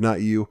getting it and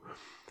not you.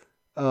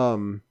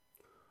 But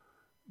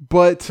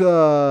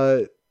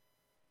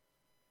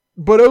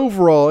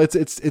overall,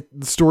 the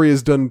story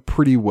is done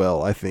pretty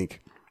well, I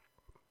think.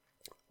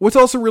 What's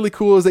also really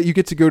cool is that you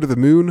get to go to the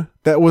moon.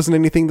 That wasn't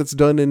anything that's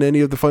done in any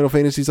of the Final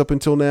Fantasies up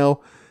until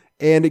now,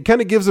 and it kind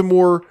of gives a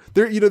more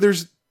there. You know, there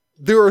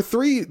are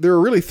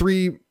really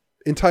three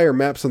entire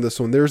maps on this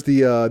one. There's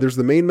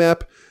the main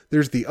map.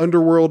 There's the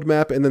underworld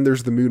map, and then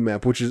there's the moon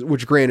map,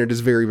 which granted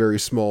is very, very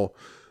small,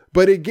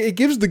 but it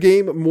gives the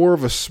game more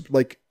of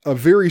a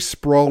very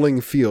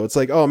sprawling feel. It's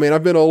like, oh man,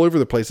 I've been all over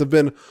the place. I've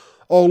been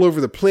all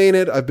over the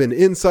planet. I've been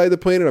inside the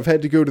planet. I've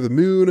had to go to the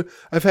moon.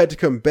 I've had to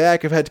come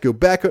back. I've had to go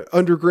back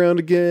underground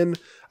again.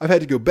 I've had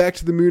to go back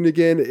to the moon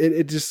again.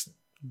 It just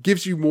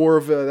gives you more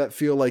of that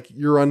feel like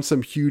you're on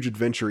some huge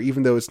adventure,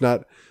 even though it's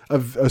not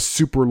a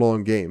super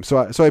long game. So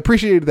I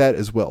appreciated that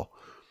as well.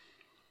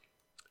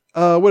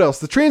 What else?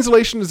 The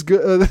translation is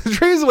good. The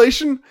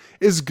translation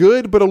is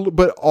good,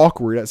 but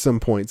awkward at some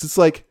points. It's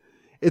like,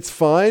 it's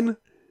fine.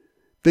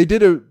 They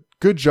did a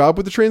good job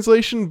with the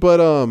translation,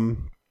 but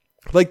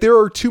like there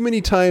are too many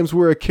times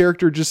where a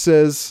character just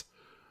says,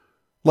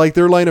 like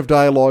their line of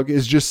dialogue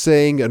is just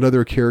saying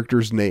another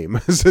character's name.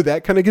 So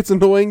that kind of gets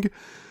annoying.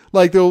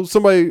 Like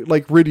somebody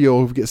like Ridio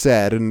will get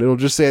sad and it'll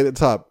just say at the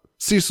top,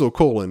 Cecil :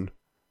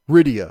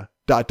 Rydia, ...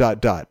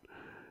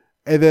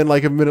 And then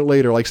like a minute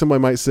later, like somebody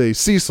might say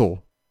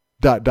Cecil, ...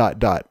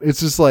 It's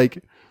just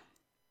like,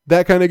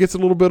 that kind of gets a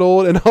little bit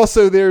old. And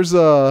also there is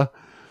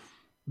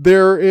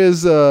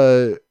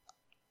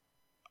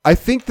I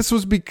think this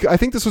was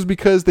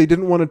because they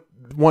didn't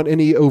want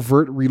any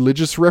overt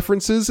religious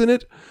references in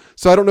it.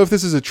 So I don't know if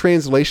this is a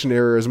translation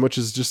error as much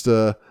as just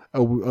a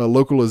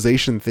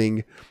localization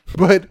thing.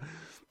 But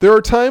there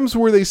are times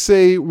where they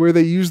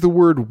use the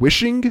word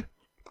wishing,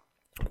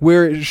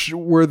 where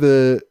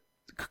the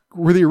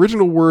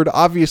original word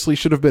obviously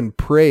should have been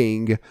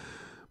praying,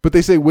 but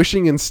they say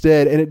wishing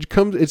instead, and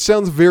it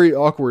sounds very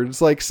awkward.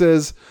 It's like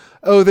says,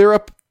 "Oh,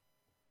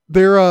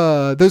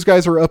 those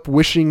guys are up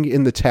wishing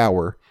in the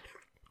tower."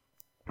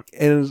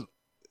 And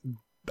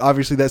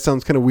obviously that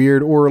sounds kind of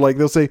weird. Or like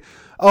they'll say,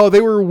 "Oh, they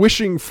were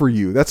wishing for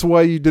you. That's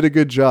why you did a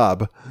good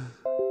job."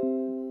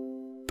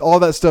 All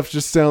that stuff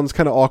just sounds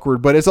kind of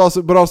awkward, but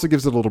also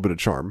gives it a little bit of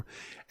charm.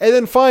 And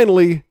then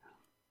finally,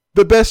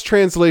 the best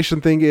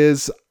translation thing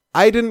is,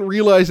 I didn't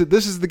realize that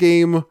this is the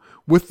game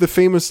with the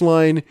famous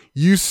line,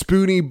 "You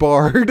spoony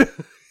bard."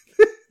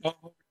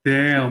 Oh,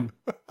 damn.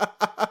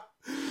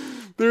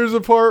 There's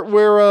a part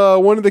where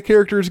one of the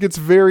characters gets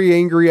very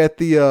angry at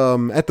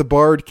the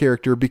bard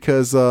character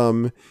because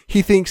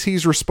he thinks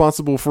he's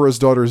responsible for his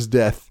daughter's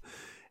death,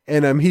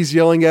 and he's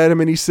yelling at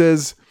him, and he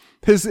says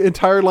his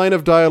entire line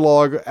of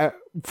dialogue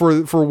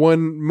for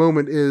one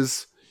moment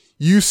is,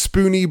 "You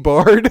spoony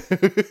bard."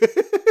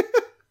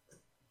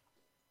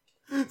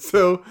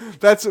 So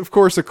that's of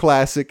course a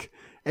classic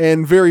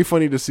and very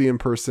funny to see in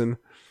person.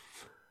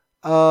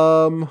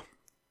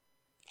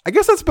 I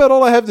guess that's about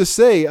all I have to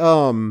say.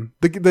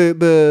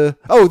 The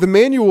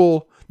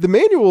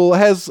manual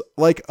has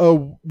like a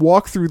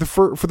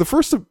walkthrough for the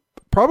first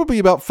probably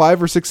about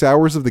 5 or 6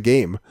 hours of the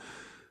game.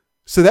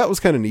 So that was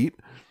kind of neat.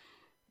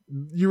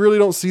 You really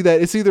don't see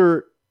that. It's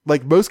either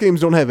like most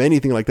games don't have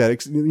anything like that.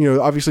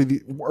 Obviously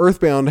the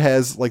Earthbound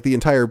has like the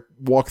entire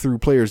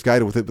walkthrough player's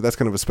guide with it, but that's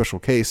kind of a special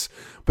case.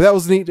 But that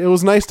was neat. It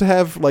was nice to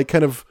have like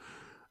kind of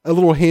a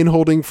little hand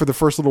holding for the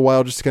first little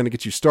while just to kind of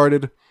get you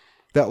started.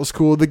 That was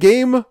cool. The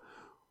game,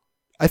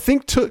 I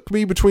think, took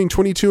me between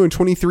 22 and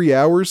 23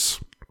 hours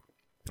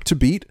to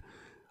beat.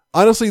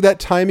 Honestly,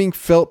 that timing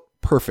felt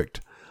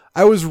perfect.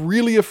 I was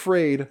really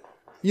afraid,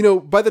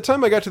 by the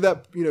time I got to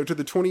that, to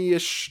the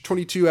 20-ish,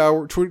 22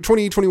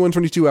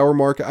 hour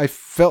mark, I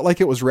felt like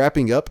it was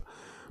wrapping up.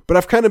 But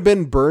I've kind of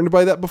been burned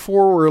by that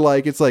before, where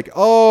like, it's like,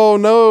 oh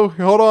no,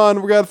 hold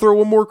on, we got to throw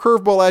one more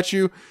curveball at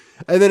you.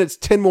 And then it's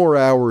 10 more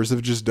hours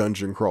of just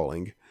dungeon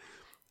crawling.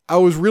 I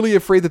was really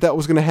afraid that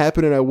was going to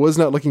happen, and I was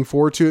not looking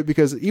forward to it,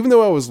 because even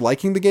though I was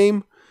liking the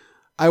game,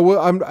 I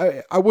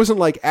wasn't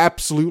like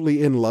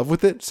absolutely in love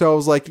with it. So I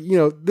was like,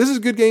 this is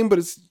a good game, but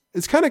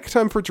it's kind of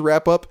time for it to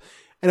wrap up.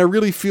 And I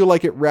really feel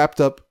like it wrapped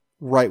up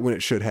right when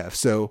it should have.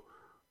 So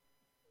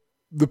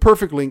the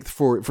perfect length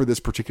for this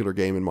particular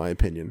game, in my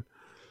opinion.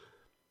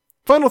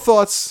 Final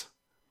thoughts.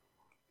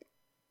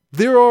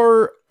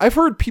 I've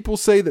heard people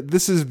say that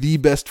this is the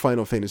best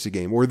Final Fantasy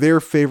game, or their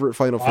favorite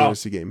Final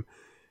Fantasy game.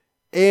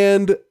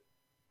 And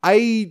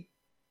I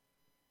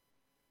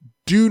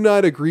do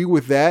not agree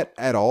with that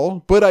at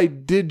all, but I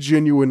did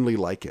genuinely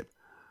like it.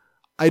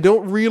 I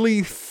don't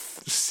really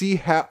see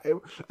how,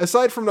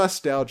 aside from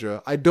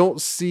nostalgia, I don't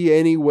see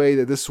any way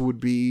that this would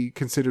be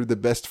considered the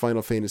best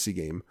Final Fantasy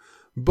game,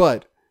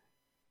 but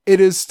it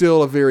is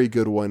still a very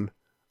good one.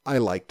 I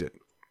liked it.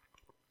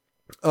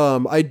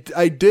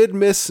 I did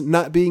miss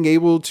not being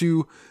able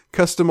to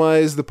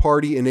customize the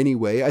party in any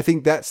way. I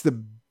think that's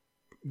the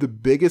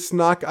biggest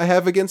knock I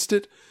have against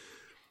it.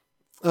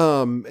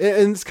 And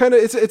it's kind of,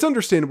 it's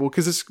understandable,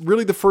 because it's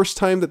really the first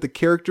time that the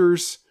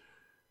characters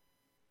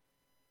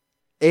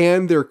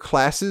and their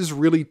classes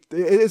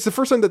it's the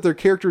first time that their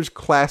characters'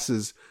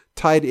 classes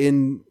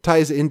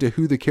ties into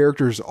who the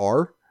characters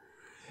are.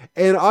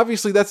 And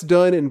obviously that's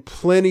done in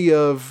plenty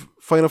of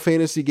Final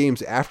Fantasy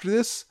games after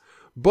this,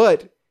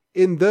 but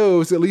in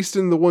those, at least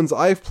in the ones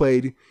I've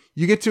played,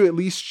 you get to at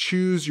least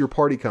choose your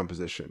party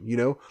composition,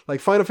 like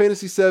Final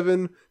Fantasy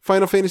VII,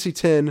 Final Fantasy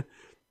X,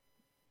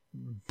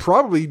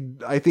 probably,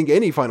 I think,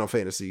 any Final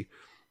Fantasy.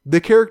 The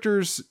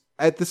characters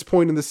at this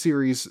point in the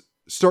series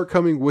start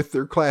coming with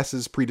their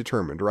classes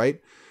predetermined,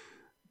 right?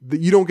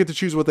 You don't get to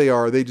choose what they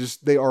are.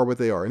 They are what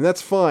they are. And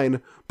that's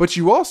fine. But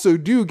you also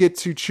do get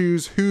to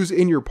choose who's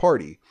in your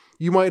party.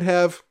 You might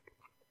have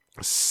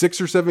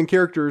 6 or 7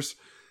 characters,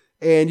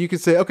 and you can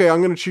say, okay, I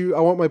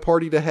want my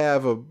party to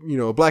have a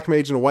black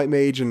mage and a white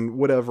mage and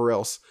whatever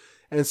else.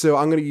 And so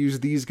I'm going to use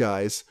these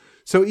guys.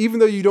 So even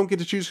though you don't get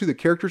to choose who the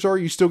characters are,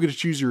 you still get to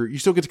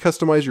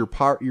customize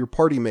your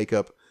party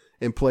makeup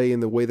and play in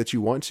the way that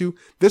you want to.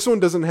 This one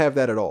doesn't have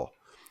that at all.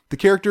 The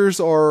characters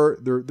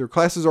their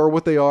classes are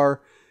what they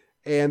are,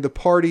 and the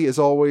party is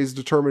always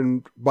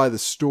determined by the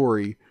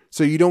story.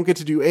 So you don't get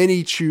to do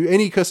any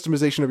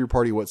customization of your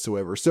party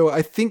whatsoever. So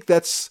I think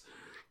that's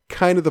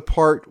kind of the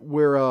part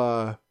where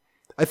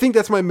I think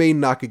that's my main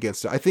knock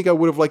against it. I think I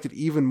would have liked it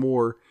even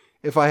more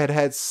if I had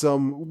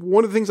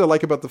one of the things I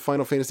like about the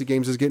Final Fantasy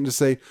games is getting to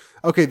say,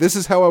 okay, this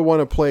is how I want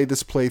to play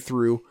this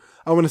playthrough.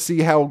 I want to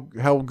see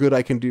how good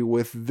I can do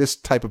with this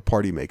type of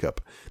party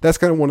makeup. That's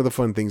kind of one of the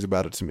fun things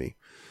about it to me.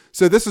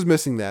 So this is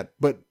missing that,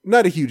 but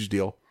not a huge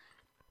deal.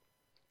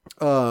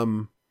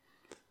 I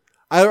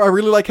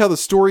really like how the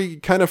story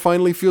kind of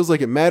finally feels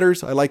like it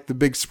matters. I like the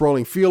big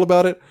sprawling feel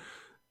about it.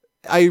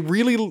 I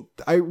really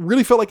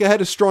felt like it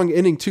had a strong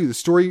ending too. The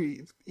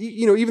story,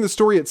 even the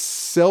story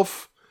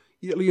itself,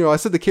 I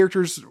said the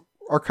characters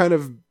are kind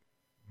of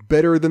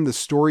better than the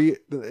story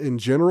in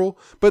general,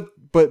 but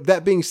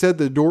that being said,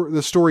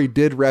 the story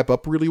did wrap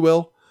up really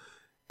well.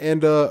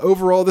 And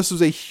overall, this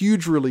was a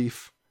huge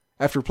relief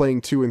after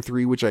playing 2 and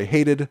 3, which I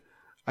hated.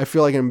 I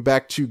feel like I'm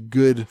back to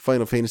good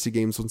Final Fantasy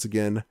games once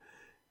again.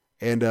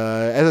 And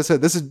as I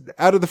said, this is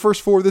out of the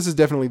first 4, this is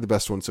definitely the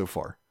best one so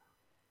far.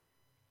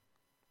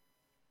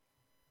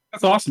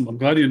 That's awesome. I'm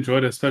glad you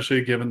enjoyed it,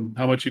 especially given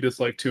how much you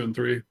dislike 2 and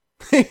 3.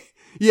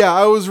 Yeah,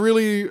 I was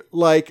really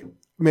like,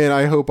 man,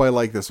 I hope I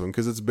like this one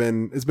because it's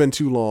been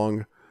too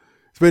long.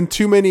 It's been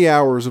too many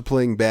hours of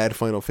playing bad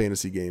Final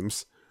Fantasy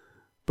games.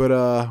 But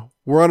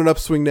we're on an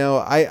upswing now.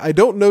 I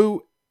don't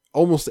know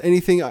almost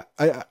anything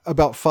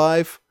about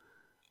 5.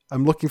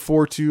 I'm looking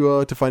forward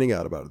to finding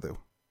out about it though.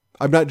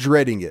 I'm not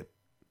dreading it.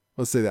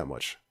 Let's say that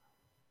much.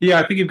 Yeah,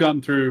 I think you've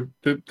gotten through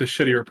the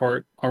shittier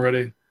part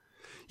already.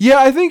 Yeah,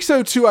 I think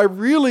so too. I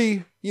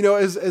really,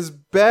 as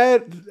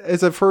bad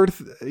as I've heard,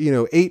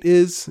 8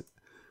 is,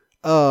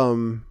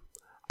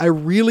 I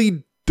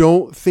really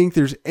don't think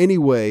there's any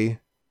way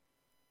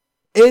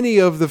any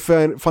of the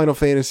Final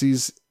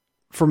Fantasies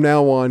from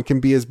now on can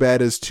be as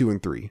bad as 2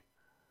 and 3.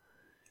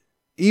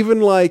 Even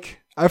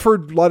like, I've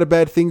heard a lot of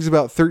bad things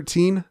about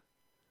 13.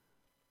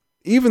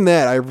 Even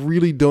that, I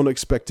really don't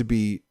expect to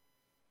be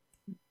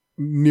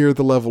near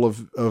the level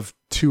of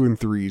 2 and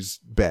 3's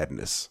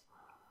badness.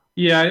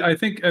 Yeah, I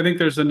think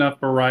there's enough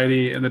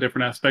variety in the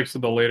different aspects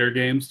of the later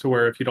games to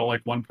where if you don't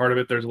like one part of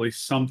it, there's at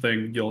least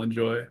something you'll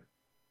enjoy.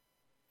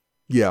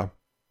 Yeah,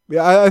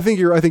 I think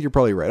you're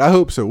probably right. I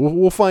hope so.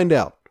 We'll find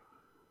out.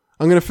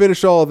 I'm gonna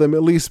finish all of them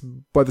at least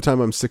by the time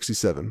I'm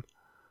 67.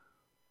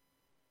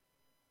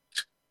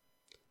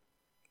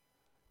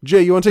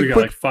 Jay, you want to take a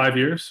quick... like 5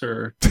 years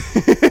or?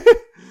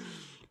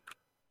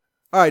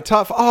 All right,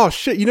 top. Oh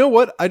shit! You know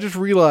what? I just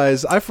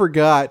realized I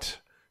forgot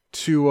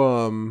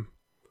to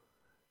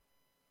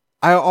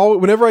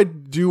whenever I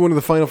do one of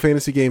the Final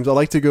Fantasy games, I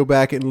like to go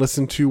back and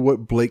listen to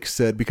what Blake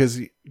said because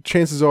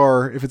chances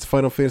are, if it's a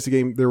Final Fantasy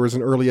game, there was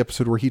an early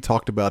episode where he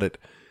talked about it,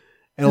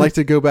 and I like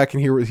to go back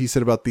and hear what he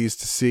said about these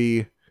to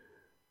see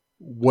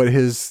what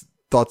his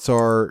thoughts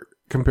are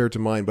compared to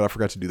mine. But I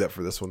forgot to do that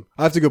for this one.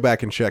 I have to go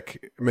back and check.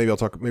 Maybe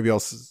I'll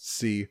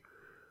see.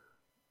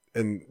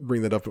 And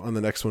bring that up on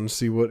the next one.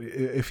 See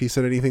if he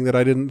said anything that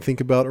I didn't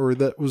think about or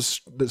that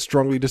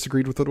strongly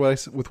disagreed with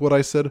what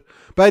I said.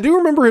 But I do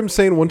remember him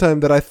saying one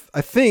time that I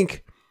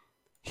think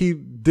he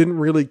didn't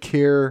really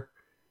care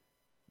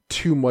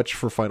too much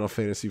for Final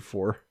Fantasy IV.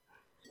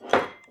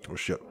 Oh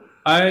shit!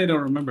 I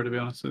don't remember, to be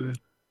honest with you.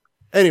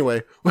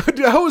 Anyway,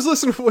 I was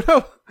listening.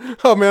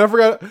 Oh man, I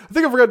forgot. I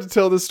think I forgot to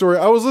tell this story.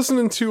 I was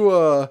listening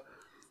to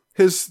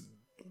his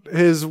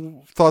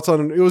thoughts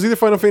on it. Was either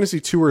Final Fantasy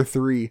 2 or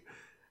 3.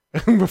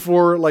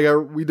 Before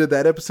we did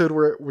that episode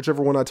where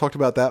whichever one I talked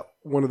about, that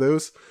one of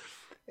those,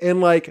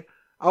 and I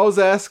was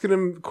asking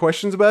him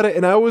questions about it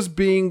and I was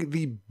being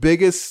the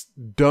biggest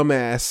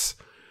dumbass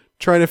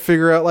trying to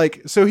figure out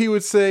so he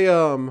would say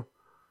I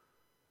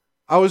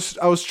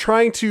was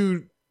trying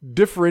to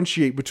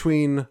differentiate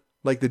between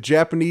the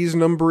Japanese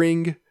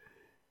numbering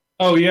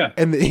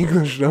and the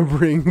English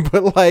numbering,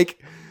 but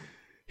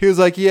he was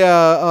like,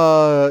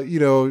 yeah,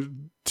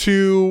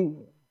 2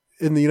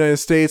 in the United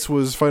States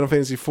was Final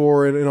Fantasy IV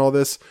and all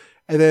this.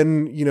 And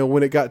then,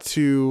 when it got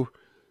to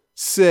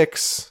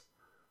 6,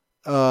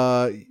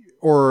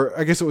 or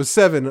I guess it was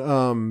 7,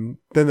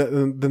 then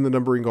the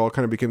numbering all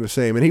kind of became the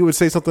same. And he would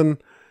say something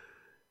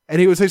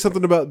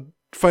about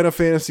Final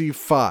Fantasy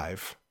V.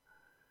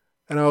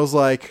 And I was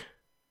like,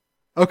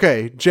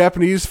 okay,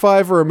 Japanese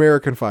 5 or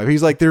American 5?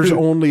 He's like, there's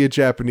only a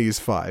Japanese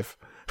 5.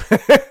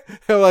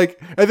 And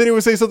then he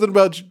would say something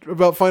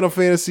about Final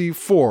Fantasy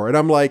IV. And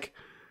I'm like,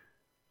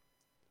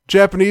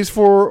 Japanese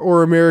 4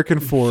 or American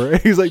 4?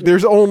 He's like,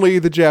 there's only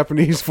the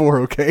Japanese 4,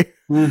 okay?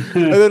 And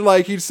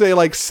then he'd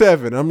say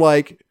 7. I'm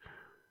like,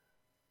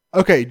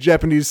 okay,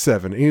 Japanese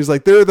 7. And he's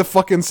like, they're the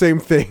fucking same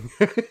thing.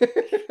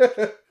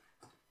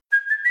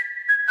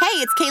 Hey,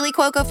 it's Kaylee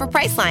Cuoco for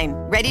Priceline.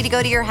 Ready to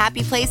go to your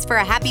happy place for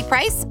a happy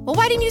price? Well,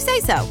 why didn't you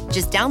say so?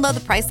 Just download the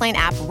Priceline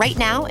app right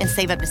now and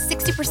save up to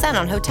 60%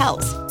 on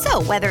hotels.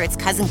 So whether it's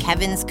Cousin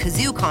Kevin's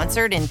Kazoo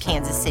Concert in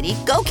Kansas City,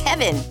 go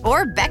Kevin,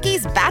 or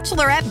Becky's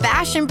Bachelorette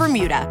Bash in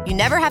Bermuda, you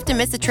never have to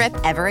miss a trip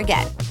ever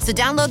again. So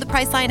download the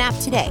Priceline app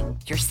today.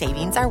 Your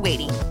savings are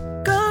waiting.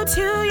 Go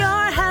to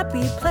your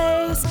happy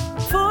place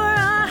for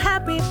a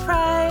happy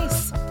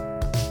price.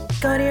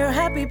 Go to your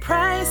happy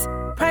price,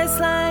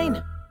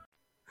 Priceline.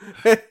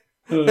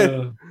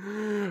 All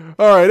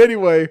right,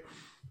 anyway.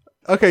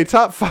 Okay,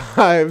 top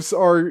 5s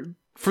are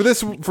for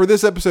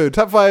this episode,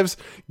 top 5s,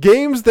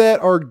 games that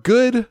are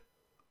good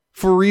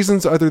for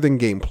reasons other than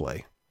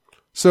gameplay.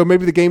 So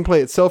maybe the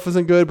gameplay itself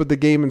isn't good, but the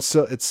game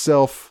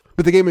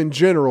but the game in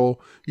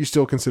general, you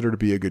still consider to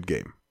be a good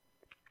game.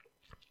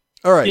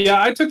 All right.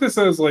 Yeah, I took this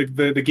as like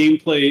the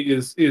gameplay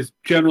is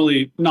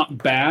generally not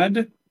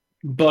bad,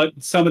 but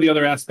some of the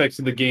other aspects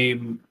of the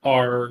game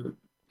are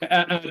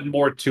add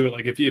more to it.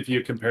 Like if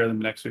you compare them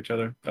next to each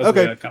other. That's the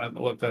way I kind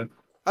of looked at it.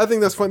 I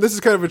think that's fun. This is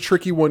kind of a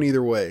tricky one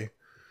either way.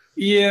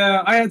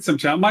 Yeah, I had some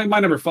challenge. My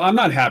number 5. I'm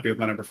not happy with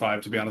my number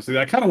 5, to be honest with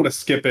you. I kind of want to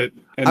skip it.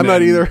 I'm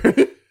not either.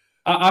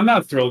 I'm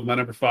not thrilled with my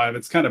number 5.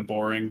 It's kind of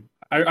boring.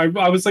 I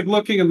was like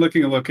looking,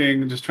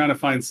 just trying to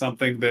find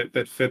something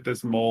that fit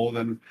this mold,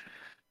 and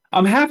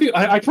I'm happy.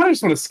 I kind of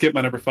just want to skip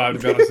my number 5, to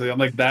be honest with you. I'm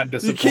like that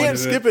disappointed. You can't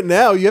skip it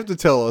now. You have to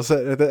tell us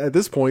at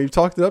this point. You've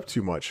talked it up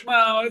too much.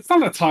 Well, it's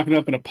not talking it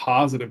up in a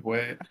positive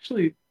way,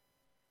 actually.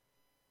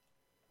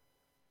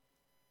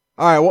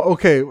 All right. Well,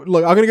 okay.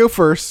 Look, I'm gonna go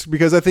first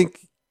because I think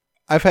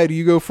I've had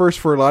you go first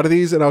for a lot of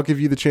these, and I'll give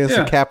you the chance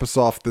to cap us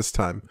off this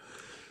time.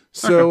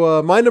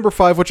 So my number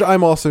 5, which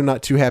I'm also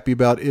not too happy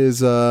about,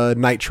 is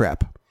Night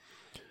Trap.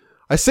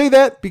 I say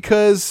that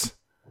because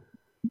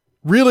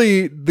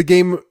really the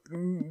game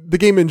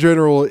in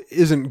general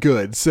isn't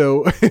good.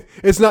 So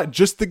it's not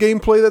just the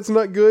gameplay that's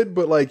not good,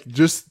 but like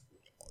just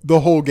the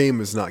whole game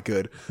is not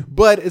good.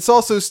 But it's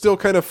also still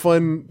kind of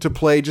fun to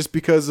play just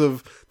because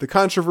of the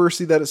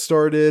controversy that it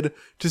started,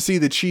 to see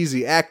the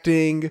cheesy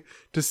acting,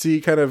 to see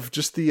kind of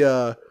just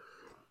the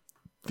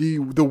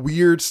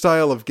weird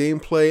style of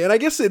gameplay. And I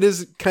guess it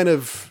is kind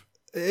of,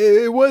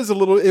 it was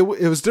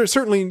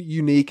certainly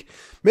unique,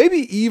 maybe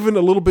even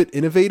a little bit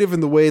innovative in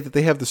the way that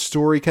they have the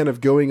story kind of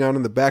going on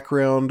in the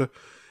background.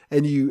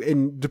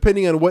 And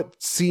depending on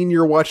what scene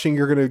you're watching,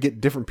 you're going to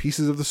get different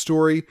pieces of the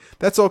story.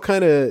 That's all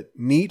kind of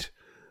neat.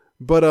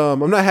 But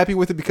I'm not happy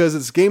with it because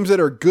it's games that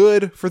are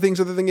good for things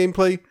other than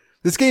gameplay.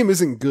 This game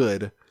isn't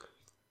good,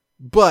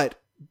 but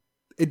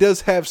it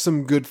does have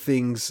some good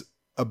things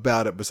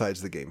about it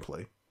besides the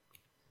gameplay.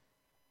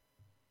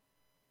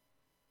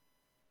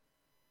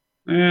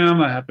 Yeah, I'm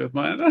not happy with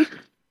mine. All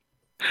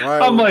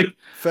right, I'm like,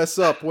 fess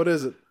up. What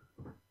is it?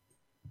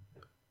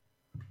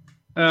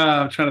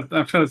 I'm trying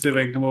to see if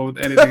I can come up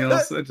with anything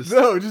else.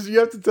 You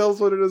have to tell us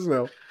what it is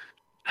now.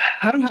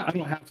 I don't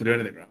have to do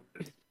anything wrong.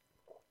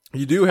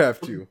 You do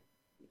have to.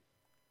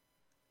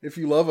 If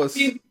you love us.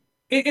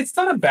 It's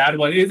not a bad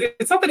one.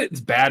 It's not that it's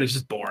bad. It's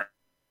just boring.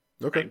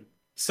 Okay.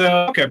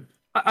 So, okay.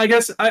 I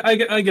guess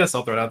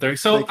I'll throw it out there.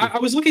 So I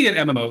was looking at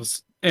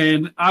MMOs,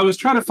 and I was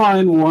trying to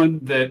find one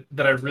that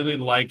I really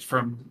liked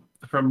from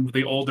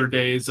the older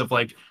days of,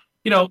 like,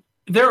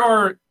 there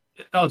are.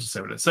 I'll just say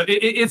what it is. So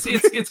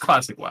it's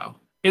classic WoW.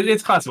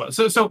 It's classic WoW.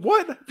 So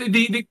what?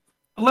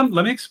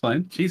 Let me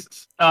explain.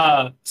 Jesus.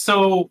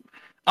 So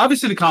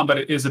obviously the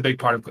combat is a big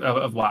part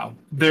of WoW.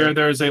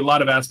 There's a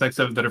lot of aspects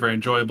of it that are very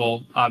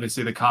enjoyable.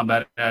 Obviously the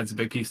combat adds a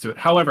big piece to it.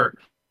 However,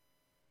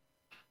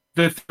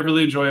 the thing I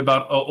really enjoy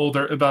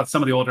about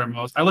some of the older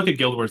MMOs, I look at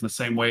Guild Wars in the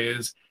same way,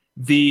 is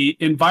the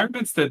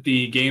environments that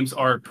the games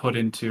are put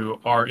into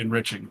are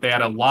enriching. They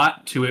add a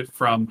lot to it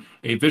from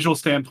a visual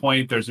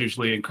standpoint. There's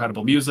usually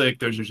incredible music.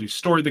 There's usually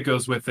story that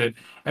goes with it.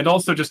 And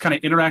also just kind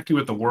of interacting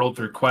with the world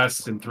through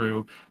quests and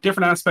through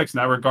different aspects in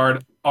that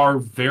regard are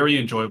very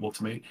enjoyable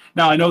to me.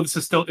 Now, I know this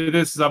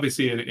is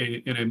obviously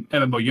in an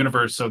MMO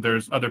universe, so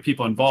there's other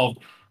people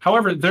involved.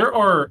 However, there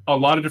are a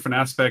lot of different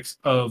aspects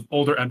of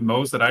older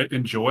MMOs that I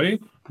enjoy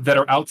that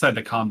are outside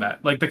the combat.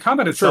 Like the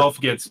combat itself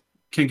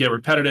can get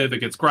repetitive, it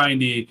gets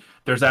grindy.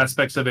 There's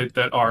aspects of it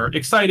that are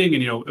exciting,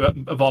 and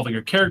evolving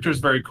your character is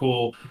very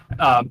cool,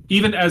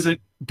 even as it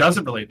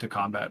doesn't relate to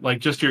combat, like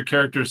just your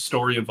character's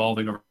story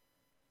evolving over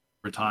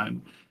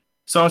time.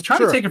 So I was trying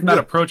to take it from that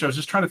approach. I was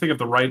just trying to think of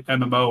the right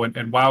MMO,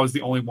 and WoW is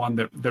the only one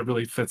that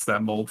really fits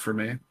that mold for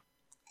me.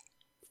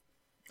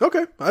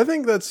 Okay, I don't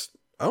think that's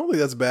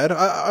bad.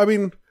 I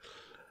mean,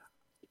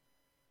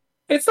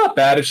 it's not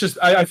bad. It's just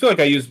I feel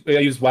like I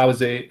use WoW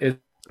as a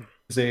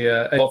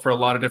for a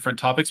lot of different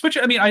topics, which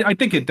I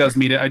think it does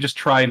meet it. I just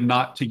try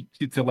not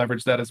to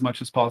leverage that as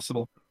much as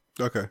possible.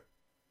 Okay.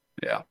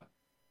 Yeah.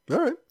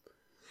 All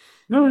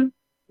right.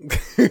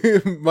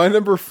 My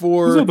number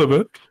 4. A little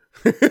bit.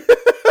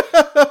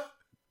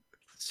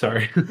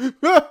 Sorry.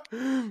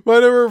 My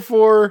number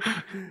 4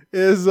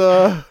 is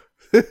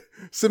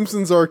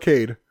Simpsons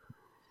Arcade.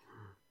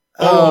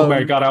 Oh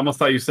my god! I almost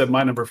thought you said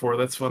my number 4.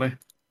 That's funny.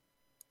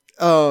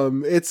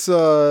 It's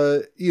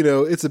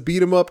it's a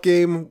beat 'em up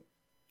game.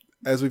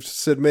 As we've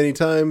said many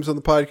times on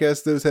the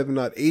podcast, those have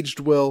not aged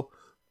well,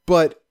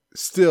 but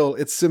still,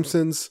 it's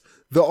Simpsons.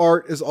 The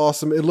art is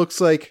awesome. It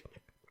looks like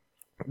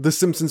the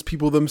Simpsons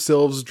people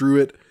themselves drew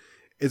it.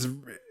 It's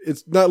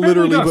not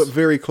literally, but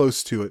very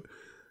close to it.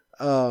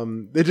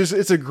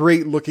 It's a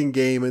great looking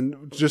game,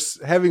 and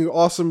just having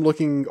awesome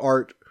looking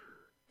art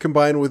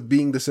combined with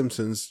being the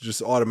Simpsons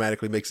just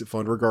automatically makes it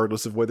fun,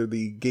 regardless of whether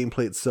the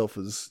gameplay itself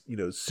is,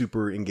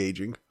 super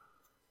engaging.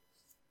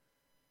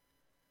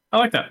 I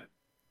like that.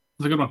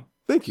 It's a good one.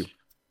 Thank you.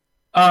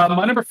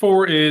 My number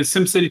 4 is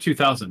SimCity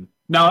 2000.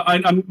 Now,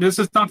 this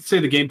is not to say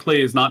the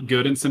gameplay is not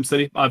good in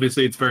SimCity.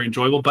 Obviously, it's very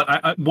enjoyable.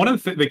 But one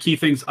of the key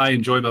things I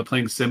enjoy about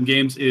playing sim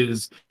games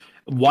is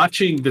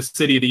watching the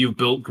city that you've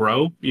built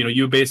grow. You know,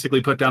 you basically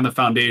put down the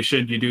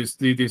foundation, you do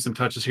some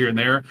touches here and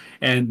there,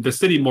 and the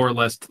city more or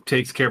less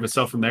takes care of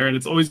itself from there. And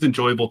it's always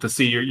enjoyable to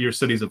see your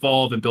cities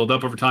evolve and build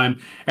up over time.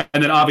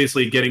 And then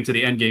obviously getting to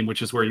the end game,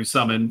 which is where you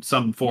summon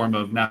some form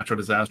of natural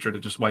disaster to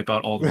just wipe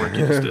out all the work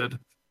you just did.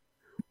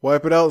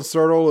 Wipe it out and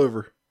start all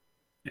over.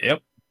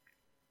 Yep.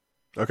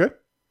 Okay.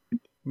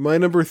 My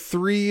number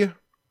 3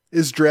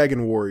 is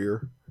Dragon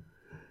Warrior.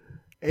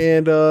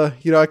 And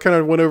I kind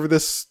of went over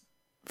this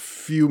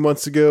few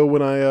months ago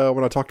when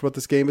I talked about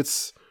this game.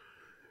 It's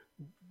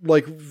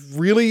like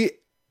really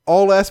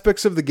all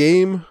aspects of the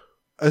game,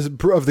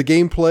 of the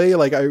gameplay,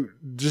 like I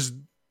just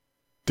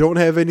don't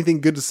have anything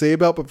good to say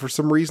about, but for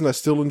some reason I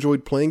still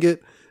enjoyed playing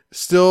it.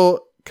 Still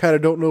kind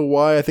of don't know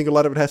why. I think a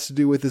lot of it has to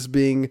do with this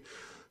being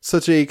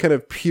such a kind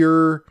of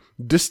pure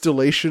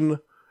distillation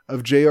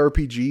of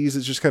JRPGs.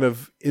 It's just kind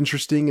of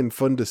interesting and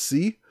fun to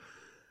see.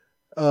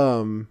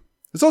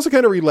 It's also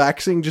kind of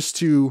relaxing just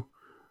to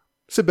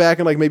sit back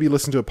and like maybe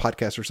listen to a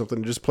podcast or something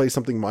and just play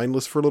something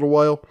mindless for a little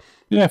while.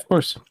 Yeah, of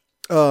course.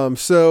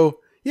 So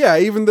yeah,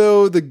 even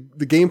though the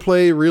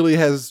gameplay really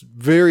has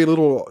very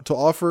little to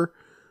offer,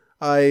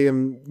 I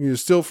am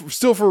still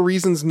for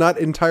reasons not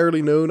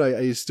entirely known,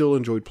 I still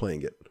enjoyed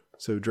playing it.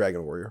 So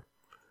Dragon Warrior.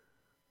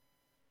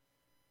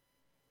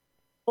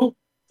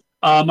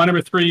 My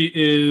number 3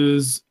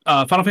 is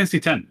Final Fantasy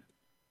X.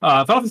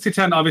 Final Fantasy X,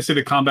 obviously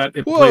the combat,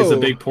 plays a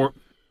big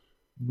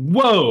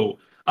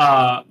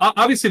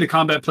obviously the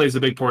combat plays a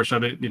big portion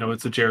of it. You know,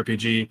 it's a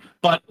JRPG.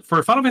 But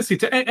for Final Fantasy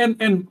X,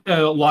 and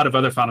a lot of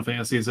other Final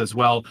Fantasies as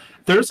well,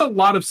 there's a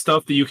lot of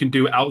stuff that you can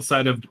do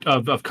outside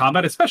of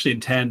combat, especially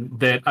in 10,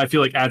 that I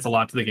feel like adds a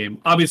lot to the game.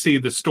 Obviously,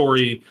 the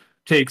story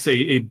plays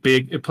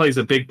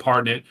a big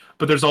part in it,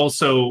 but there's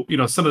also,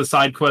 some of the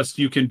side quests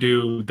you can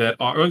do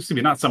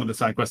not some of the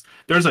side quests.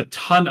 There's a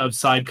ton of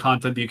side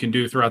content that you can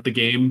do throughout the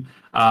game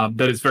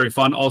that is very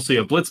fun. Also, you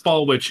have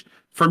Blitzball, which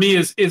for me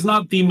is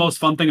not the most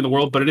fun thing in the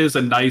world, but it is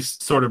a nice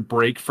sort of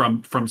break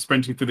from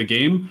sprinting through the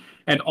game.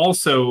 And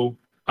also,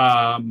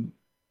 I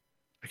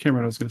can't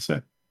remember what I was going to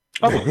say.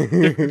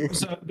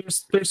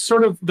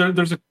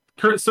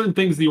 There's certain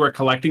things that you are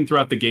collecting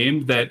throughout the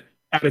game that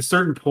at a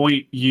certain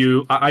point,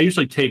 I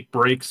usually take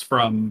breaks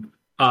from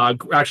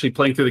actually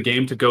playing through the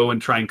game to go and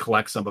try and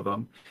collect some of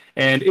them.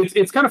 And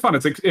it's kind of fun.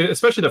 It's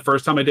especially the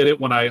first time I did it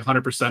when I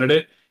 100%ed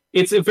it.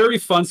 It's a very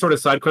fun sort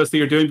of side quest that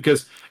you're doing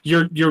because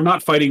you're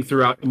not fighting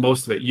throughout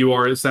most of it. You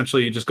are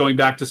essentially just going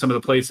back to some of the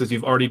places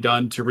you've already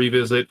done to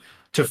revisit,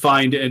 to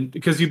find, and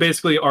because you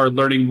basically are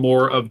learning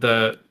more of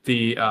the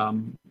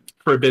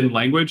forbidden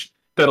language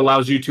that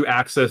allows you to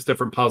access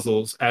different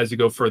puzzles as you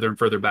go further and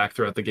further back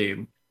throughout the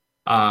game.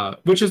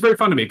 Which is very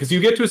fun to me because you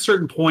get to a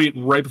certain point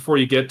right before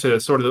you get to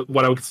sort of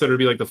what I would consider to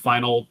be like the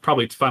final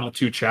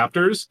 2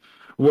 chapters,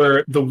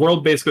 where the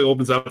world basically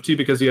opens up to you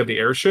because you have the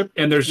airship,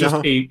 and there's just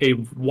a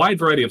wide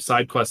variety of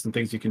side quests and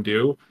things you can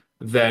do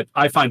that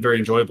I find very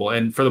enjoyable.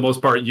 And for the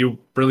most part, you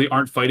really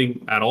aren't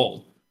fighting at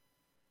all.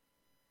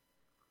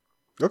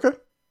 Okay.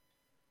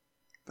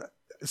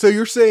 So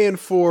you're saying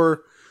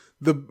for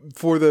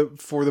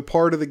the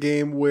part of the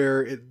game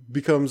where it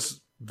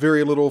becomes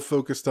very little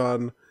focused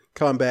on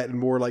combat and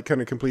more like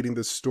kind of completing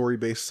the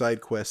story-based side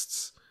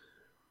quests.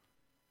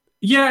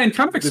 Yeah, and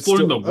kind of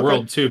exploring the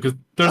world too, because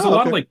there's a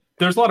lot of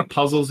there's a lot of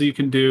puzzles that you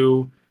can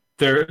do.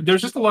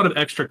 There's just a lot of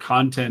extra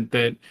content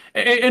that,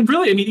 and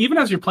really, I mean, even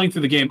as you're playing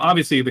through the game,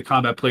 obviously the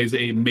combat plays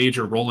a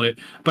major role in it,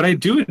 but I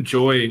do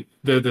enjoy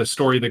the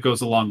story that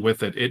goes along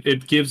with it.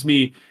 It gives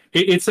me,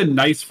 it's a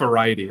nice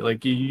variety.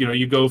 Like,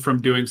 you go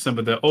from doing some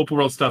of the open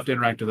world stuff to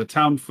interact with the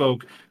town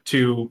folk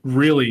to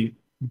really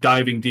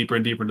diving deeper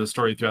and deeper into the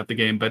story throughout the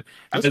game. But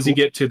as you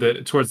get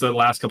towards the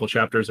last couple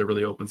chapters, it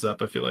really opens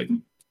up, I feel like.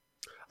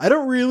 I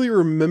don't really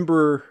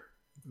remember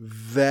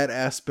that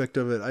aspect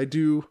of it. I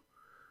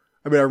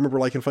remember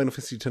liking Final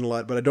Fantasy X a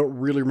lot, but I don't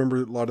really remember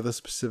a lot of the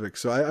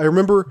specifics. So I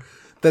remember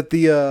that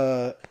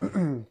the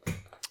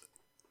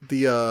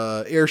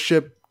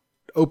airship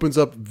opens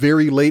up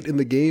very late in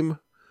the game.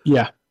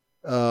 Yeah.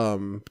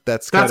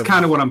 That's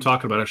kind of what I'm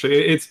talking about,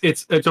 actually.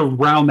 It's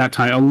around that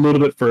time, a little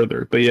bit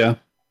further, but yeah.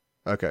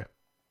 Okay.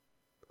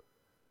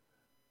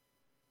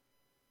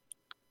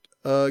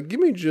 Give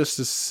me just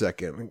a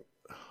second.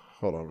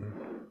 Hold on.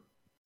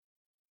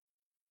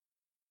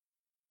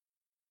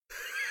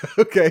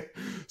 Okay.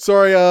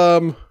 Sorry,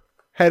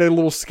 had a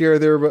little scare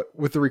there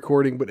with the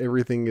recording, but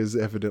everything is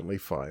evidently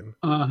fine.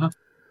 Uh-huh.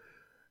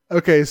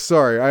 Okay,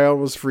 sorry. I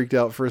almost freaked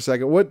out for a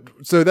second.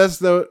 So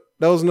that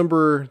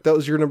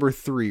was your number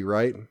 3,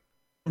 right?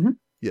 Mm-hmm.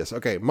 Yes.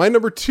 Okay. My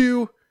number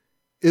 2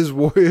 is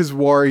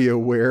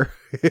WarioWare.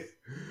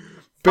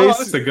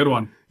 That's a good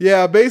one.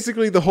 Yeah,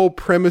 basically the whole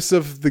premise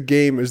of the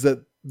game is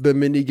that the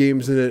mini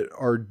games in it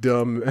are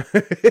dumb.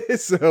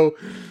 So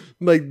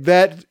like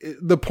that,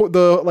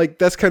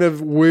 that's kind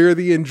of where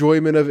the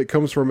enjoyment of it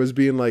comes from, is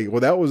being like, well,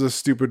 that was a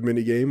stupid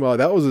mini game. Oh,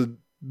 that was a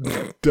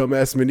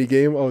dumbass mini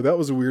game. Oh, that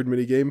was a weird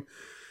mini game.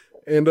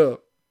 And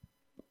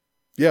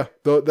yeah,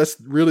 that's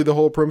really the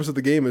whole premise of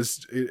the game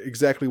is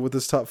exactly what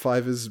this top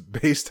 5 is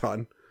based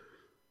on.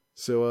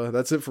 So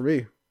that's it for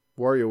me.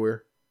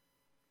 WarioWare.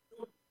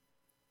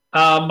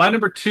 My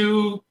number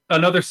 2,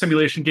 another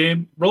simulation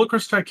game, Roller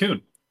Coaster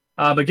Tycoon.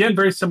 Again,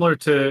 very similar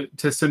to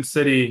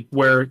SimCity,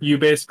 where you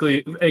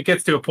basically, it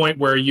gets to a point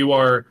where you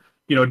are,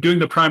 doing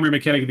the primary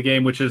mechanic of the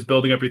game, which is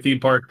building up your theme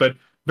park, but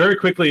very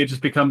quickly it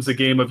just becomes a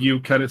game of you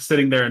kind of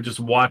sitting there and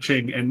just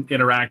watching and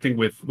interacting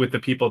with the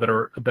people that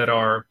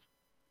are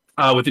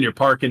within your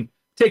park and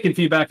taking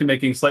feedback and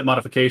making slight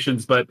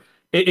modifications. But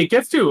it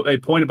gets to a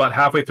point about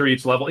halfway through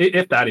each level,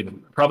 if that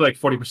even, probably like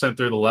 40%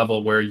 through the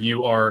level, where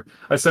you are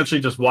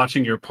essentially just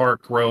watching your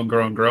park grow and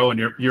grow and grow, and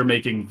you're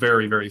making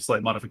very, very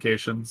slight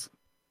modifications.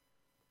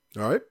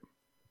 All right.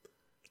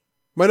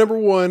 My number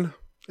 1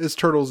 is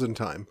Turtles in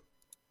Time.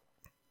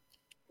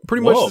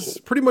 Pretty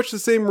much the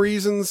same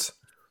reasons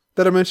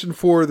that I mentioned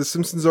for the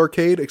Simpsons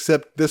arcade,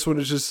 except this one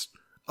is just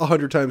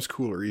 100 times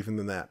cooler even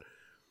than that.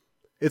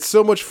 It's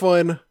so much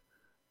fun.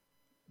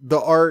 The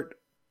art,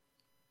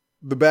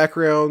 the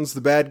backgrounds,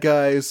 the bad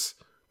guys,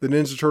 the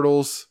Ninja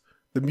Turtles,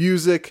 the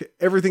music,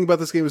 everything about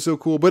this game is so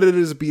cool, but it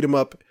is a beat 'em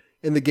up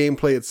and the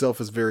gameplay itself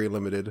is very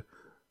limited.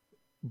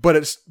 But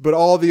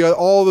all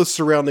the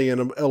surrounding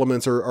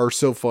elements are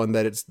so fun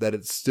that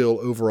it's still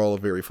overall a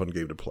very fun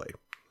game to play.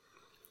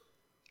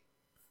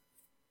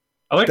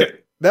 I like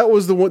it. That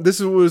was the one. This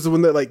was the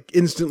one that like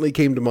instantly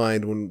came to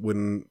mind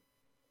when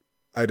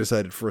I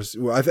decided first.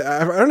 Well, I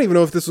don't even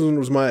know if this one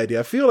was my idea.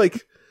 I feel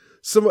like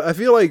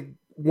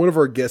one of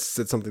our guests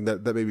said something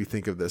that made me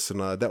think of this, and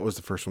that was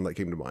the first one that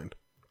came to mind.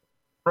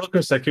 Roller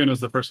Coaster Tycoon was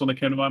the first one that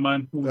came to my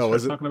mind when we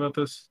started talking about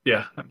this.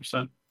 Yeah,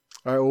 100%.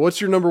 All right. Well,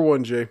 what's your number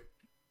 1, Jay?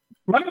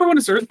 My number 1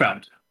 is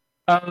Earthbound.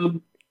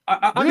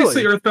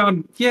 Obviously, really?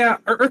 Earthbound. Yeah,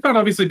 Earthbound.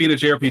 Obviously, being a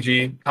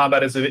JRPG,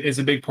 combat is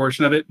a big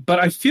portion of it. But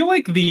I feel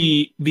like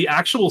the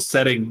actual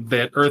setting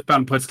that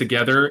Earthbound puts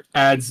together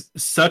adds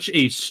such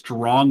a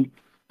strong.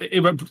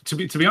 To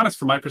be honest,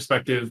 from my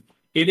perspective,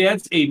 it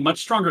adds a much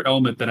stronger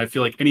element than I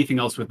feel like anything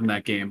else within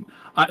that game.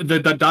 The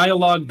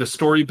dialogue, the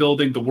story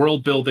building, the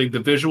world building, the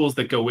visuals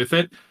that go with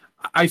it,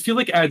 I feel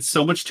like adds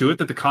so much to it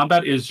that the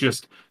combat is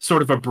just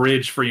sort of a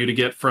bridge for you to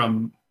get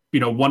from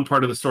one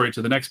part of the story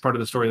to the next part of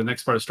the story, the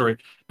next part of the story.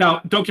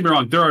 Now, don't get me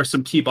wrong, there are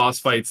some key boss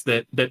fights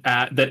that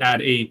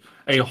add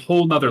a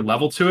whole nother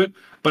level to it,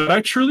 but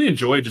I truly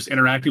enjoy just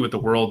interacting with the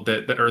world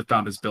that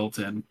Earthbound is built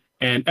in.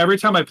 And every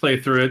time I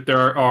play through it,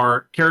 there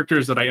are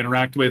characters that I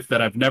interact with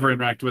that I've never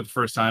interacted with the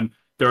first time.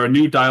 There are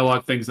new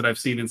dialogue things that I've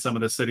seen in some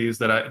of the cities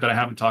that I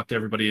haven't talked to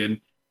everybody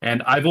in.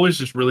 And I've always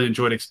just really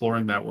enjoyed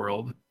exploring that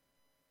world.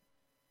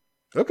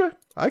 Okay.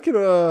 I can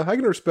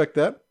respect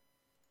that.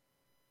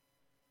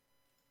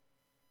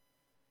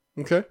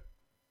 Okay.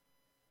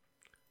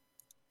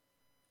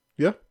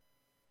 Yeah.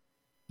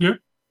 Yeah.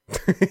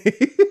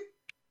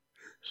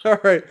 All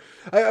right.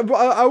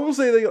 I will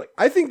say that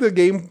I think the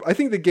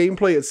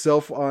gameplay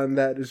itself on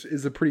that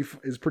is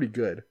pretty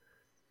good.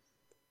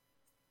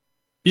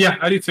 Yeah,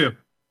 I do too.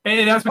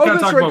 And as we kind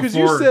of talked about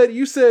before, because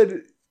you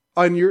said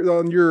on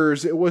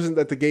yours it wasn't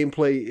that the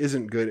gameplay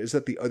isn't good; it's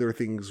that the other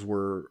things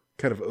were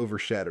kind of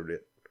overshadowed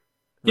it.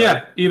 Right?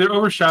 Yeah, either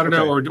overshadowed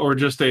it or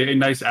just a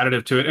nice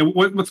additive to it. And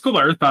what's cool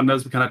about Earthbound,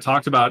 as we kind of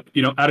talked about,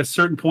 at a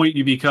certain point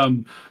you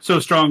become so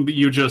strong that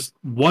you just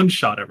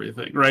one-shot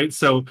everything, right?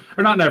 So,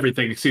 or not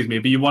everything, excuse me,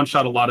 but you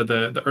one-shot a lot of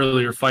the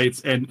earlier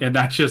fights, and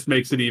that just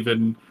makes it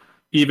even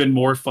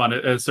more fun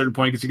at a certain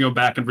point, because you can go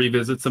back and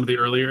revisit some of the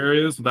earlier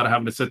areas without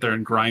having to sit there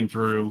and grind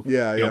through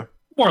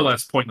more or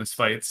less pointless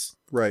fights.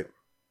 Right.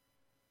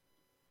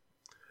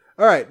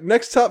 All right,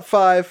 next top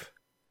 5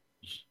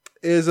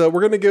 is we're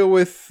going to go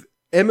with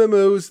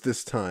MMOs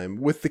this time,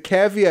 with the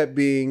caveat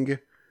being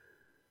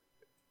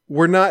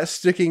we're not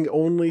sticking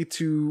only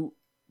to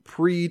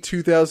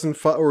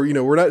pre-2005, or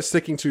we're not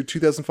sticking to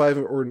 2005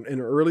 or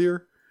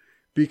earlier,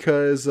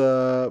 because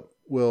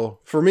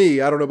well, for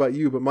me, I don't know about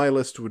you, but my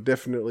list would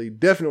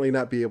definitely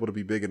not be able to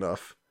be big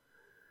enough.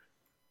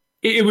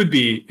 It would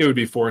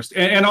be forced,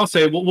 and I'll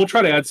say we'll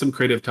try to add some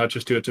creative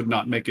touches to it to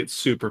not make it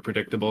super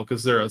predictable,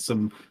 because there are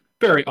some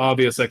very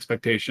obvious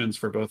expectations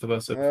for both of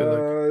us. I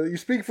feel like you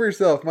speak for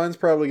yourself. Mine's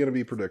probably going to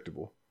be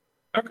predictable.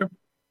 Okay.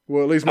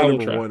 Well, at least my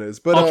number 1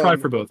 is. But I'll try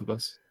for both of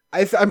us.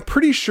 I'm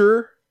pretty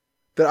sure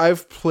that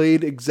I've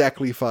played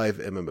exactly 5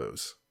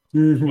 MMOs.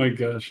 Oh my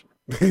gosh.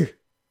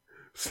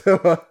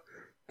 So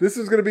this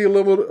is going to be a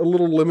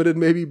little limited,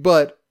 maybe,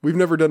 but we've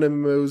never done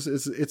MMOs.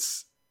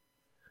 It's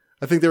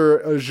I think they're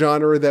a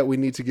genre that we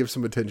need to give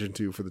some attention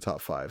to for the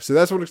top 5. So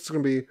that's what it's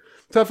going to be.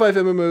 Top 5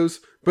 MMOs,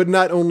 but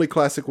not only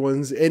classic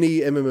ones,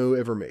 any MMO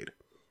ever made.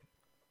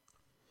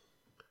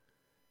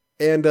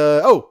 And,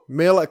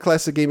 mail at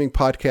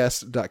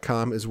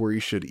classicgamingpodcast.com is where you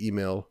should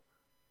email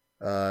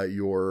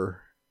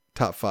your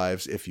top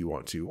 5s if you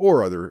want to,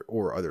 or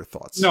other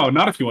thoughts. No,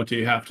 not if you want to.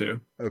 You have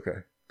to. Okay,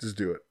 just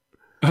do it.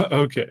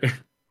 Okay.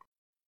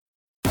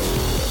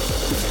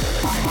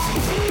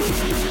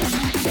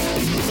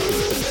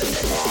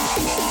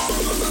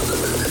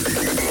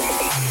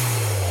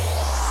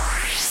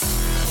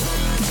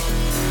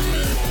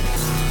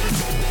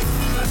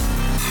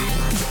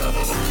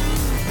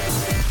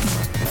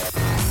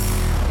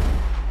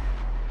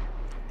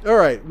 All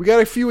right, we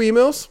got a few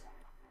emails.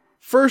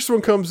 First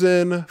one comes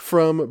in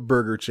from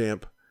Burger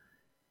Champ.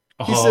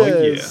 He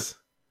says,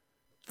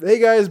 "Hey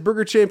guys,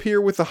 Burger Champ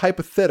here with a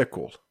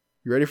hypothetical.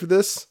 You ready for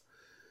this?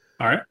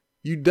 All right.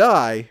 You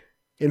die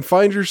and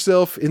find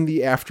yourself in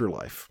the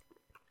afterlife.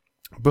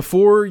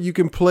 Before you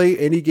can play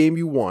any game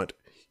you want,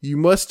 you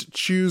must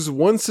choose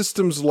one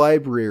system's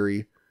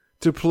library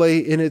to play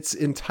in its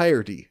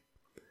entirety.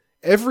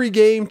 Every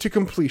game to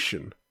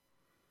completion.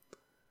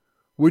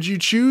 Would you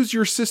choose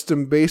your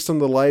system based on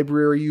the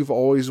library you've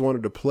always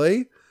wanted to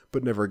play,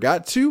 but never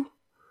got to?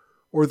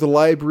 Or the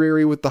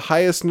library with the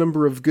highest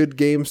number of good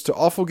games to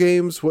awful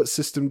games? What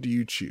system do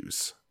you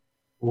choose?"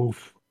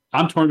 Oof.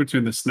 I'm torn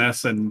between the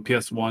SNES and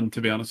PS1,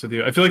 to be honest with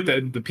you. I feel like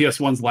the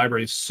PS1's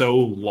library is so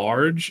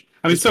large.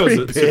 I mean, so is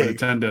the Super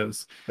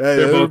Nintendo's. Yeah,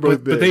 they're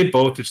both big. But they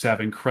both just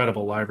have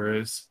incredible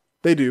libraries.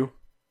 They do.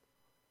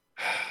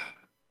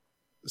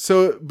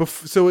 So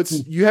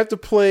it's you have to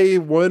play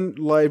one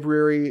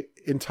library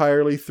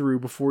entirely through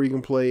before you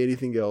can play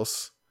anything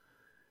else.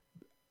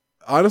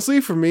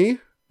 Honestly, for me,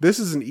 this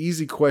is an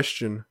easy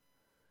question.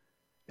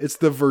 It's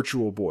the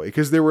Virtual Boy,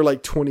 because there were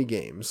like 20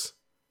 games.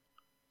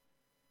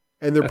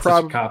 And they're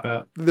probably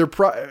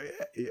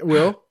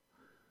well,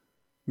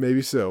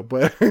 maybe so,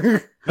 but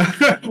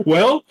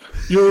well,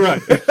 you're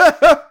right.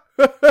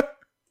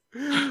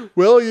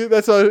 Well,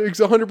 it's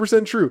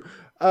 100% true.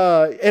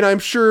 And I'm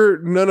sure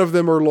none of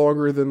them are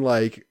longer than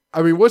like,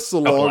 I mean, what's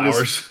the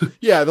longest?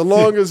 Yeah, the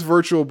longest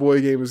Virtual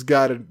Boy game has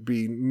got to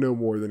be no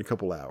more than a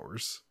couple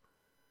hours.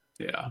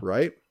 Yeah.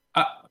 Right?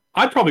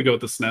 I'd probably go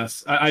with the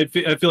SNES.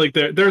 I feel like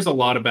there's a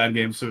lot of bad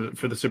games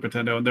for the Super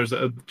Nintendo, and there's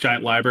a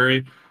giant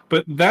library.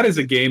 But that is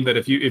a game that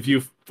if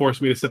you force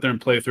me to sit there and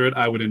play through it,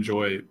 I would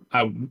enjoy.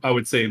 I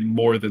would say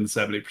more than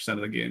 70% of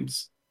the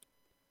games.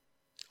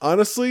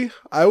 Honestly,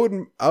 I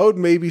would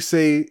maybe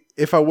say,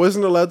 if I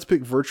wasn't allowed to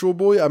pick Virtual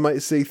Boy, I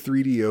might say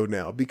 3DO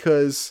now,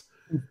 because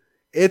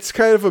it's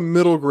kind of a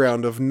middle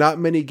ground of not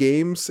many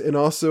games, and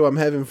also I'm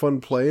having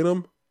fun playing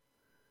them.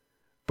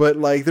 But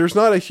like, there's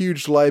not a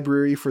huge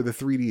library for the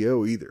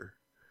 3DO either.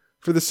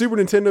 For the Super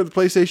Nintendo, the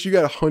PlayStation, you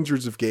got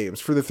hundreds of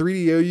games. For the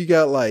 3DO, you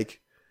got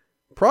like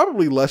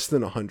probably less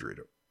than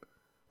 100,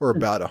 or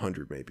about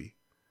 100 maybe.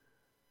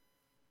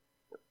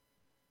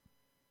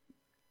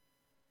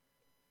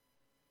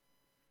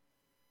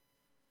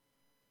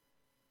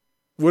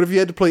 What if you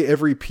had to play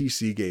every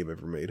PC game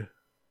ever made?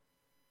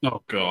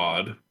 Oh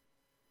God.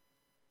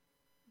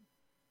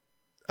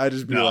 I'd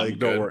just be like,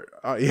 don't worry.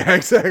 Yeah,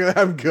 exactly.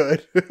 I'm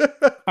good.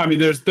 I mean,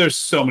 there's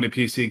so many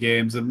PC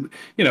games, and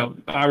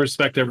I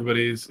respect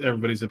everybody's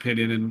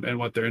opinion and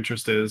what their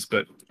interest is,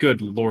 but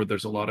good Lord,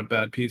 there's a lot of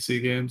bad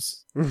PC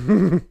games.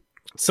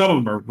 Some of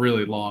them are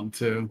really long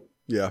too.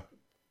 Yeah.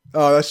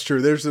 Oh, that's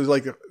true. There's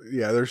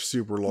there's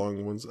super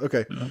long ones.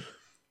 Okay.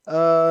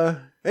 Yeah.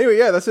 Anyway,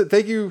 yeah, that's it.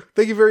 Thank you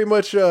very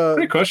much.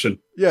 Great question.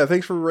 Yeah,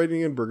 thanks for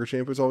writing in, Burger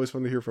Champ. It's always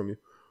fun to hear from you.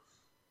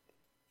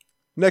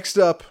 Next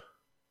up,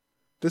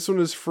 this one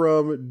is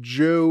from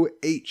Joe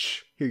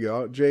H. Here you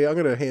go. Jay, I'm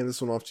going to hand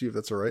this one off to you if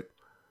that's all right.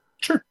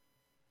 Sure.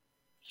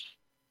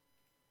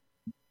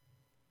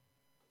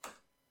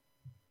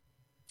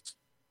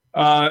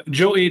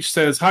 Joe H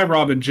says, "Hi,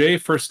 Rob and Jay.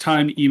 First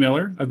time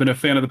emailer. I've been a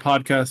fan of the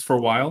podcast for a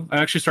while.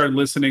 I actually started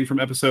listening from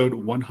episode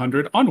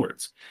 100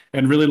 onwards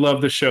and really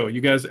love the show.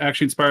 You guys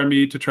actually inspired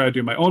me to try to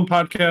do my own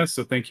podcast,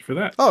 so thank you for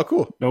that." Oh,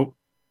 cool. Nope.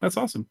 That's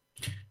awesome.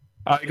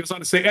 He goes on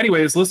to say,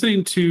 anyways,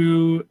 listening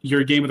to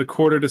your Game of the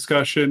Quarter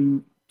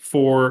discussion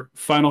for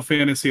Final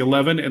Fantasy XI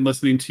and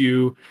listening to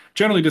you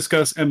generally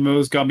discuss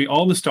MMOs got me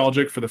all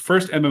nostalgic for the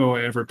first MMO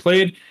I ever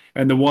played,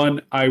 and the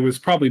one I was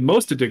probably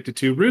most addicted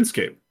to,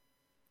 RuneScape.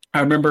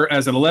 I remember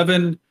as an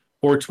 11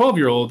 or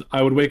 12-year-old,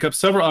 I would wake up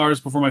several hours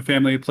before my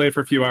family, play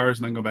for a few hours,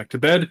 and then go back to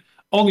bed,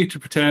 only to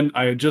pretend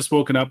I had just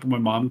woken up when my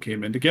mom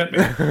came in to get me.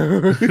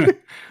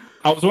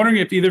 I was wondering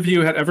if either of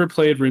you had ever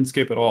played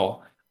RuneScape at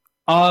all.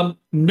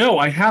 No,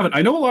 I haven't.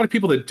 I know a lot of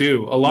people that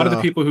do. A lot of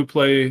the people who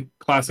play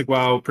Classic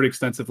WoW pretty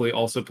extensively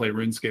also play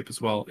RuneScape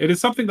as well. It is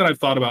something that I've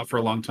thought about for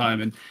a long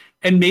time,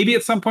 and maybe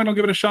at some point I'll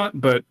give it a shot,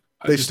 but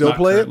they still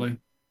play currently. It?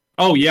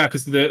 Oh yeah,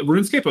 because the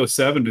RuneScape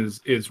 07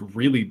 is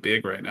really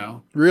big right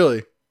now.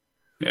 Really?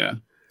 Yeah.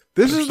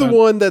 This 100%. Is the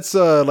one that's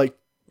like,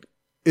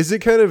 is it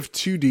kind of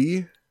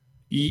 2D?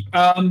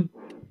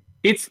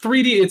 It's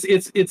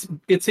 3D.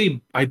 It's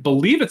a, I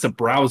believe it's a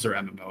browser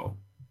MMO.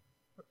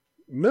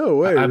 No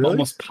way. I'm really?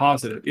 almost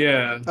positive.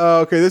 Yeah. Oh,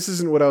 okay. This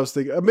isn't what I was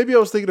thinking. Maybe I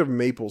was thinking of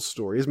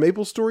MapleStory. Is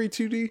MapleStory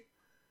 2D?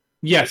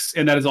 Yes,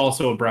 and that is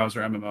also a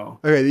browser MMO.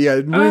 Okay, yeah.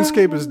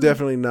 RuneScape is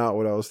definitely not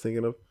what I was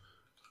thinking of.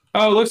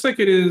 Oh, it looks like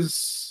it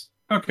is.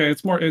 Okay,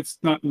 it's more. It's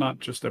not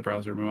just a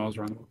browser MMO. I was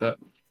wrong with that.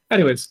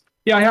 Anyways,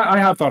 yeah, I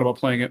have thought about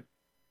playing it.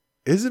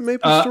 Is it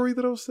MapleStory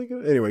that I was thinking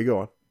of? Anyway, go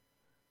on.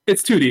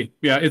 It's 2D.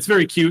 Yeah, it's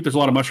very cute. There's a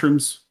lot of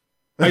mushrooms.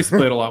 I used to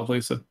play it a lot with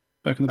Lisa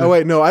back in the day. Oh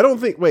wait, no, I don't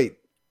think. Wait.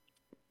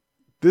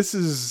 This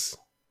is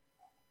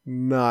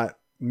not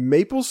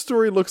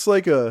MapleStory. Looks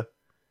like a.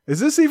 Is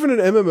this even an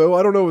MMO?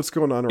 I don't know what's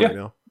going on right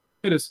now.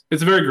 It is.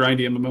 It's a very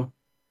grindy MMO.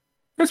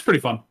 It's pretty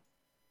fun.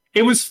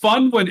 It was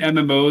fun when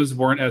MMOs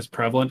weren't as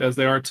prevalent as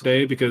they are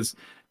today, because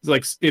it's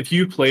like if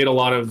you played a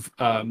lot of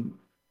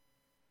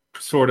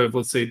sort of,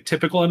 let's say,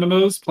 typical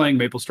MMOs, playing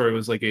MapleStory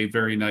was like a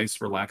very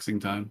nice, relaxing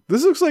time.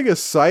 This looks like a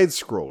side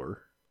scroller.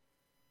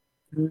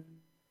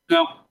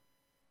 No.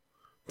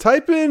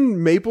 Type in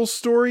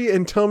MapleStory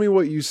and tell me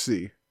what you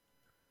see.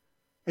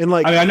 And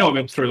like, I know what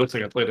MapleStory looks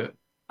like. I played it.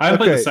 I haven't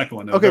played the second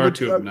one though. Okay, there are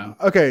two of them now.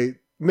 Okay,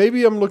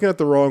 maybe I'm looking at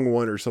the wrong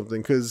one or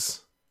something,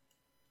 because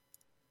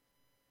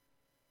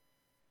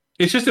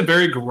it's just a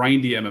very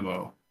grindy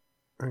MMO.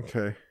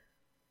 Okay.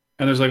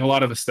 And there's like a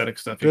lot of aesthetic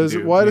stuff.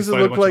 Why does it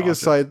look like a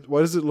side?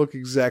 Why does it look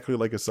exactly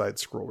like a side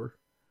scroller?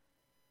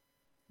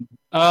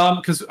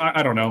 Because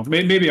I don't know.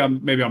 Maybe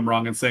I'm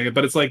wrong in saying it,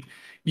 but it's like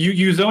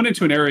you zone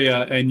into an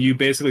area and you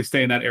basically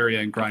stay in that area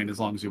and grind as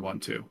long as you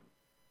want to.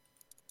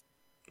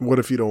 What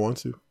if you don't want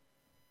to?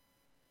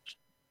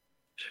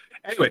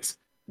 Anyways,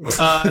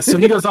 so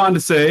he goes on to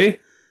say,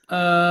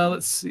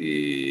 let's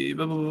see.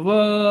 Blah, blah,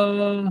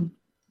 blah,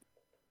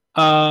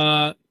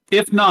 blah.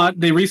 If not,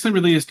 they recently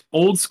released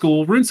old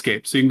school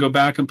RuneScape, so you can go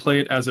back and play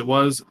it as it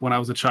was when I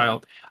was a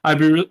child.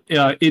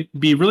 It'd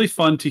be really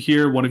fun to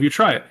hear one of you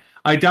try it.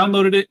 I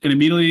downloaded it, and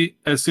immediately,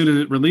 as soon as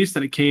it released,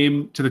 and it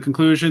came to the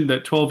conclusion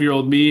that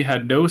 12-year-old me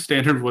had no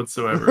standard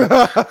whatsoever.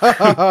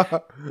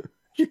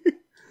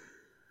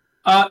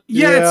 At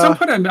some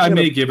point I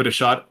may give it a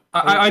shot.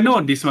 I know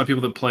a decent amount of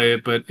people that play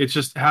it, but it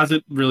just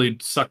hasn't really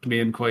sucked me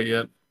in quite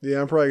yet.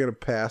 Yeah, I'm probably going to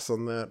pass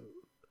on that.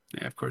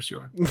 Yeah, of course you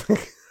are.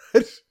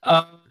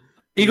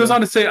 He goes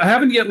on to say, I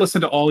haven't yet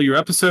listened to all your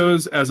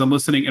episodes as I'm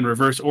listening in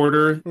reverse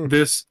order.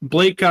 This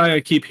Blake guy I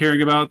keep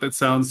hearing about, that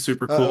sounds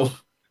super cool.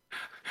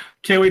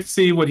 Can't wait to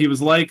see what he was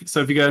like.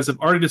 So if you guys have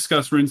already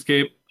discussed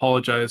RuneScape,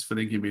 apologize for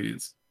the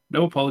inconvenience.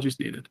 No apologies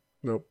needed.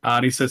 Nope.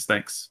 And he says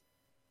thanks.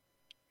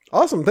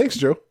 Awesome. Thanks,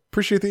 Joe.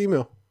 Appreciate the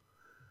email.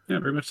 Yeah,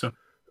 very much so.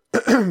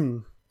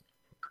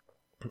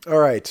 All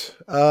right.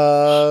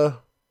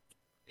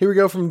 Here we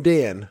go from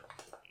Dan.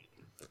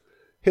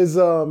 His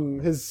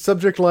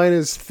subject line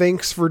is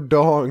 "Thanks for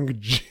dong,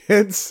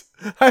 gents."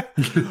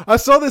 I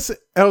saw this and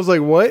I was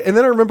like, "What?" And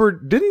then I remember,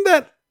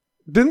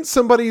 didn't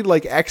somebody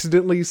like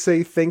accidentally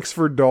say "Thanks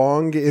for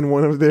dong" in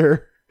one of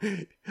their?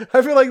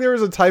 I feel like there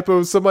was a typo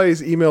in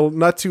somebody's email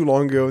not too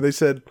long ago, and they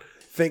said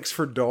 "Thanks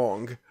for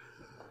dong."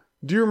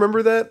 Do you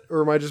remember that,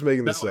 or am I just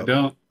making this up? I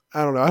don't.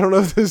 I don't know. I don't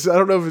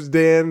know if it's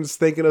Dan's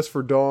thanking us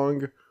for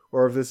dong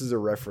or if this is a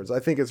reference. I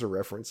think it's a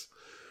reference.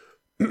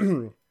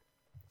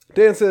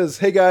 Dan says,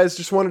 "Hey guys,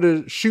 just wanted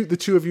to shoot the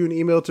two of you an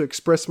email to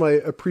express my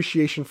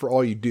appreciation for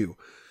all you do.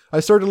 I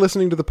started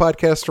listening to the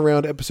podcast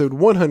around episode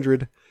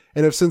 100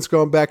 and have since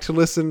gone back to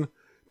listen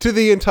to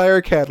the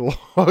entire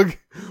catalog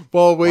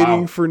while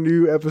waiting for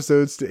new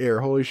episodes to air."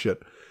 Holy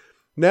shit.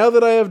 Now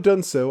that I have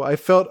done so, I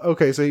felt...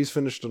 Okay, so he's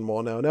finished them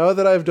all now. Now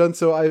that I have done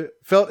so, I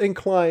felt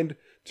inclined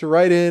to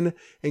write in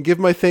and give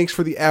my thanks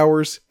for the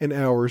hours and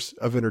hours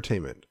of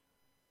entertainment.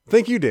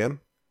 Thank you, Dan.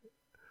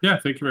 Yeah,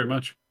 thank you very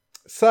much.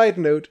 Side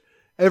note,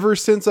 ever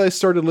since I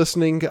started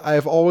listening, I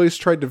have always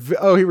tried to...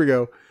 here we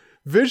go.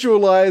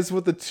 Visualize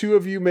what the two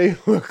of you may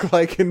look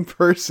like in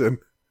person.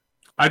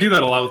 I do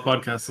that a lot with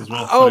podcasts as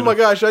well. Oh my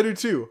gosh, I do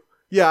too.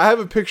 Yeah, I have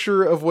a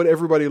picture of what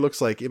everybody looks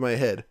like in my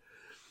head.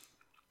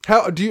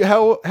 How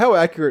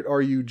accurate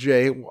are you,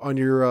 Jay, on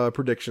your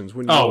predictions?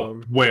 When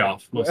you, way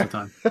off most of the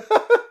time.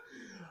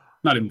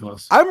 Not even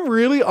close. I'm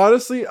really,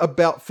 honestly,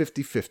 about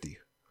 50-50.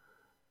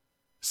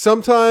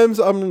 Sometimes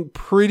I'm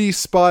pretty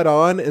spot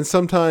on, and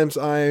sometimes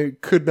I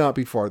could not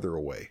be farther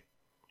away.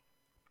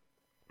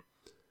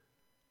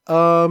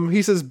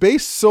 He says,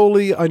 based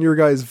solely on your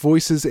guys'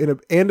 voices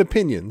and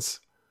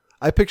opinions,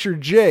 I picture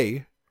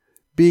Jay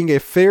being a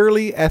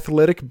fairly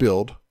athletic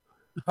build.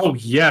 Oh,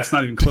 yes,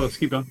 not even close.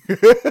 Keep going.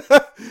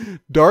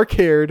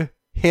 Dark-haired,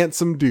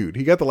 handsome dude.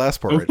 He got the last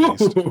part right,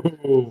 at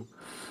least.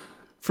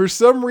 For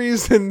some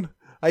reason,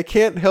 I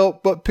can't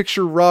help but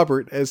picture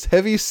Robert as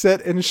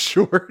heavy-set and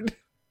short,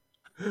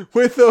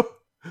 with a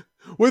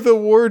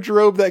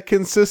wardrobe that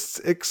consists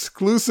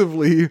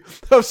exclusively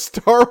of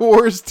Star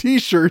Wars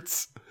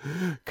t-shirts.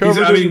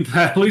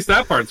 At least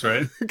that part's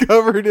right.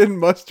 Covered in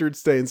mustard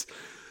stains.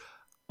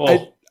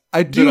 Well,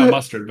 I do not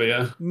mustard, but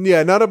yeah.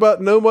 Yeah, not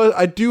about no mustard.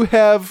 I do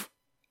have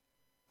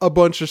a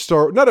bunch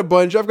of not a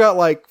bunch. I've got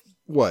like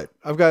what?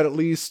 I've got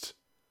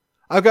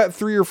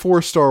 3 or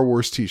 4 Star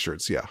Wars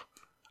t-shirts. Yeah.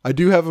 I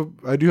do have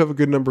a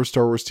good number of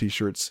Star Wars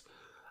t-shirts.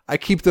 I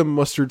keep them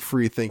mustard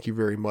free. Thank you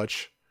very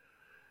much.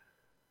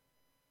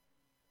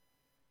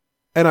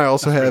 And I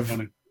also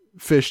have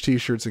fish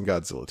t-shirts and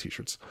Godzilla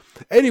t-shirts.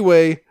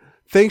 Anyway,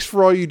 thanks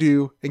for all you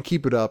do and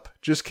keep it up.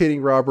 Just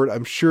kidding, Robert.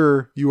 I'm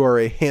sure you are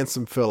a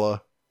handsome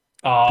fella.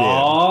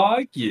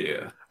 Aw,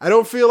 yeah. I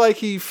don't feel like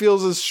he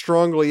feels as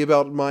strongly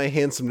about my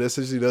handsomeness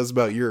as he does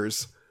about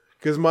yours.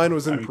 Because mine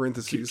was in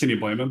parentheses. Can you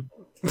blame him?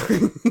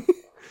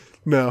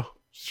 No.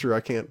 Sure, I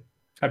can't.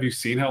 Have you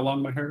seen how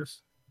long my hair is?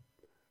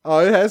 Oh,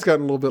 it has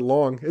gotten a little bit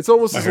long. It's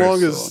almost as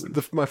long as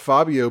my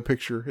Fabio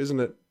picture, isn't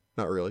it?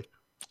 Not really.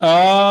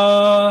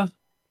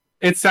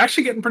 It's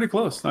actually getting pretty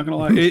close. Not gonna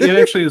lie, it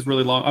actually is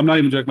really long. I'm not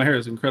even joking. My hair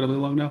is incredibly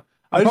long now.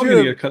 I'm probably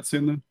going to get a cut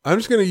soon, though. I'm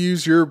just going to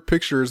use your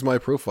picture as my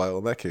profile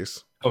in that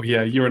case. Oh,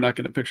 yeah. You are not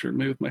going to picture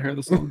me with my hair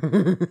this long.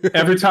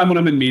 Every time when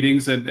I'm in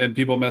meetings and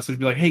people message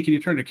me like, hey, can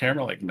you turn your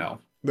camera? Like, no.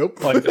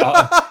 Nope. Like,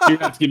 you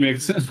have to give me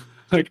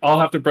like, I'll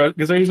have to brush,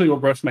 because I usually will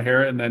brush my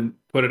hair and then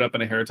put it up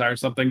in a hair tie or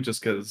something,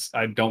 just because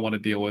I don't want to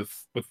deal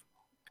with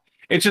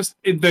it's just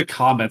the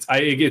comments.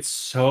 It gets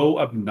so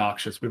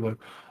obnoxious. People are like,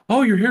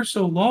 oh, your hair's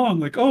so long.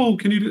 Like, oh,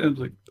 can you do? And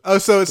like, oh,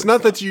 so it's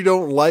not that you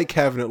don't like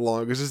having it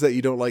long. It's just that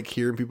you don't like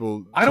hearing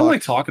people. I don't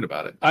like talking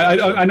about it.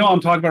 I know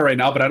I'm talking about it right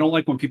now, but I don't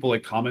like when people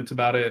like comment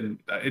about it, and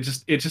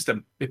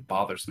it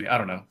bothers me. I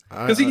don't know,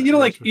 because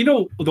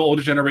the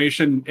older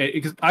generation.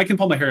 Because I can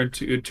pull my hair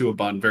into a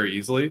bun very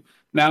easily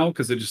now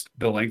because it just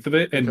the length of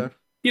it, and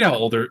you know how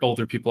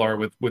older people are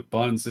with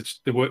buns.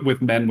 It's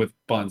with men with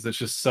buns. It's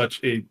just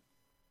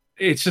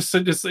it's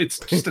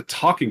just a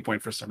talking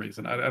point for some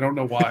reason. I don't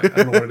know why. I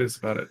don't know what it is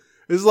about it.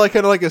 Is it like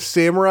kind of like a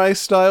samurai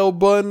style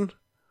bun,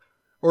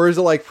 or is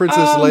it like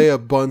Princess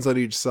Leia buns on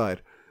each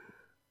side?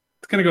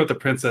 It's gonna go with the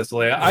Princess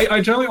Leia.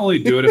 I generally only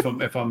do it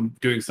if I'm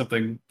doing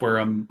something where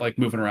I'm like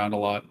moving around a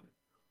lot.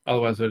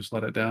 Otherwise, I just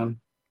let it down.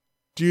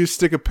 Do you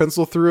stick a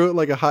pencil through it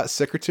like a hot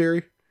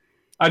secretary?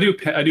 I do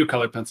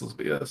colored pencils,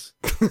 but yes.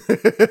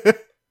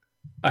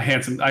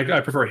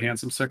 I prefer a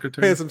handsome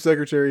secretary. Handsome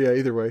secretary, yeah.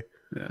 Either way.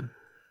 Yeah.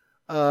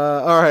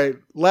 All right,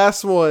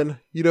 last one.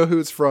 You know who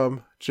it's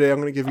from, Jay. I'm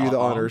going to give you the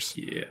honors.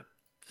 Yeah.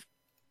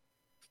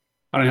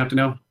 I don't have to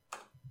know.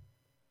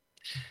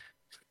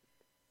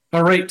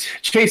 All right.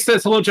 Chase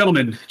says, hello,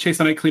 gentlemen. Chase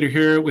the Night Cleaner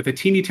here with a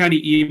teeny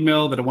tiny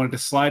email that I wanted to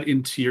slide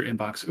into your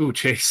inbox. Ooh,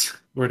 Chase.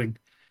 Wording.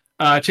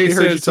 Chase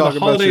says, the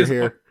holidays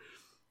here.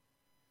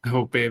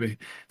 Oh, baby.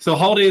 So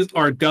holidays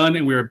are done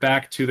and we are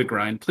back to the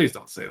grind. Please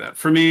don't say that.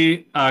 For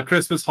me,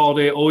 Christmas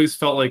holiday always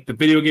felt like the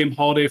video game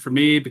holiday for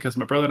me because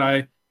my brother and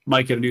I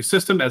might get a new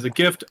system as a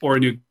gift or a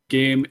new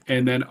game,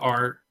 and then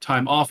our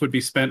time off would be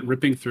spent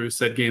ripping through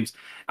said games.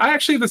 I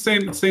actually have the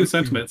same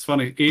sentiment. It's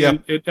funny.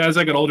 As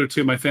I got older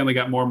too, my family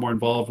got more and more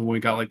involved when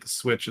we got like the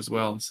Switch as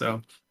well.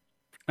 So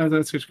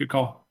that's a good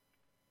call.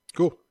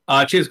 Cool.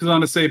 Chase goes on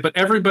to say, but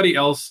everybody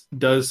else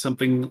does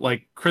something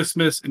like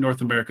Christmas in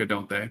North America,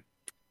 don't they?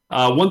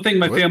 One thing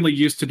my family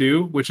used to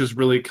do, which is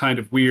really kind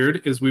of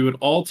weird, is we would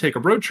all take a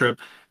road trip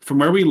from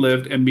where we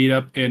lived and meet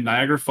up in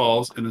Niagara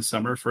Falls in the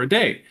summer for a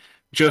day.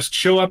 Just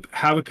show up,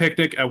 have a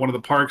picnic at one of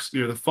the parks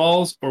near the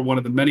falls or one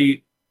of the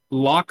many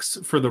locks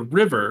for the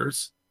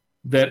rivers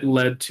that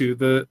led to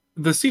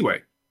the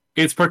Seaway.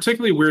 It's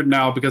particularly weird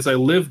now because I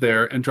live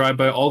there and drive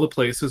by all the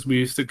places we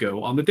used to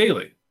go on the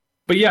daily.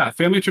 But yeah,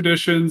 family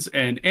traditions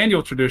and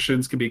annual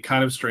traditions can be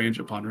kind of strange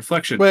upon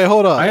reflection. Wait,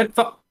 hold on. I had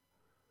thought...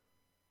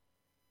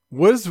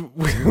 What is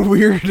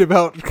weird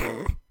about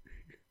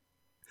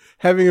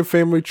having a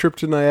family trip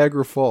to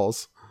Niagara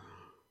Falls?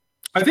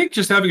 I think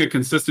just having a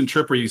consistent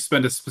trip where you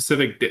spend a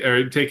specific day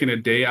or taking a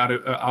day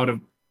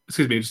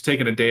just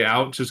taking a day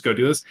out, just go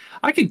do this.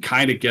 I can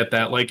kind of get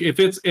that. Like if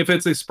it's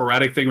a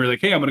sporadic thing where you're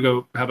like, hey, I'm going to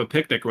go have a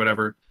picnic or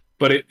whatever,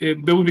 but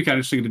it would be kind of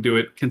interesting to do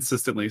it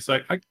consistently. So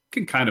I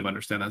can kind of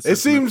understand that. It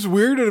seems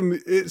weird.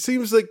 It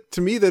seems like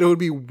to me that it would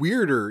be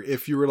weirder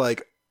if you were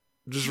like,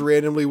 just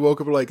randomly woke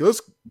up and like,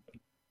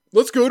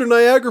 let's go to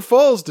Niagara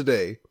Falls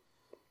today.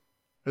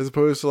 As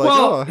opposed to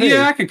like, hey.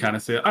 Yeah, I can kind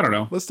of see it. I don't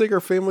know. Let's take our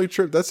family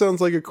trip. That sounds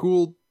like a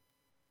cool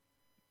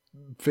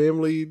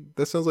family.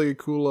 That sounds like a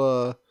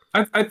cool...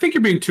 I think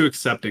you're being too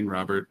accepting,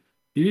 Robert.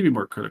 You need to be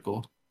more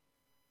critical.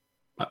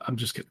 I'm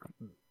just kidding.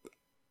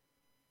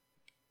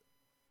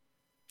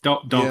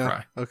 Don't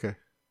cry. Okay.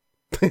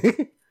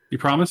 You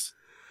promise?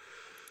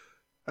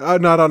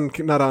 Not on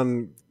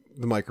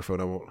the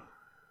microphone, I won't.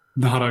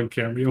 Not on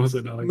camera. You almost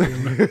said not on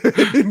camera.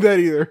 That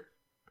either.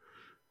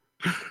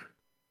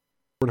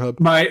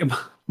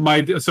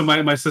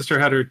 My sister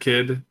had her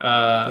kid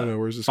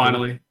where's this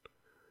finally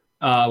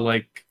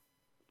like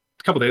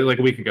a couple days, like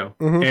a week ago.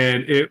 Mm-hmm.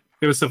 And it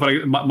was so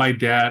funny. My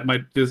dad,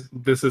 this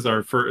is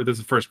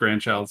the first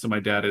grandchild, so my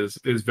dad is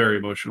very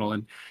emotional,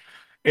 and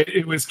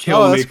it was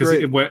killing me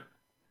because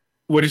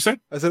what did you say?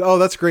 I said, oh,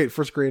 that's great,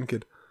 first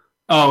grandkid.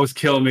 Oh, it was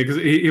killing me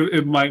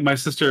because my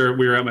sister,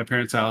 we were at my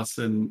parents' house,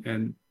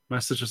 and my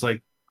sister's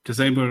like, does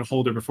anyone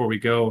hold her before we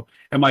go?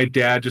 And my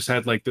dad just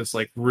had like this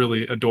like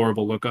really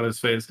adorable look on his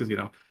face because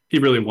he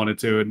really wanted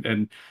to,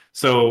 and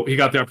so he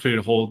got the opportunity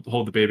to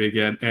hold the baby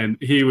again, and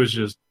he was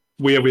just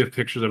we have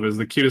pictures of it. It was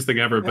the cutest thing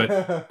ever.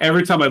 But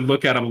every time I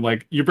look at him, I'm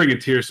like, you're bringing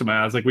tears to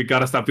my eyes. Like, we got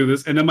to stop doing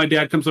this. And then my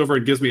dad comes over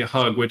and gives me a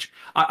hug, which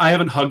I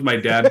haven't hugged my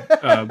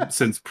dad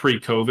since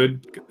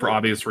pre-COVID for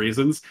obvious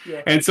reasons.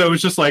 Yeah. And so it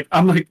was just like,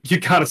 I'm like, you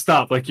got to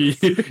stop. Like, you're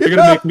going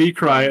to make me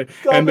cry.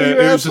 And it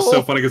was just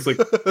so funny. It's like,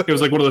 it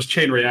was like one of those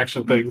chain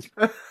reaction things.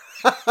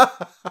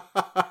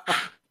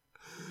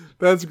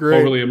 That's great.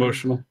 Overly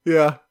emotional.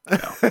 Yeah.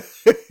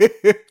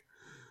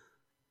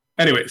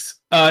 Anyways,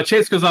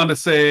 Chase goes on to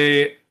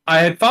say, I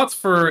had thoughts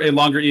for a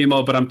longer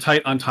email, but I'm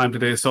tight on time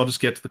today, so I'll just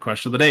get to the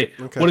question of the day.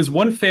 Okay. What is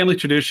one family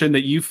tradition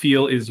that you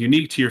feel is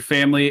unique to your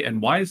family,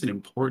 and why is it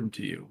important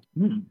to you?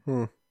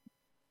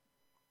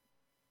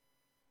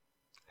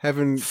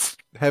 Having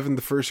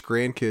the first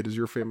grandkid is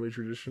your family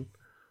tradition?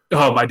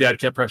 Oh, my dad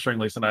kept pressuring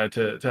Lisa and I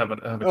to have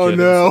a Oh kid.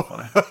 no.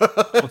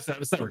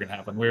 It's never gonna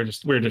happen. We were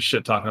just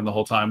shit talking him the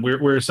whole time. We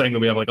were saying that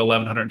we have like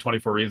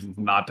 1,124 reasons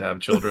not to have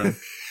children.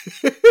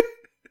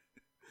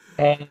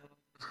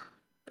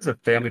 It's a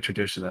family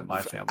tradition at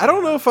my family. I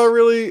don't know if I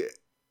really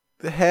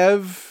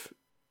have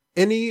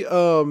any.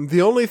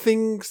 The only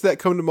things that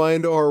come to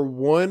mind are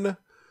one,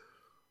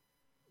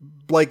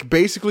 like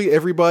basically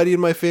everybody in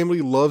my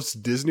family loves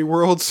Disney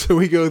World, so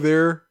we go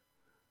there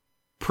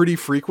pretty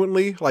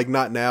frequently. Like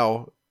not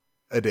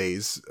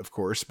nowadays, of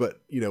course,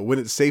 but when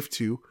it's safe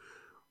to,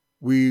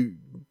 we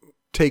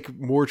take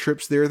more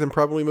trips there than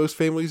probably most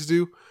families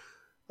do.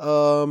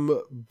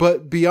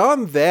 But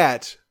beyond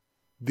that,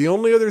 the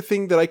only other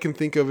thing that I can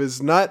think of is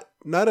not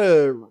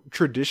a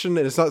tradition,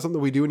 and it's not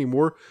something we do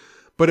anymore,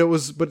 but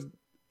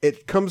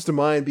it comes to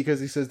mind because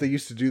he says they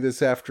used to do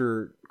this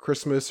after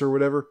Christmas or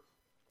whatever.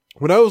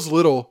 When I was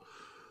little,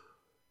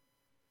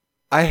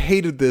 I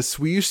hated this.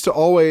 We used to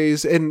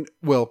always, I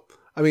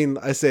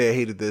say I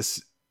hated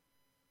this.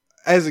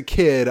 As a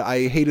kid,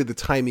 I hated the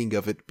timing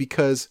of it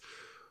because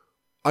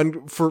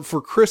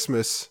for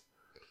Christmas,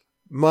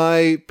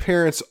 my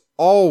parents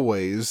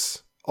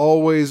always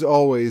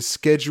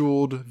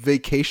scheduled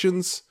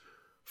vacations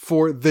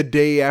for the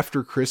day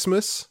after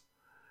Christmas.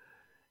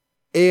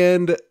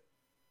 And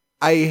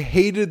I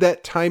hated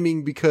that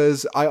timing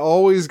because I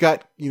always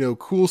got,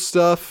 cool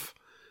stuff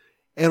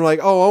and like,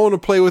 oh, I want to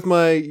play with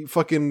my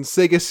fucking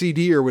Sega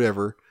CD or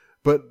whatever.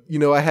 But,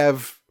 I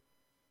have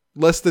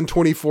less than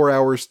 24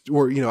 hours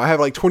or, I have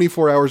like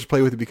 24 hours to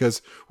play with it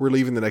because we're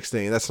leaving the next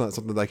day. And that's not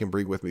something that I can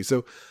bring with me.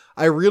 So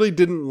I really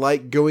didn't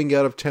like going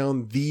out of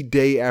town the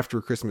day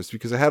after Christmas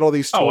because I had all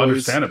these toys. Oh,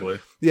 understandably.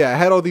 Yeah, I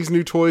had all these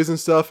new toys and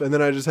stuff, and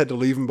then I just had to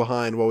leave them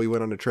behind while we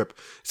went on a trip.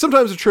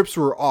 Sometimes the trips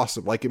were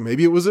awesome. Like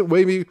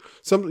maybe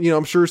some,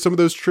 I'm sure some of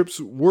those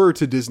trips were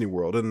to Disney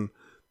World, and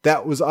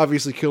that was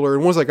obviously killer.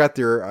 And once I got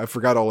there, I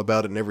forgot all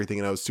about it and everything,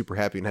 and I was super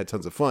happy and had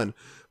tons of fun.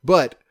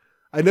 But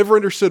I never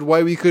understood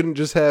why we couldn't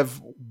just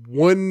have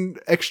one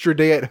extra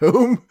day at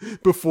home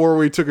before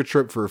we took a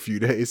trip for a few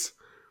days.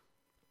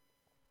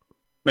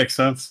 Makes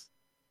sense.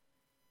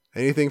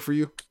 Anything for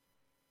you?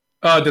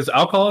 Does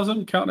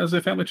alcoholism count as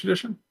a family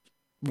tradition?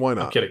 Why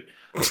not? I'm kidding.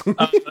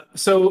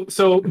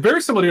 So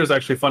very similar to yours,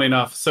 actually, funny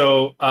enough.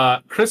 So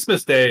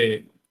Christmas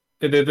Day,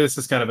 this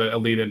is kind of a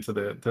lead into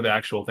the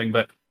actual thing,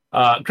 but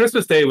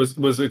Christmas Day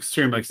was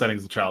extremely exciting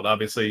as a child.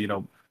 Obviously,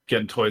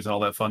 getting toys and all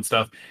that fun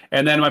stuff.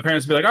 And then my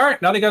parents would be like, all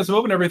right, now that you guys have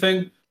opened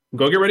everything,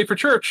 go get ready for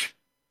church.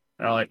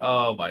 And I'm like,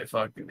 oh my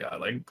fucking God.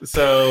 Like,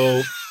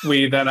 so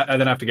I then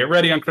have to get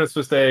ready on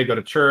Christmas Day, go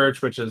to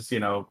church, which is,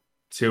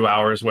 2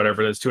 hours,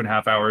 whatever it is,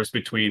 2.5 hours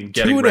between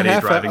getting ready,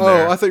 driving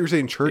there. Oh, I thought you were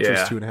saying church was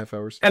 2.5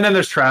 hours. And then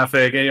there's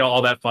traffic and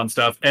all that fun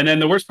stuff. And then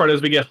the worst part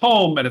is we get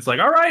home and it's like,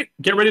 all right,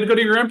 get ready to go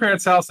to your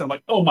grandparents' house. And I'm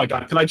like, oh my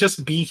God, can I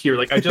just be here?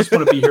 Like, I just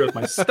want to be here with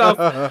my stuff.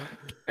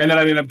 And then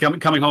I ended up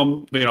coming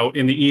home,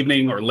 in the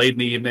evening or late in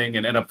the evening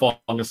and end up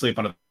falling asleep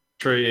on a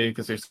tree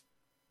because there's.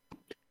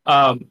 What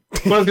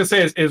I was gonna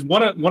say is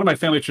one of my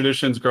family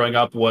traditions growing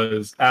up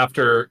was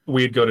after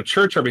we'd go to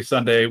church every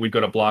Sunday, we'd go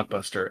to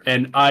Blockbuster,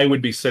 and I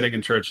would be sitting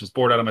in church, just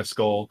bored out of my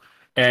skull,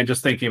 and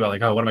just thinking about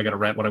like, oh, what am I gonna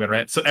rent? What am I gonna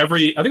rent? So I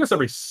think it was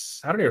every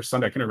Saturday or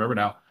Sunday, I can't remember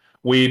now.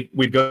 We'd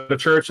go to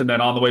church, and then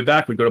on the way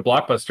back, we'd go to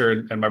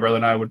Blockbuster, and my brother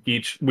and I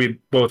we'd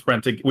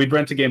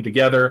rent a game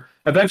together.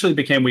 Eventually, it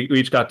became we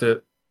each got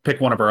to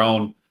pick one of our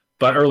own.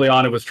 But early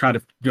on, it was trying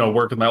to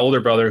work with my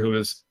older brother, who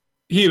was.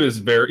 He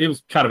was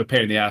kind of a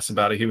pain in the ass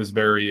about it. He was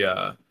very,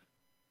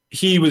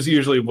 he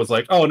was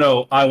like, oh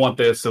no, I want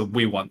this, so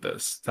we want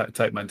this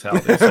type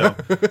mentality. So,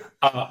 but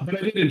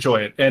I did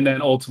enjoy it. And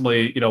then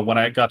ultimately, when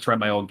I got to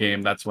rent my own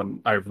game, that's when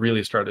I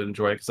really started to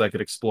enjoy it because I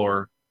could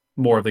explore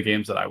more of the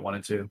games that I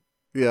wanted to.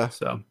 Yeah.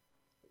 So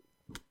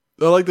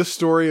I like the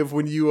story of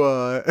when you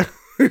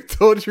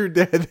told your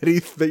dad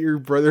that your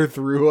brother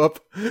threw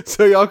up,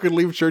 so y'all could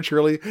leave church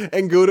early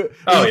and go to.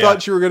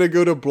 Thought you were gonna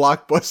go to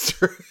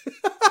Blockbuster.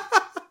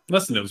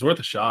 Listen, it was worth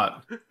a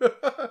shot.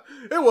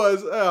 It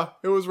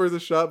was worth a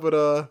shot. But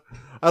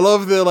I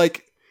love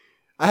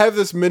I have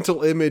this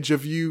mental image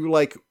of you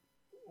like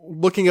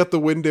looking out the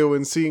window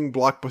and seeing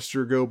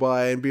Blockbuster go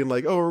by and being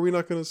like, "Oh, are we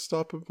not going to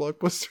stop at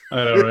Blockbuster?"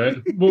 I know, right?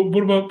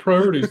 What about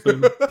priorities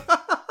then?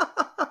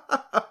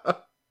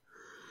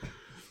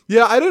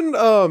 Yeah, I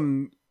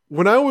didn't.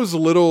 When I was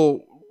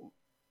little,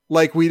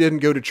 like we didn't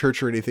go to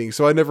church or anything,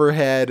 so I never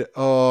had.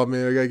 Oh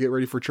man, I gotta get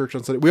ready for church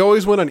on Sunday. We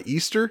always went on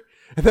Easter.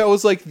 And that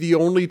was like the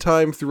only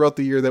time throughout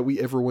the year that we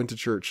ever went to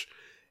church.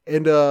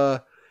 And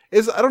I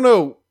don't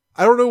know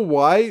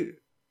why.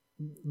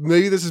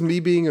 Maybe this is me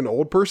being an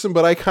old person,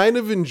 but I kind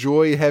of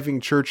enjoy having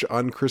church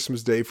on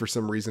Christmas Day for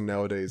some reason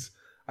nowadays.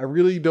 I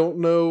really don't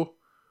know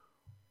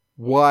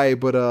why,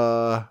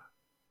 but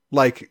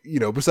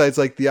besides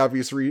like the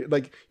obvious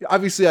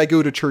obviously I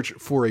go to church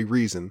for a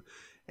reason.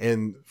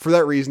 And for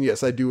that reason,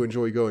 yes, I do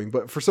enjoy going.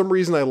 But for some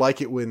reason I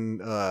like it when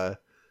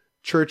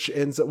church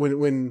ends up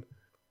when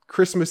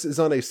Christmas is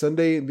on a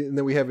Sunday and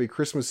then we have a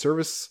Christmas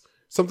service.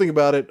 Something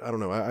about it, I don't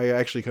know. I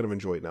actually kind of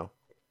enjoy it now.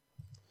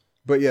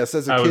 But yes,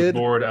 as a I kid,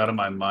 was bored out of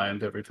my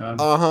mind every time.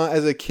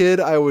 As a kid,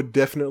 I would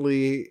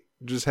definitely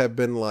just have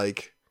been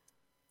like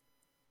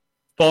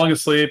falling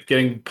asleep,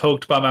 getting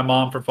poked by my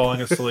mom for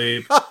falling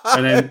asleep,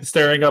 and then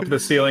staring up at the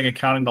ceiling and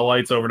counting the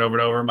lights over and over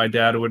and over. My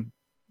dad would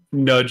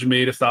nudge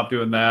me to stop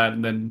doing that,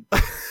 and then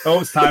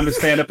it's time to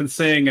stand up and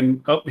sing,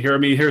 and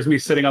here's me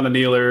sitting on the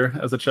kneeler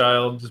as a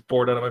child, just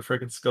bored out of my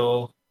freaking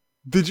skull.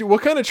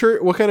 What kind of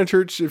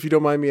church, if you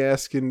don't mind me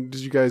asking, did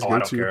you guys go to? I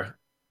don't care.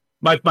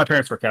 My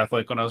parents were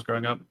Catholic when I was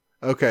growing up.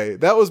 Okay,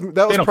 that was they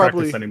don't probably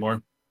practice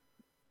anymore.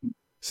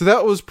 So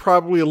that was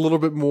probably a little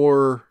bit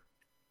more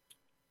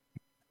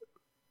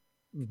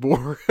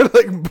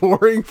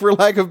boring, for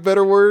lack of a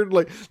better word.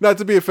 Like, not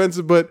to be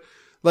offensive, but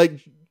like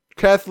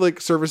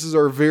Catholic services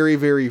are very,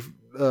 very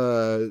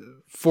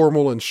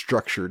formal and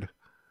structured.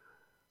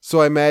 So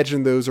I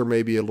imagine those are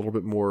maybe a little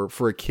bit more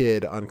for a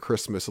kid on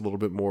Christmas, a little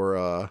bit more,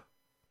 a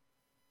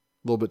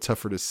little bit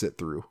tougher to sit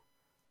through.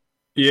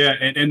 Yeah,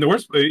 and the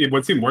worst,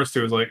 what seemed worse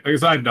too is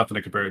because I had nothing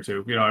to compare it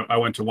to. You know, I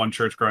went to one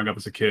church growing up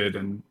as a kid,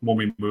 and when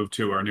we moved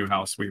to our new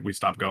house, we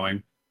stopped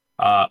going.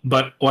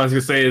 But what I was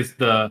gonna say is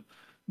the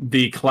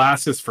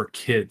classes for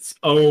kids.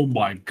 Oh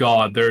my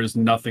God, there's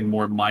nothing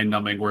more mind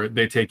numbing where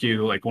they take you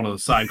to like one of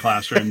those side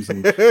classrooms,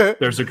 and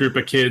there's a group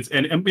of kids,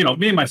 and you know,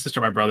 me and my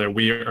sister, and my brother,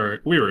 we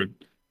were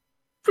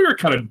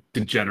kind of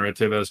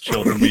degenerative as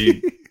children.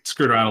 We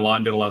screwed around a lot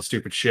and did a lot of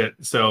stupid shit.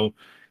 So,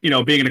 you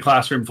know, being in a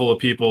classroom full of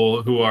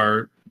people who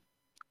are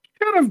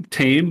kind of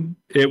tame,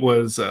 it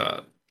was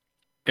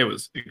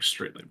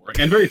extremely boring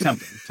and very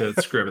tempting to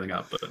screw everything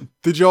up. But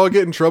did y'all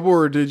get in trouble,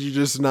 or did you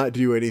just not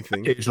do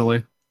anything?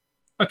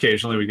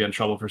 Occasionally we get in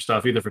trouble for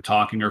stuff, either for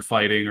talking or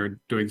fighting or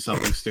doing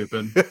something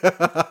stupid.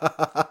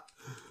 Yeah.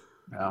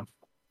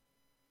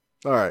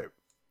 All right.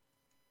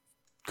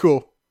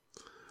 Cool.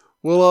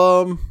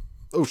 Well,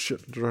 oh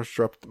shit! I just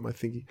dropped my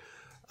thingy.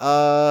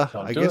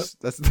 I guess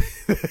that's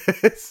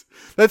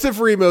it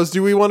for emails.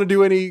 Do we want to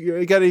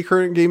do got any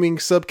current gaming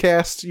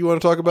subcasts you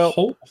want to talk about?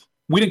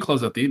 We didn't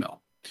close out the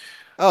email.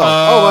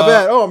 Oh, my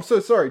bad. Oh, I'm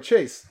so sorry.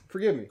 Chase,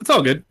 forgive me. It's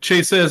all good.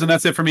 Chase says, and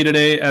that's it for me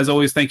today. As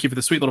always, thank you for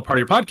the sweet little part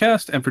of your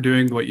podcast and for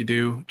doing what you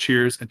do.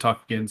 Cheers, and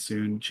talk again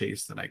soon.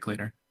 Chase, the night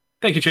cleaner.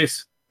 Thank you,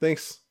 Chase.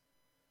 Thanks.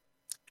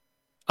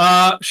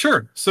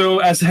 Sure. So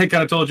as I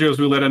kind of told you as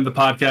we led into the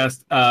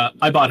podcast,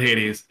 I bought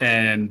Hades,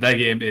 and that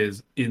game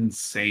is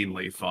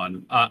insanely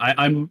fun.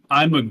 I'm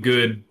a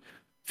good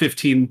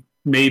 15,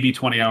 maybe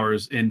 20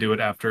 hours into it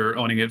after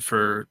owning it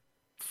for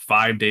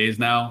 5 days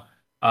now.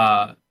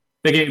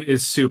 The game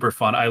is super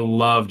fun. I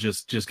love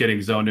just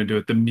getting zoned into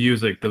it. The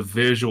music, the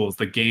visuals,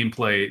 the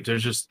gameplay.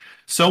 There's just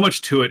so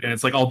much to it, and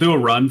it's like I'll do a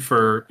run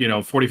for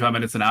 45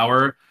 minutes, an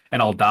hour,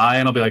 and I'll die,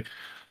 and I'll be like,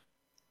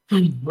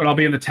 and I'll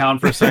be in the town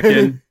for a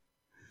second.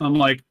 I'm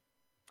like,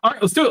 all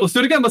right, let's do it. Let's do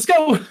it again. Let's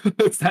go.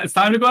 It's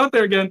time to go out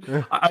there again.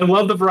 Yeah. I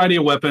love the variety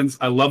of weapons.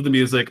 I love the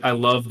music. I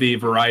love the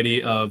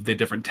variety of the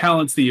different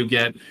talents that you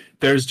get.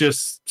 There's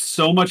just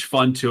so much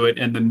fun to it,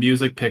 and the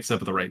music picks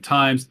up at the right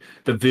times.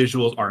 The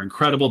visuals are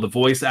incredible. The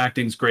voice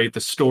acting's great. The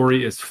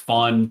story is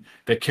fun.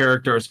 The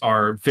characters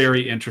are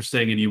very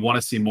interesting, and you want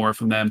to see more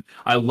from them.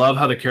 I love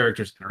how the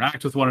characters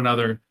interact with one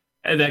another.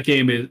 And that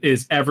game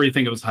is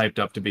everything it was hyped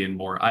up to be and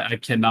more. I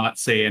cannot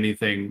say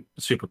anything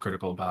super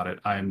critical about it.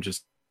 I am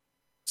just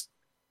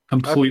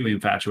completely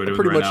infatuated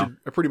with it right now.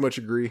 I pretty much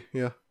agree.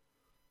 Yeah.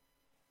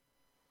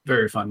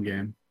 Very fun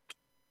game.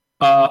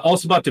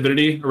 Also about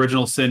Divinity,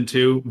 Original Sin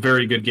 2.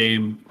 Very good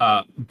game.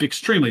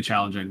 Extremely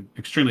challenging.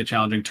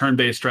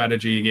 Turn-based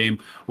strategy game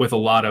with a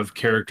lot of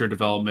character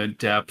development,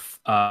 depth.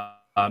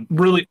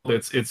 Really,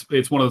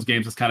 it's one of those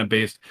games that's kind of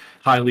based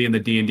highly in the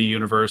D&D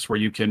universe where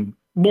you can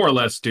more or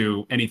less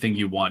do anything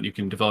you want. You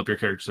can develop your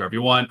characters however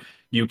you want.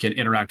 You can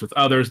interact with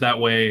others that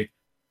way.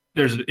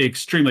 There's an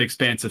extremely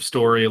expansive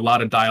story, a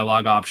lot of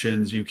dialogue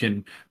options. You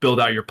can build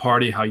out your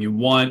party how you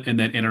want and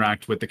then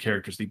interact with the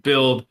characters you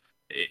build.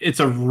 It's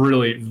a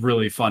really,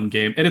 really fun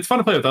game. And it's fun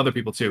to play with other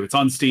people too. It's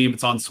on Steam,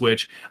 it's on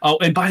Switch. Oh,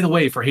 and by the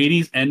way, for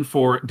Hades and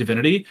for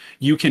Divinity,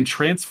 you can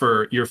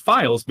transfer your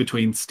files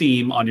between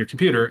Steam on your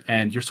computer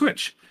and your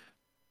Switch.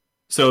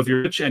 So if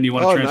you're rich and you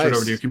want to transfer it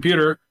over to your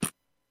computer,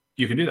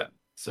 you can do that.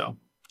 So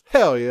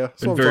hell yeah.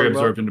 Been very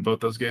absorbed into both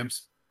those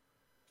games.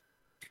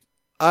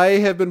 I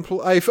have been.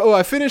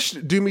 I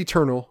finished Doom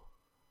Eternal.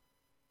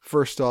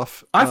 First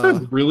off, I've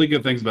heard really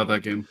good things about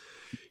that game.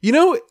 You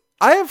know,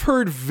 I have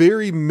heard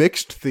very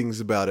mixed things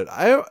about it.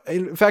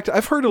 In fact,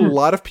 I've heard a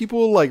lot of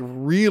people like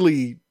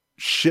really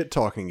shit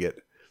talking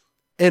it,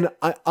 and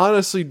I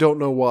honestly don't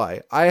know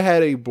why. I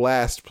had a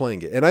blast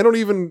playing it, and I don't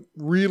even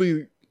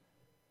really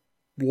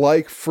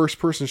like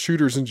first-person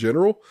shooters in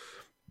general.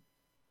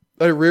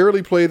 I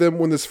rarely play them.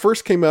 When this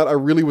first came out, I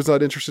really was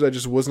not interested. I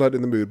just was not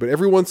in the mood. But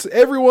every once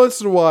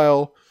in a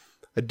while,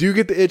 I do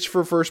get the itch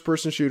for a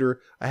first-person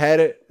shooter. I had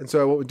it, and so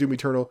I went with Doom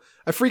Eternal.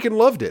 I freaking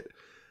loved it.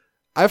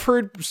 I've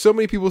heard so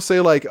many people say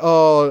like,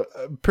 "Oh,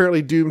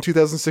 apparently Doom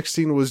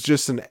 2016 was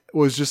just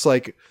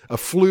like a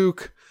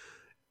fluke.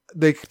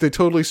 They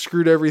totally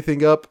screwed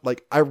everything up."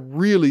 Like, I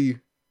really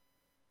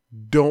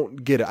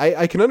don't get it.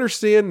 I can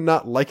understand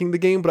not liking the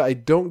game, but I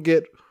don't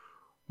get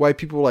why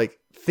people like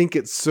think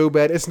it's so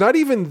bad. It's not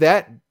even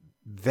that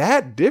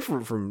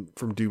different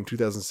from Doom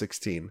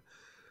 2016.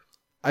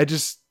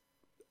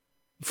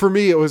 For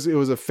me, it was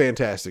a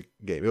fantastic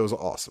game. It was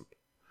awesome.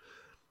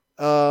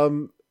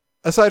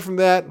 Aside from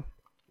that,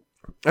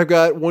 I've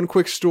got one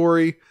quick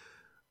story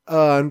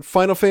on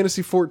Final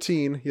Fantasy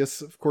 14.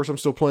 Yes, of course, I'm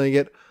still playing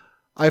it.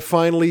 I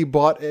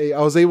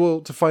was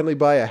able to finally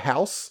buy a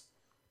house.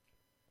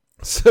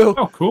 So,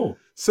 oh, cool.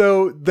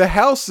 So the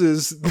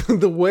houses,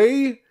 the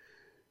way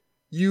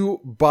you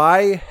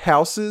buy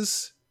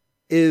houses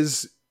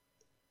is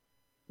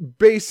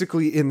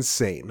basically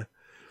insane.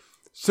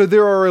 So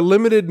there are a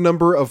limited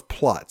number of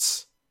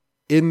plots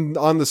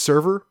on the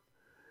server.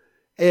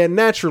 And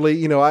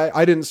naturally,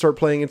 I didn't start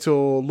playing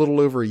until a little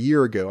over a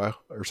year ago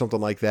or something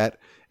like that.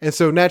 And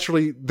so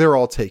naturally, they're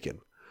all taken.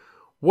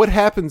 What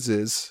happens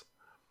is,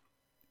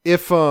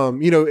 if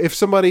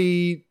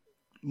somebody,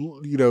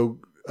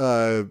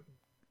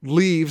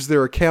 leaves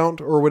their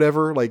account or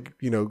whatever, like,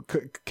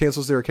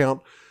 cancels their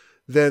account,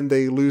 then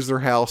they lose their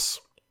house.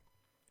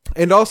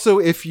 And also,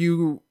 if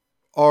you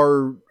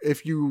are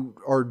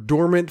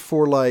dormant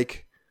for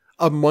like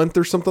a month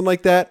or something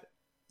like that,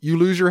 you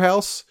lose your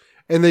house.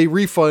 And they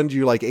refund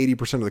you like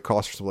 80% of the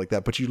cost or something like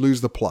that, but you lose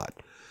the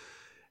plot.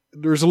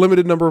 There's a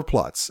limited number of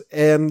plots.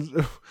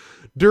 And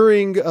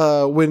during,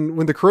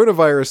 when the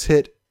coronavirus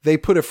hit, they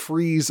put a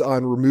freeze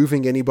on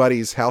removing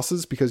anybody's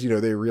houses because,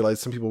 they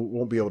realized some people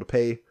won't be able to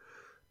pay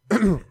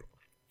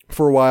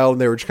for a while, and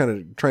they were just kind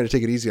of trying to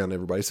take it easy on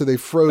everybody. So they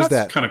froze that.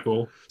 That's kind of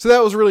cool. So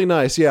that was really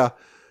nice. Yeah.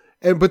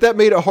 But that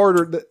made it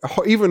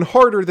even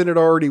harder than it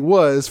already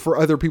was for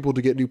other people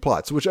to get new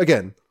plots, which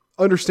again,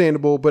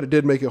 understandable, but it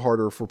did make it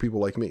harder for people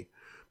like me.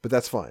 But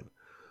that's fine.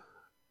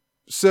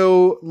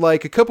 So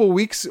like it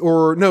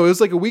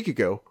was like a week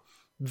ago.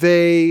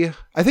 It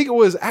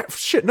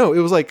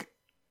was like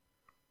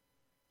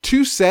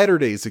 2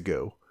 Saturdays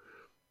ago.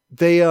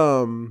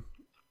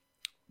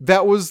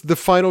 That was the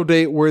final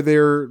date where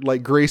their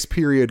like grace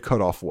period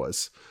cutoff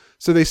was.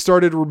 So they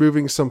started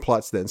removing some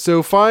plots then.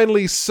 So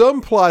finally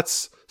some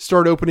plots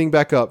start opening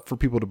back up for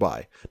people to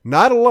buy.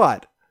 Not a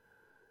lot.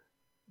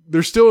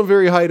 They're still in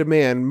very high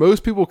demand.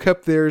 Most people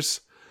kept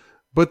theirs,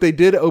 but they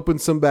did open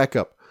some back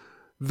up.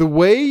 The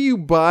way you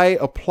buy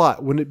a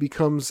plot when it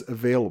becomes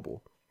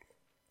available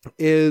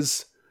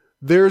is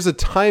there's a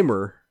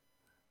timer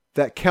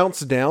that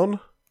counts down,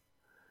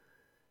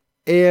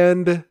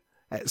 and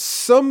at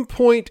some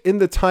point in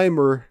the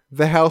timer,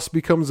 the house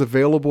becomes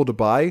available to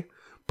buy,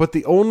 but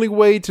the only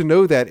way to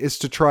know that is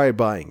to try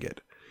buying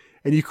it.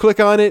 And you click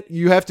on it,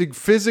 you have to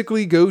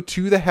physically go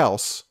to the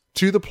house,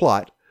 to the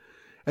plot,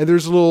 and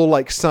there's a little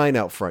like sign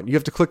out front. You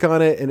have to click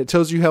on it, and it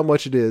tells you how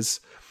much it is.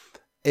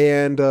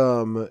 And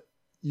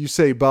you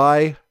say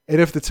buy,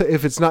 and if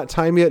it's not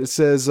time yet, it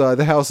says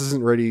the house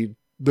isn't ready.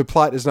 The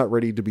plot is not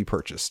ready to be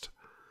purchased.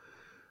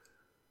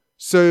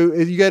 So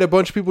you got a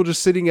bunch of people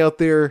just sitting out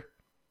there,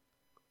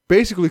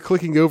 basically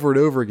clicking over and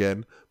over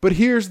again. But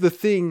here's the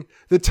thing: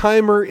 the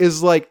timer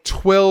is like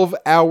 12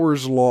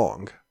 hours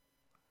long.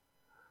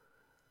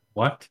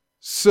 What?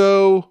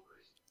 So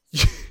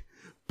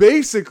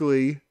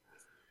basically,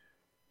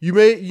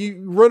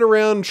 you run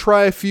around,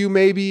 try a few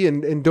maybe,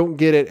 and don't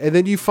get it. And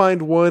then you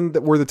find one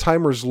where the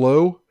timer's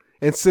low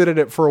and sit in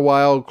it for a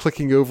while,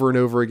 clicking over and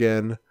over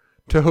again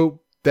to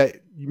hope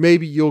that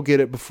maybe you'll get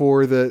it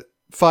before the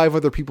 5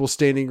 other people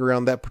standing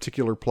around that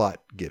particular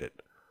plot get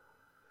it.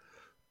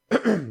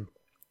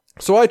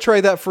 So I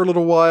tried that for a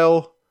little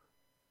while.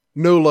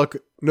 No luck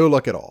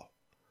at all.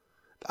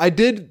 I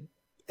did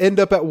end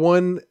up at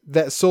one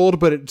that sold,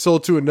 but it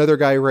sold to another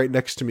guy right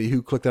next to me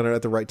who clicked on it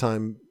at the right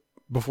time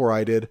before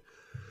I did.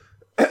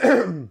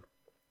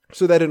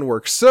 So that didn't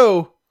work.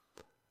 So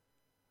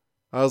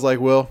I was like,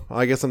 well,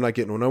 I guess I'm not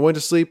getting one. I went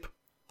to sleep.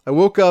 I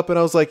woke up and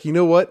I was like, you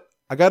know what?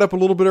 I got up a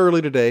little bit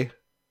early today.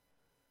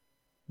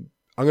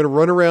 I'm going to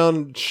run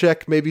around,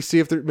 check, maybe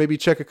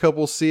check a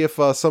couple, see if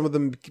some of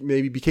them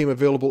maybe became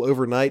available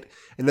overnight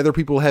and other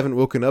people haven't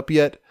woken up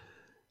yet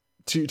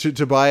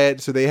to buy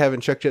it. So they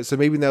haven't checked yet. So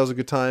maybe that was a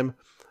good time.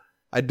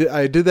 I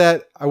did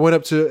that. I went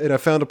up to, and I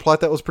found a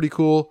plot that was pretty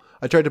cool.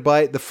 I tried to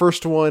buy it. The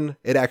first one,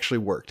 it actually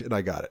worked and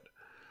I got it.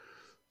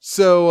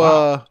 So,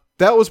 wow.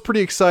 That was pretty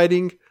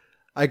exciting.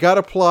 I got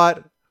a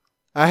plot.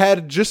 I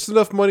had just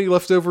enough money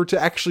left over to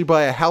actually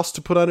buy a house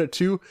to put on it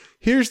too.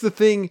 Here's the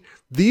thing.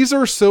 These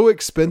are so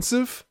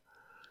expensive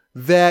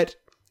that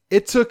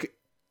it took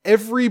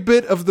every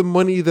bit of the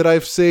money that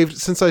I've saved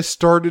since I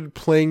started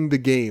playing the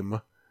game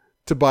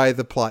to buy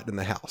the plot in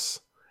the house.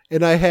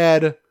 And I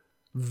had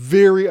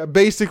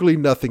basically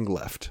nothing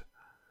left.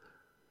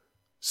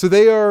 So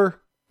they are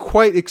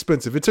quite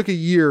expensive. It took a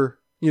year,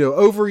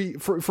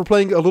 for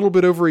playing a little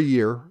bit over a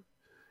year,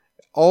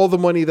 all the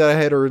money that I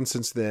had earned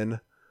since then,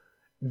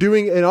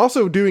 doing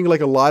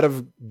like a lot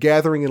of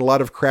gathering and a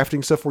lot of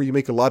crafting stuff where you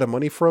make a lot of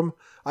money from.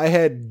 I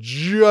had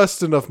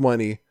just enough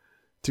money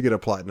to get a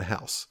plot in the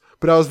house,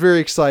 but I was very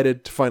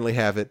excited to finally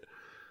have it.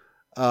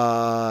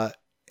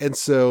 And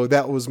so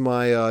that was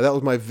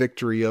my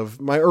victory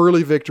of my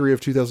early victory of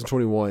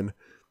 2021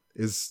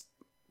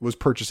 was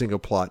purchasing a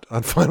plot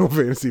on Final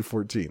Fantasy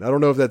 14. I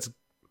don't know if that's,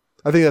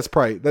 I think that's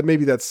probably, that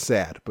maybe that's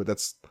sad, but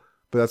that's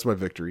my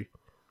victory.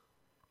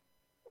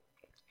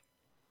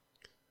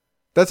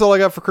 That's all I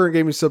got for current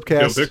gaming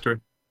subcast. Yo, victory.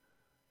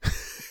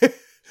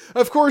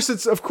 Of course,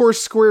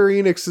 Square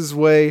Enix's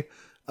way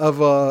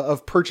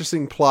of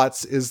purchasing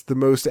plots is the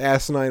most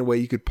asinine way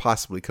you could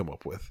possibly come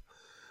up with.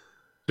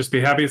 Just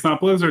be happy it's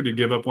not Blizzard. You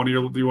give up one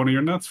of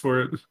your nuts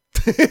for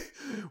it.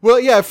 Well,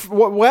 yeah.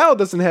 WoW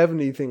doesn't have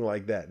anything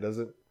like that, does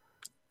it?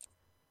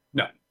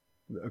 No.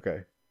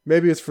 Okay.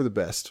 Maybe it's for the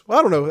best. Well,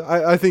 I don't know.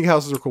 I think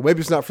houses are cool.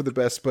 Maybe it's not for the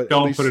best, but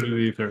don't put it in the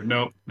ether.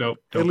 Nope. Don't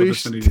put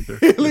this in the ether.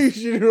 At least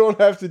you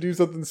don't have to do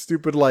something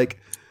stupid like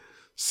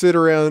sit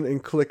around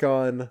and click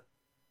on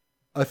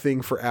a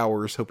thing for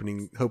hours,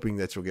 hoping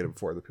that you'll get it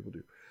before other people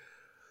do.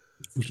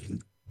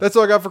 That's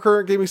all I got for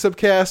current gaming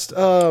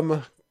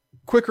subcast.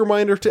 Quick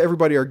reminder to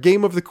everybody: our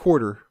game of the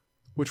quarter,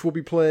 which we'll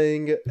be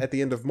playing at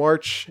the end of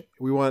March.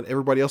 We want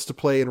everybody else to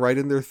play and write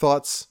in their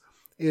thoughts.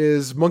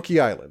 Is Monkey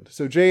Island.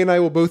 So Jay and I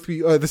will both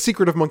be The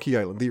Secret of Monkey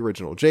Island, the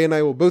original. Jay and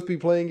I will both be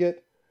playing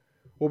it.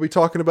 We'll be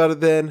talking about it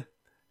then,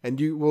 and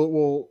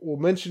we'll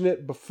mention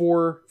it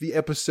before the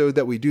episode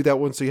that we do that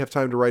one, so you have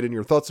time to write in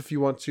your thoughts if you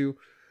want to.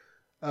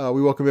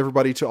 We welcome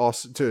everybody to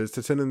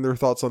send in their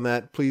thoughts on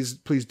that. Please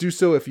do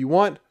so if you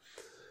want.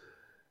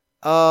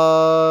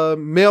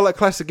 Mail at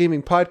Classic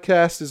Gaming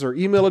Podcast is our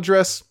email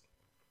address.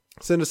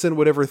 Send us in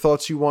whatever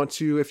thoughts you want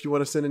to. If you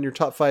want to send in your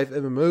top 5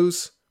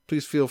 MMOs,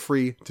 please feel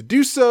free to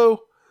do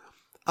so.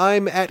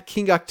 I'm at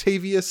King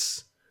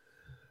Octavius.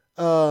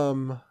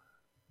 Follow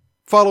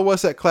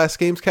us at Class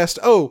Gamescast.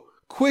 Oh,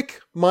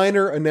 quick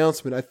minor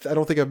announcement. I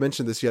don't think I've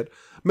mentioned this yet.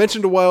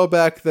 Mentioned a while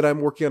back that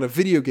I'm working on a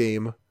video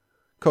game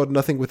called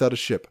Nothing Without a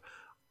Ship.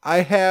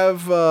 I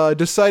have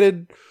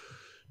decided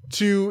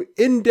to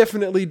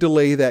indefinitely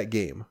delay that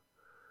game.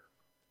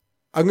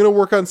 I'm going to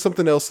work on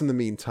something else in the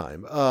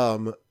meantime.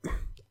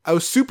 I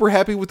was super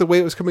happy with the way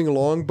it was coming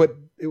along, but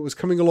it was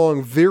coming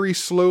along very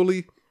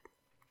slowly.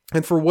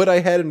 And for what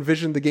I had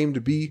envisioned the game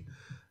to be,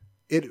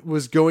 it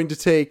was going to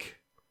take...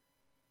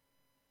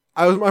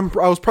 I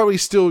was probably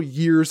still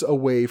years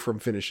away from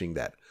finishing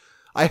that.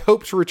 I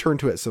hope to return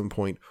to it at some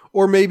point,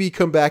 or maybe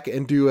come back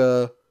and do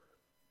a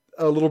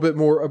little bit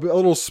more, a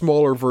little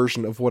smaller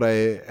version of what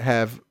I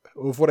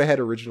had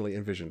originally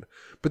envisioned.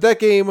 But that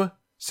game,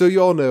 so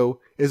you all know,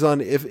 is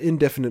on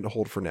indefinite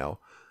hold for now.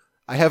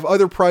 I have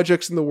other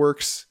projects in the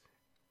works.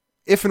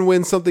 If and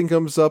when something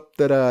comes up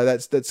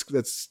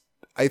that's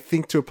I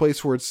think to a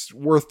place where it's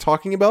worth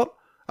talking about,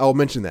 I'll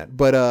mention that.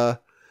 But I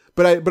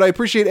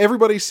appreciate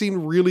everybody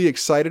seemed really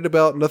excited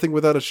about Nothing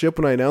Without a Ship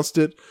when I announced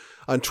it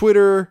on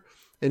Twitter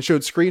and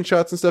showed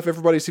screenshots and stuff.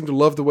 Everybody seemed to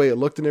love the way it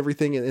looked and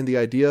everything and the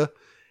idea.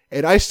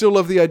 And I still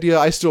love the idea.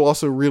 I still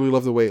also really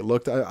love the way it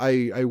looked.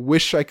 I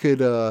wish I could,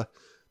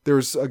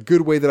 there's a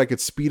good way that I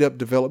could speed up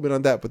development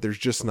on that, but there's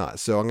just not.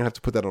 So I'm going to have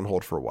to put that on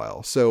hold for a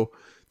while. So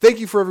thank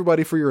you for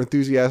everybody for your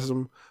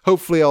enthusiasm.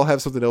 Hopefully I'll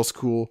have something else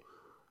cool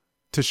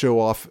to show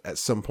off at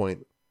some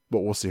point,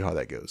 but we'll see how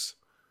that goes.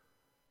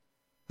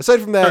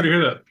 Aside from that, sorry to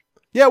hear that.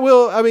 Yeah,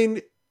 well, I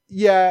mean,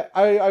 yeah,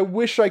 I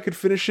wish I could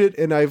finish it,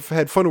 and I've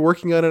had fun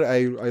working on it.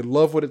 I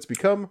love what it's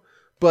become,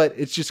 but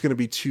it's just going to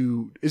be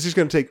it's just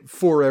going to take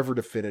forever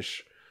to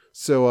finish.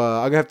 So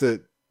I'm going to have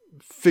to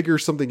figure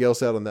something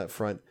else out on that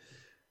front,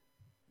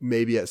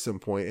 maybe at some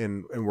point,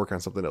 and work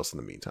on something else in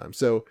the meantime.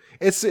 So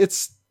it's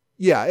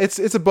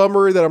a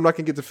bummer that I'm not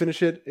going to get to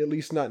finish it, at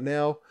least not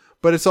now,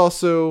 but it's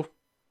also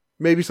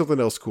maybe something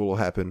else cool will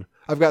happen.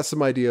 I've got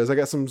some ideas. I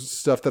got some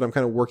stuff that I'm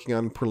kind of working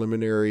on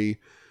preliminary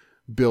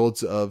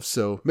builds of,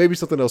 so maybe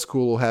something else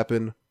cool will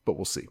happen, but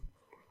we'll see.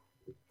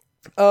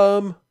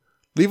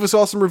 Leave us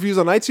awesome reviews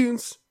on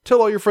iTunes. Tell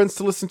all your friends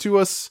to listen to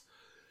us.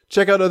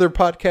 Check out other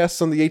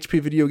podcasts on the HP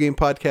Video Game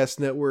Podcast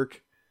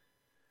Network.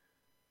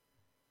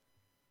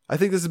 I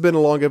think this has been a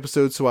long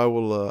episode, so I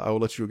will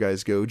let you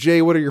guys go.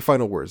 Jay, what are your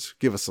final words?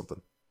 Give us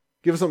something.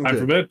 Give us something Time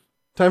good. for bed.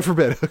 Time for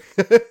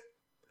bed.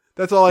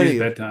 That's all I need.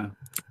 Bedtime.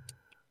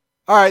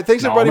 All right,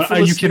 thanks everybody for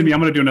listening. Are you kidding me? I'm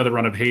going to do another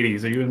run of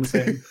Hades. Are you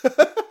insane?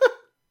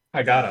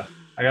 I gotta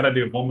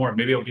do one more.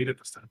 Maybe I'll beat it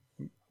this time.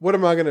 What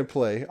am I gonna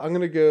play? I'm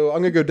gonna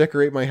go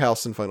decorate my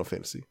house in Final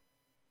Fantasy.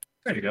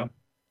 There you go.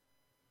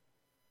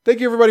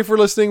 Thank you everybody for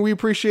listening. We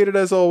appreciate it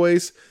as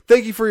always.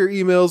 Thank you for your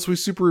emails. We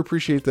super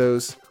appreciate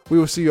those. We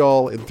will see you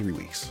all in 3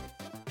 weeks.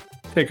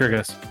 Take care,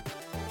 guys.